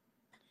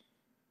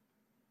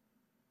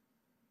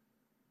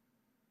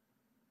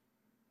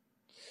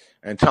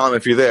 And Tom,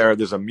 if you're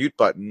there's a mute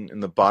button in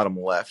the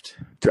bottom left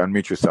to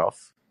unmute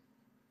yourself.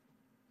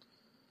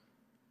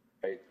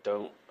 I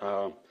don't.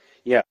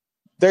 Yeah.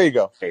 There you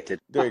go.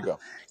 There you go.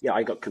 Yeah,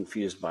 I got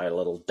confused by a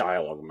little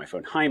dialogue on my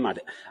phone. Hi,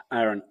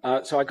 Aaron.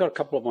 So I got a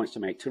couple of points to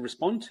make. To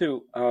respond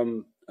to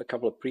a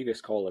couple of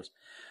previous callers,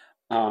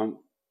 so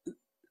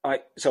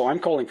I'm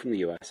calling from the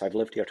US. I've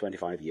lived here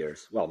 25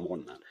 years. Well, more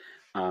than that.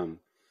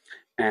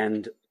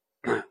 And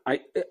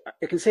I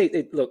can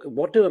say, look,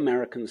 what do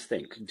Americans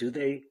think? Do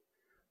they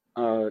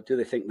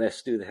think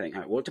this? Do they think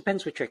that? Well, it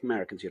depends which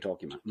Americans you're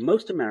talking about.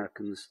 Most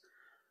Americans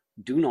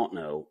do not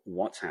know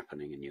what's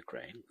happening in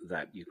Ukraine,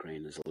 that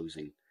Ukraine is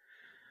losing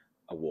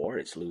a war,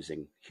 it's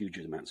losing huge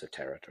amounts of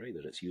territory,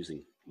 that it's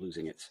losing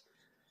its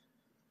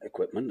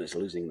equipment, it's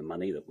losing the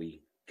money that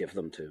we give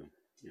them to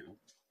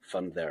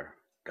fund their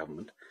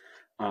government,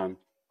 and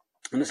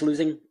it's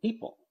losing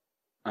people.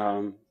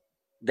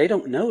 They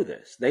don't know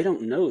this. They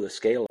don't know the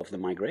scale of the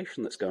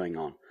migration that's going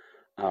on,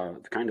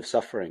 the kind of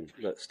suffering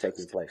that's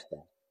taking place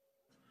there.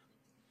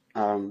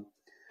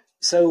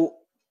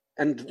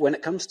 And when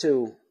it comes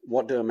to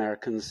what do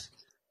Americans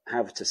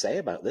have to say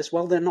about this,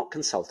 well, they're not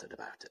consulted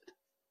about it.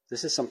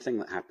 This is something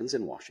that happens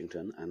in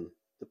Washington, and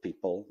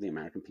the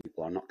American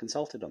people, are not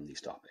consulted on these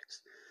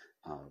topics.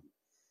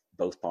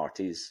 Both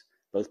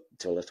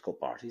political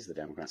parties, the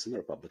Democrats and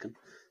the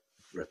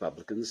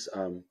Republicans,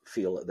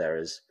 feel that there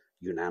is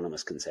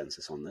unanimous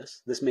consensus on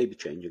this. This may be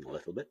changing a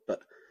little bit,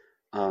 but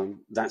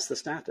that's the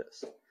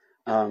status.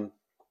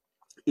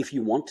 If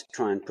you want to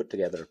try and put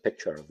together a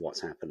picture of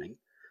what's happening,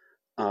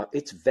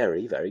 it's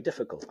very, very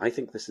difficult. I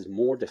think this is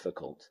more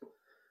difficult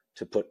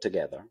to put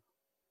together.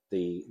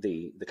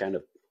 The kind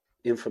of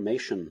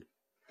information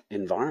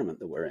environment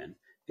that we're in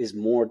is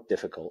more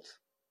difficult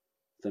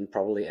than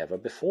probably ever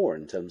before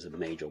in terms of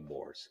major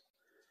wars.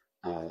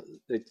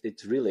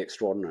 It's really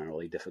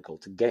extraordinarily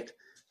difficult to get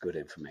good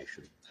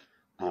information.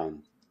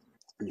 And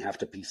you have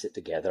to piece it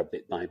together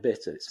bit by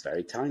bit. It's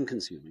very time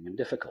consuming and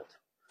difficult.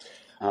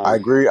 I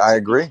agree.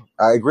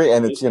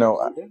 And it's,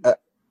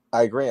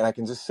 I agree. And I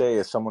can just say,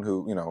 as someone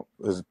who,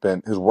 who's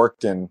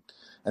worked in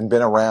and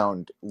been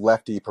around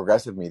lefty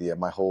progressive media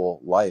my whole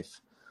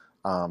life,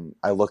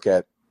 I look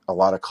at a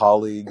lot of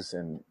colleagues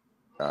and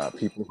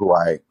people who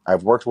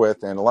I've worked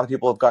with, and a lot of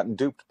people have gotten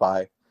duped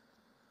by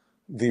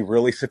the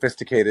really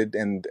sophisticated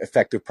and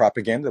effective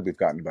propaganda we've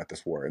gotten about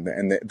this war.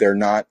 And they're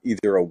not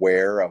either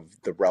aware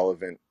of the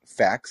relevant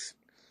facts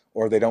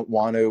or they don't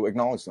want to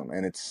acknowledge them.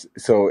 And it's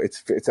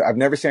I've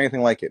never seen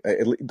anything like it.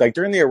 Like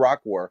during the Iraq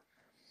War,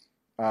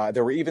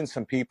 there were even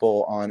some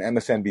people on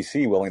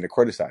MSNBC willing to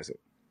criticize it,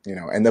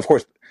 and of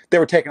course they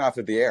were taken off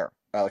of the air.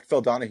 Like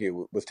Phil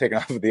Donahue was taken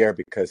off of the air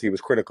because he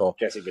was critical.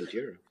 Jesse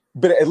Ventura.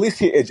 But at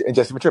least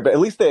but at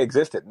least they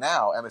existed.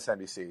 Now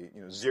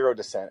MSNBC, zero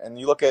dissent. And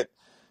you look at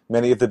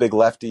many of the big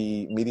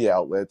lefty media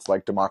outlets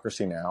like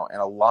Democracy Now,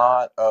 and a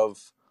lot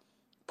of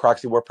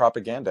proxy war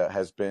propaganda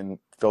has been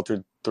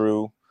filtered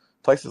through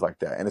places like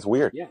that, and it's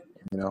weird. Yeah.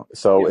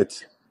 So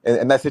it's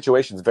in that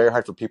situation, it's very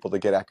hard for people to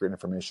get accurate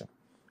information.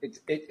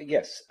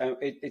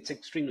 It's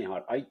extremely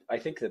hard. I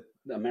think that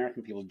the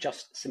American people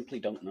just simply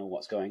don't know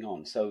what's going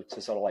on. So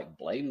to sort of like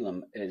blame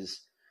them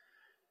is,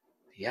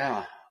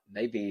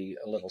 maybe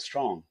a little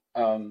strong.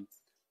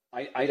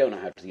 I don't know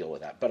how to deal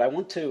with that. But I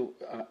want to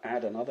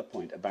add another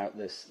point about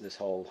this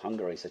whole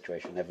Hungary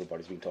situation.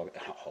 Everybody's been talking.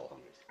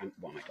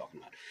 What am I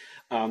talking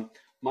about?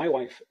 My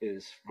wife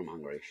is from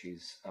Hungary.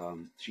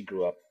 She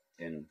grew up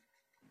in,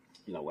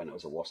 when it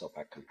was a Warsaw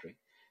Pact country,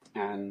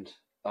 and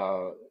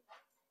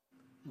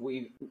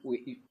we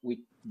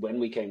when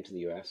we came to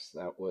the US,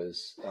 that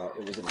was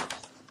it was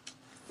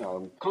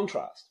a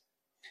contrast.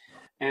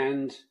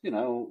 And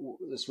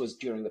this was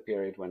during the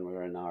period when we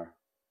were in our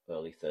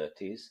early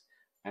 30s,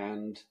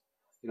 and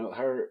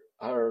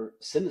her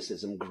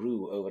cynicism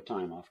grew over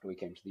time after we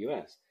came to the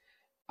US.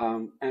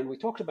 And we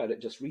talked about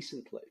it just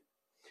recently,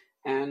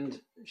 and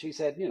she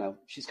said,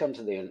 she's come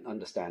to the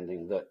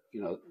understanding that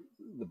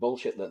the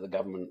bullshit that the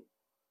government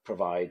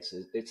provides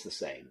it's the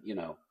same.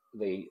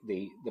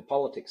 The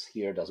politics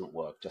here doesn't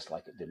work just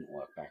like it didn't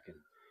work back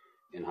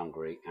in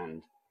Hungary,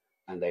 and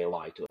they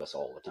lie to us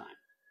all the time.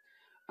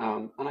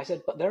 And I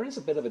said, but there is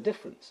a bit of a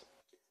difference.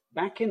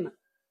 Back in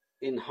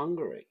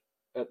Hungary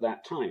at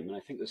that time, and I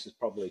think this is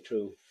probably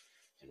true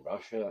in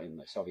Russia, in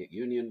the Soviet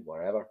Union,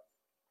 wherever,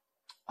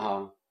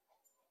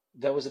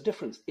 there was a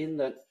difference in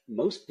that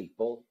most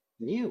people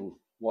knew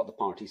what the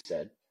party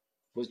said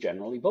was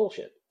generally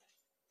bullshit.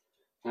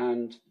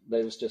 And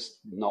there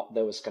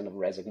was kind of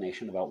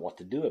resignation about what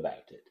to do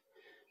about it.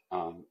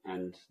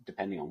 And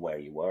depending on where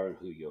you were and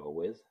who you were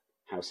with,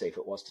 how safe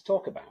it was to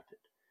talk about it.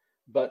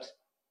 But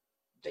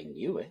they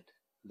knew it.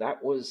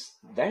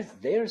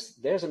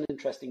 There's an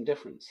interesting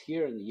difference.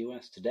 Here in the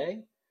US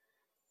today,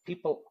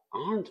 people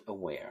aren't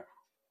aware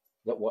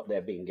that what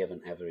they're being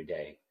given every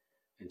day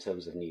in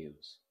terms of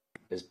news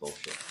is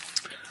bullshit.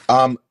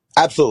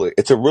 Absolutely.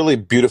 It's a really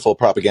beautiful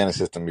propaganda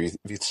system.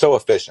 It's so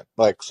efficient.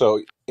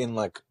 So in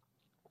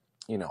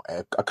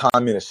a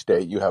communist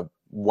state, you have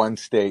one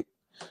state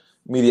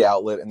media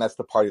outlet, and that's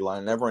the party line,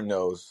 and everyone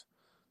knows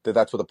that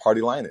that's what the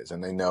party line is,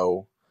 and they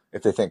know,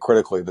 if they think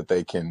critically, that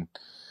they can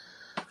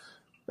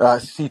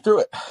see through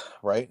it,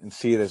 right, and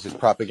see it as just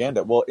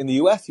propaganda. Well, in the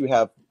U.S., you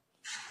have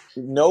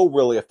no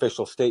really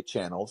official state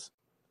channels,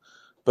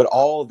 but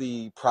all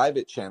the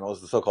private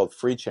channels, the so-called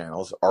free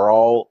channels, are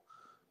all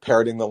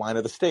parroting the line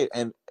of the state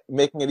and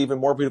making it even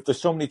more beautiful.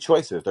 There's so many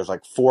choices. There's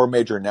like 4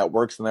 major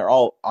networks, and they're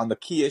all on the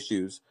key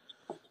issues.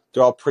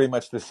 They're all pretty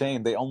much the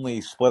same. They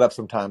only split up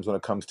sometimes when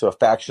it comes to a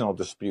factional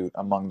dispute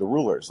among the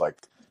rulers, like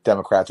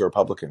Democrats or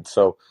Republicans.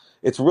 So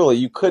it's really,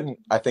 you couldn't,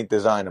 I think,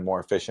 design a more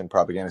efficient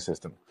propaganda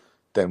system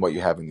than what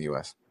you have in the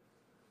U.S.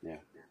 Yeah.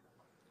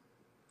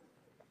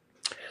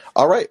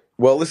 All right.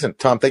 Well, listen,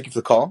 Tom, thank you for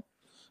the call.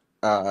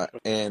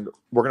 And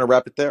we're going to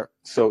wrap it there.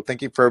 So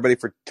thank you for everybody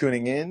for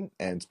tuning in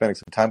and spending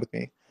some time with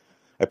me.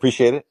 I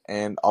appreciate it.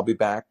 And I'll be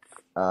back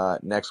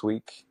next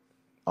week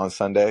on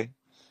Sunday,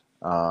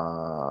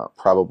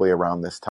 probably around this time.